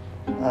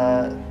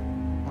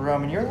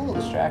 Roman, you're a little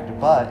distracted,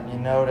 but you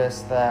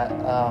notice that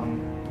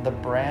the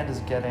brand is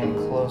getting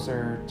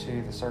closer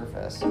to the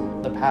surface.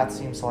 The path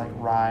seems to like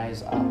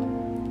rise up.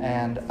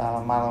 And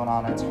Milo and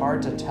Anna, it's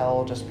hard to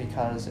tell just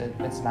because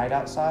it's night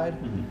outside,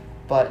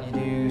 but you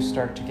do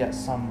start to get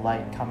some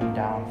light coming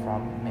down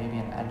from maybe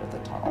an end of the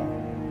tunnel.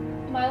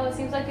 Milo, it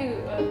seems like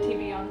you,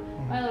 TV on.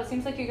 Milo, it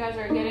seems like you guys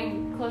are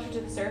getting closer to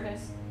the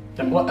surface.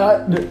 Well,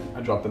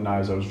 I dropped the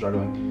knives I was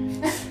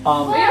juggling.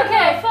 Are you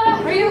okay?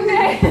 Are you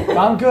okay?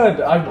 I'm good.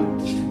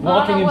 I'm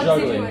walking and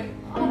juggling.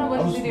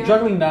 What is he doing?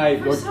 Juggling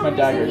knives For with some my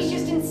reason, daggers. he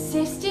just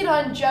insisted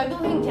on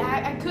juggling.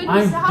 I couldn't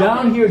I'm stop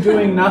down him. here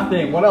doing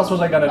nothing. What else was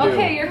I gonna do?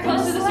 Okay, you're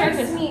close to the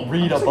surface.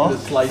 Read a I'm book. gonna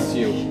slice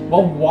you.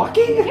 While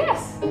walking?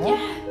 Yes.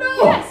 Yeah. No.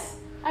 Yes.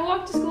 I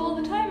walked to school all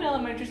the time in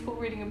elementary school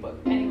reading a book.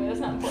 Anyway, that's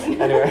not important.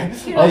 Anyway,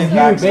 Oh, you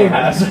may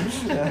have.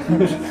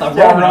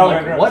 Yeah,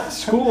 Roman, Roman. what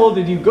school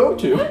did you go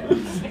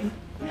to?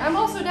 I'm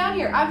also down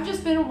here. I've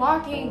just been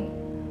walking.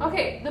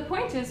 Okay, the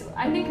point is,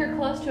 I think you're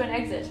close to an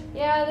exit.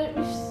 Yeah,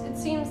 it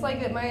seems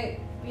like it might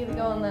be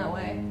going that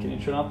way. Can you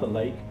turn off the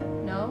light?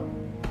 No?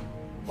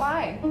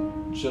 Why?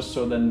 Just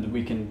so then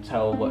we can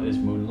tell what is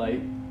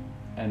moonlight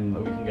and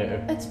we can get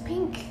it. It's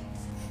pink.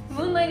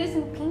 Moonlight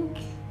isn't pink.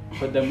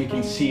 But then we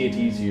can see it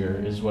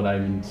easier, is what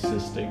I'm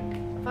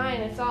insisting.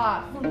 Fine, it's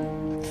off.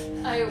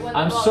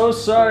 I'm so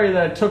sorry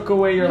that I took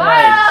away your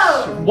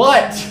Milo! lights.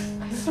 What?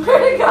 I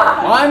swear to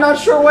God. I'm not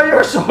sure why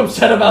you're so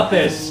upset about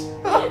this.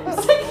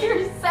 It's like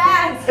you're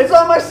sass. It's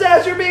not my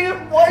sass. You're being.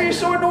 Why are you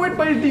so annoyed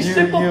by these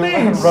simple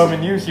things?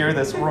 Roman, you hear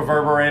this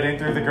reverberating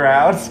through the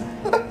ground.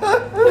 Through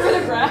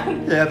the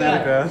ground? Yeah, through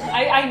the ground.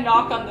 I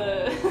knock on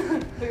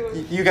the...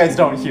 You guys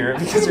don't hear it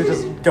because you're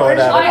just going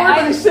at it.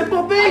 Why are these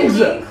simple things?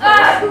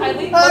 I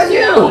lean close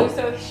to Milo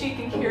so she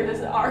can hear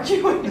this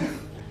arguing.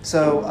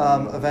 So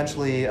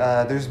eventually,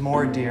 there's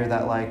more deer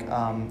that like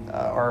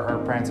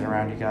are prancing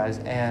around you guys,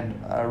 and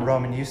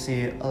Roman, you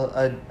see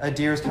a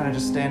deer is kind of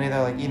just standing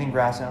there like eating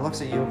grass, and it looks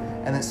at you,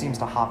 and it seems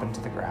to hop into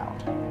the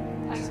ground.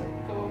 I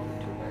go over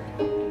to her,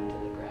 into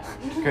the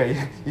ground. Great,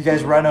 you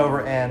guys run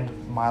over, and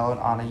Milo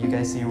and Anna, you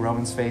guys see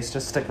Roman's face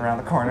just sticking around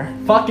the corner.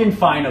 Fucking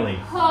finally.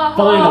 Oh,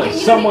 Finally, okay,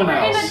 someone we're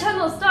in a else.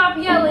 tunnel. Stop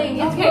yelling.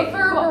 It's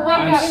reverberating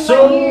I'm in my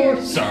so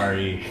ears.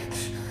 sorry.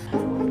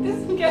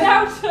 Just get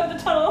out of the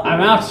tunnel.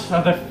 I'm out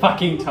of the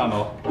fucking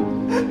tunnel.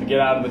 I get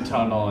out of the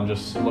tunnel and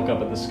just look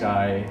up at the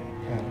sky.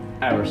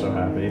 Ever so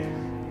happy.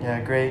 Yeah,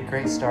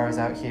 great stars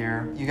out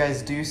here. You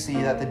guys do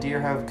see that the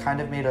deer have kind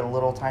of made a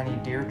little tiny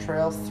deer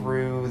trail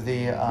through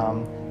the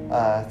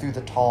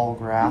tall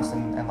grass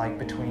and like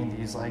between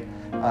these like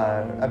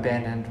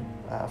abandoned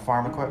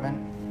farm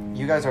equipment.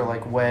 You guys are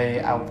like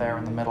way out there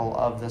in the middle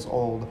of this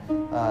old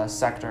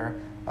sector.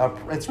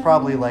 It's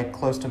probably like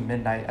close to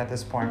midnight at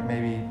this point,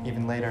 maybe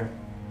even later.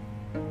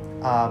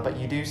 But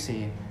you do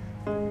see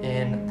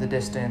in the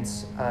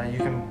distance, you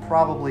can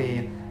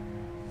probably,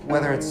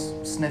 whether it's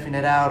sniffing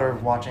it out or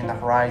watching the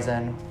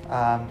horizon,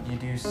 you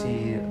do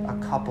see a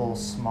couple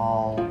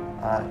small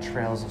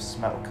trails of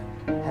smoke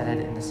headed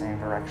in the same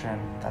direction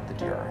that the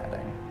deer are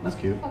heading. That's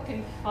cute.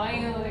 Fucking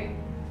finally.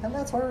 And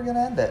that's where we're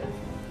gonna end it.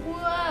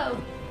 Whoa.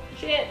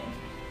 Shit.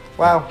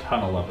 Wow.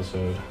 Tunnel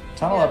episode.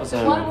 Tunnel Yeah,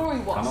 episode. the one where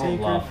we walk. Tunnel. Secret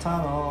Bluff.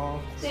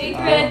 tunnel.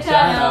 Secret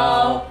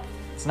tunnel.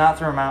 It's not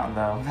through a mountain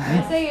though.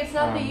 I say it's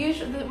not the Um,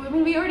 usual. I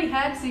mean, we already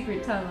had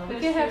secret tunnel. We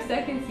That's can have true.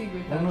 second secret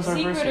When tunnel. was our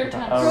first Secret or secret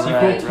tunnel? tunnel?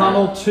 Secret right.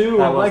 Tunnel 2.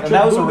 That was, Electric and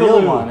that was a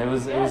real Boogaloo. one. It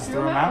was Yeah,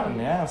 through a mountain.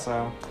 Yeah.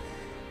 So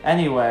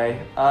anyway,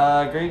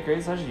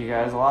 great session, you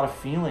guys. A lot of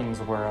feelings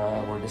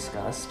were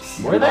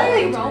discussed. Were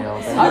they?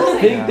 I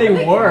think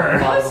they were.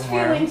 A lot of Those them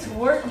were. feelings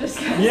weren't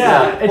discussed.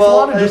 Yeah, it's Well, a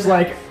lot of just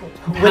like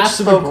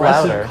passive spoke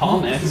aggressive louder?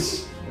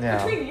 comments.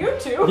 Yeah. Between you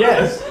two.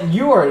 Yes,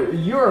 you're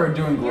doing You're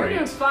great.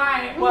 doing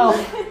fine. Well,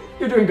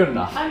 you're doing good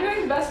enough. I'm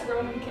doing the best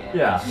Roman can.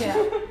 Yeah. Yeah.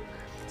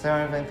 Does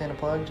anyone have anything to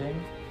plug, Jamie?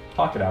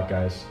 Talk it out,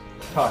 guys.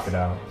 Talk it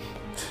out.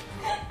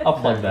 I'll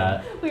plug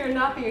that. We are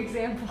not the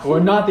example.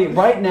 We're not the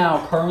right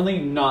now, currently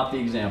not the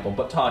example,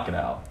 but talk it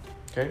out.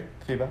 Okay,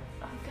 feedback.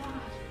 Oh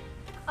God.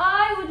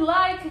 I would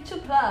like to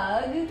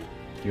plug.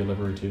 Dear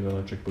Livery to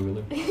Electric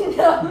Boogaloo.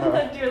 No,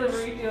 not Dear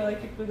Livery to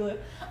Electric Boogaloo.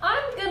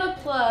 I'm gonna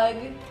plug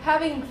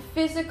having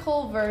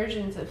physical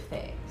versions of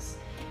things.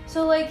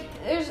 So like,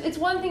 it's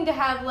one thing to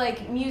have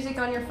like music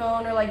on your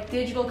phone or like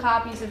digital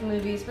copies of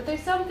movies, but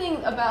there's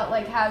something about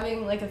like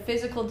having like a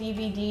physical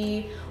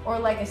DVD or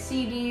like a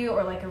CD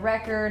or like a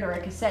record or a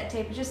cassette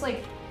tape. It's just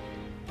like,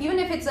 even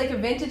if it's like a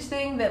vintage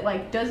thing that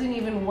like doesn't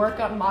even work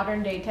on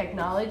modern day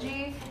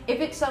technology, if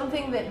it's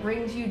something that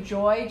brings you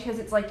joy because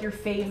it's like your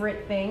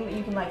favorite thing that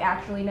you can like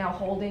actually now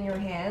hold in your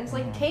hands,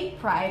 like take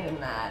pride in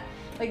that.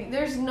 Like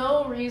there's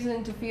no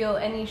reason to feel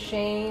any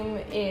shame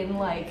in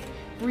like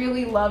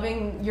really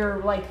loving your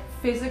like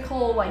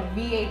physical like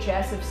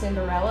VHS of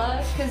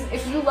Cinderella, because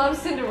if you love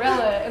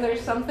Cinderella and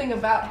there's something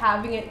about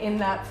having it in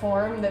that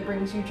form that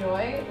brings you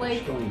joy, like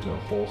just going into a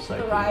whole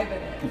segment. Thrive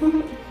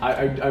in it.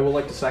 I would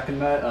like to second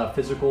that.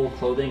 Physical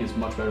clothing is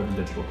much better than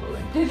digital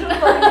clothing. Digital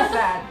clothing is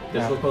bad.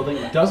 Digital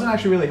clothing doesn't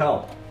actually really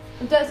help.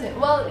 It doesn't.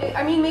 Well,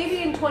 I mean,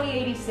 maybe in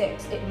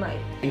 2086 it might.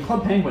 In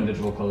Club Penguin,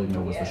 digital clothing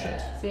though was the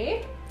shit.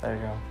 See? There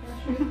you go.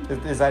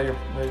 Is that your?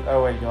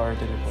 Oh wait, you already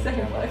did your plug.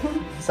 Second plug.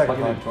 Second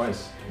Plugging plug. it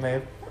twice.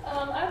 Maeve.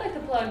 I'd like to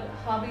plug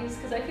hobbies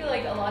because I feel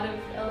like a lot of,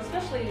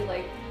 especially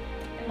like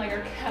in like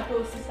our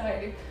capitalist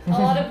society, a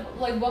lot of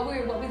like what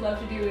we love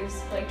to do is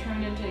like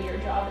turn into your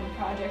job and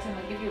projects, and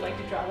like if you like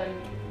to draw, then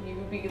you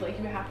would be like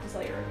you have to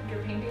sell your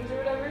paintings or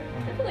whatever.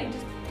 I feel like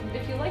just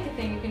if you like a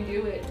thing, you can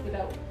do it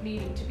without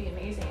needing to be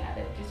amazing at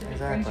it. Just if it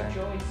brings you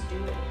joy, just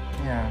do it.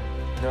 Yeah,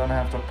 you don't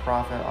have to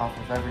profit off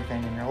of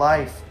everything in your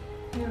life.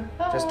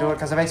 Yeah. Just do it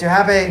because it makes you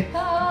happy.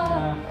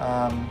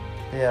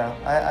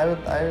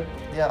 Yeah.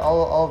 Yeah,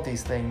 all of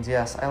these things.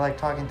 Yes, I like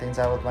talking things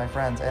out with my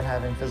friends and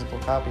having physical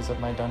copies of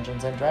my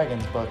Dungeons and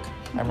Dragons book.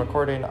 I'm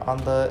recording on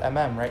the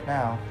MM right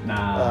now.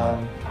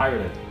 Nah,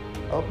 pirate it.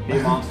 Oh. Be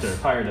a monster,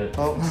 pirate it.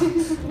 Oh.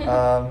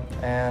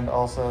 And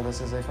also, this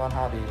is a fun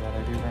hobby that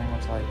I do very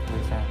much like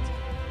with friends.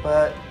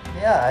 But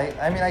yeah,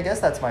 I mean, I guess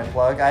that's my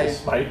plug.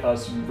 Despite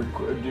us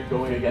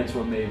going against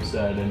what Maeve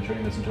said and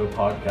turning this into a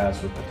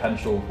podcast with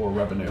potential for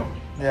revenue.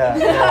 Yeah.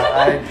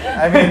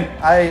 I mean,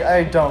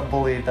 I don't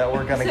believe that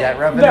we're gonna get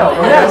revenue.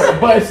 No, never.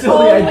 But it's still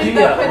the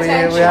idea. We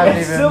haven't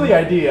even. Still the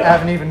idea.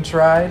 Haven't even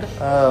tried.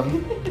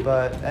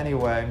 But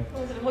anyway.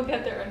 We'll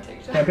get there on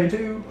TikTok. Campaign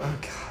 2. Oh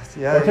God.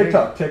 Yeah. Or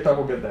TikTok. TikTok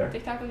will get there.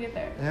 TikTok will get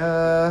there.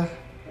 Yeah.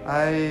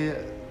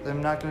 I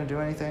am not gonna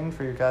do anything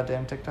for your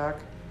goddamn TikTok.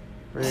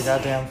 For your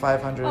goddamn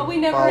 500 Oh, we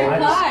never followers.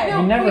 replied.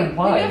 We never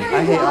replied.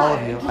 I hate all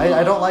of you.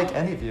 I don't like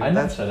any of you. I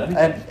never said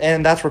anything.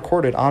 And that's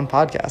recorded on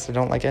podcast. I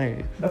don't like any of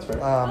you. That's fair.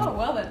 Oh,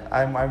 well then.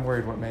 I'm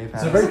worried what Maeve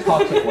has. It's a very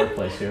toxic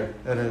workplace here.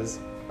 It is.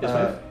 Yes,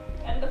 Maeve?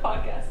 End the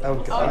podcast. Oh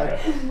God.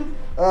 Okay.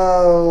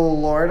 Oh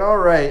Lord. All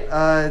right.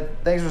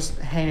 Thanks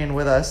for hanging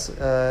with us.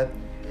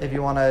 If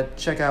you want to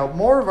check out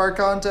more of our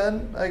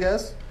content, I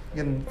guess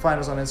you can find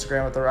us on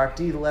Instagram at the Rock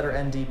D, the letter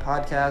ND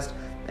podcast,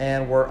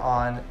 and we're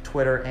on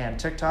Twitter and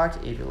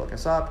TikTok. If you look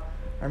us up.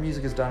 Our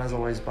music is done as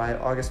always by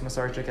August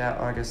Masarchik at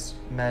August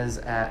Mez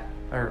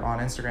on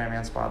Instagram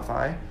and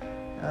Spotify.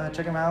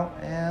 Check them out,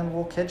 and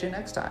we'll catch you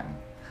next time.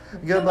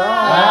 Goodbye.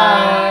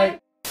 Bye.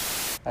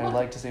 I would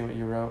like to see what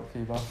you wrote,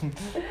 Phoebe.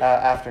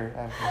 After.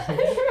 I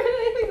didn't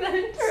really think that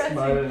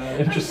interesting.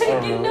 Interesting. Oh,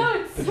 really?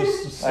 Notes.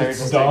 It's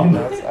just dumb.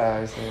 taking notes? Oh,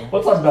 I see.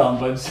 What's not dumb,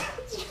 but It's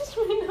just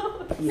my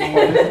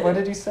notes. What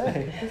did you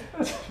say?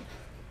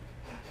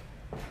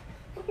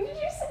 What did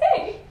you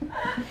say?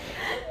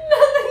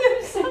 Nothing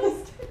I'm so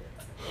stupid.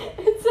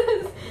 It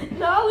says,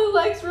 Nalu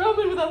likes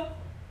Roman with a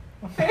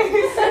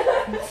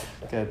face.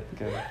 Good.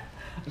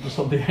 I just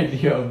love the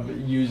idea of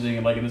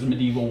using, like in this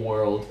medieval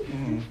world,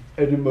 an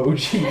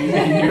emoji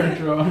in your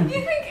drawing. You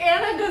think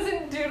Anna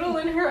doesn't doodle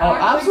in her Oh,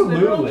 actually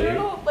literal absolutely.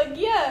 journal? Like,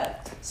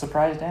 yeah.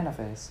 Surprised Anna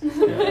face.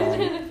 Surprised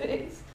Anna face.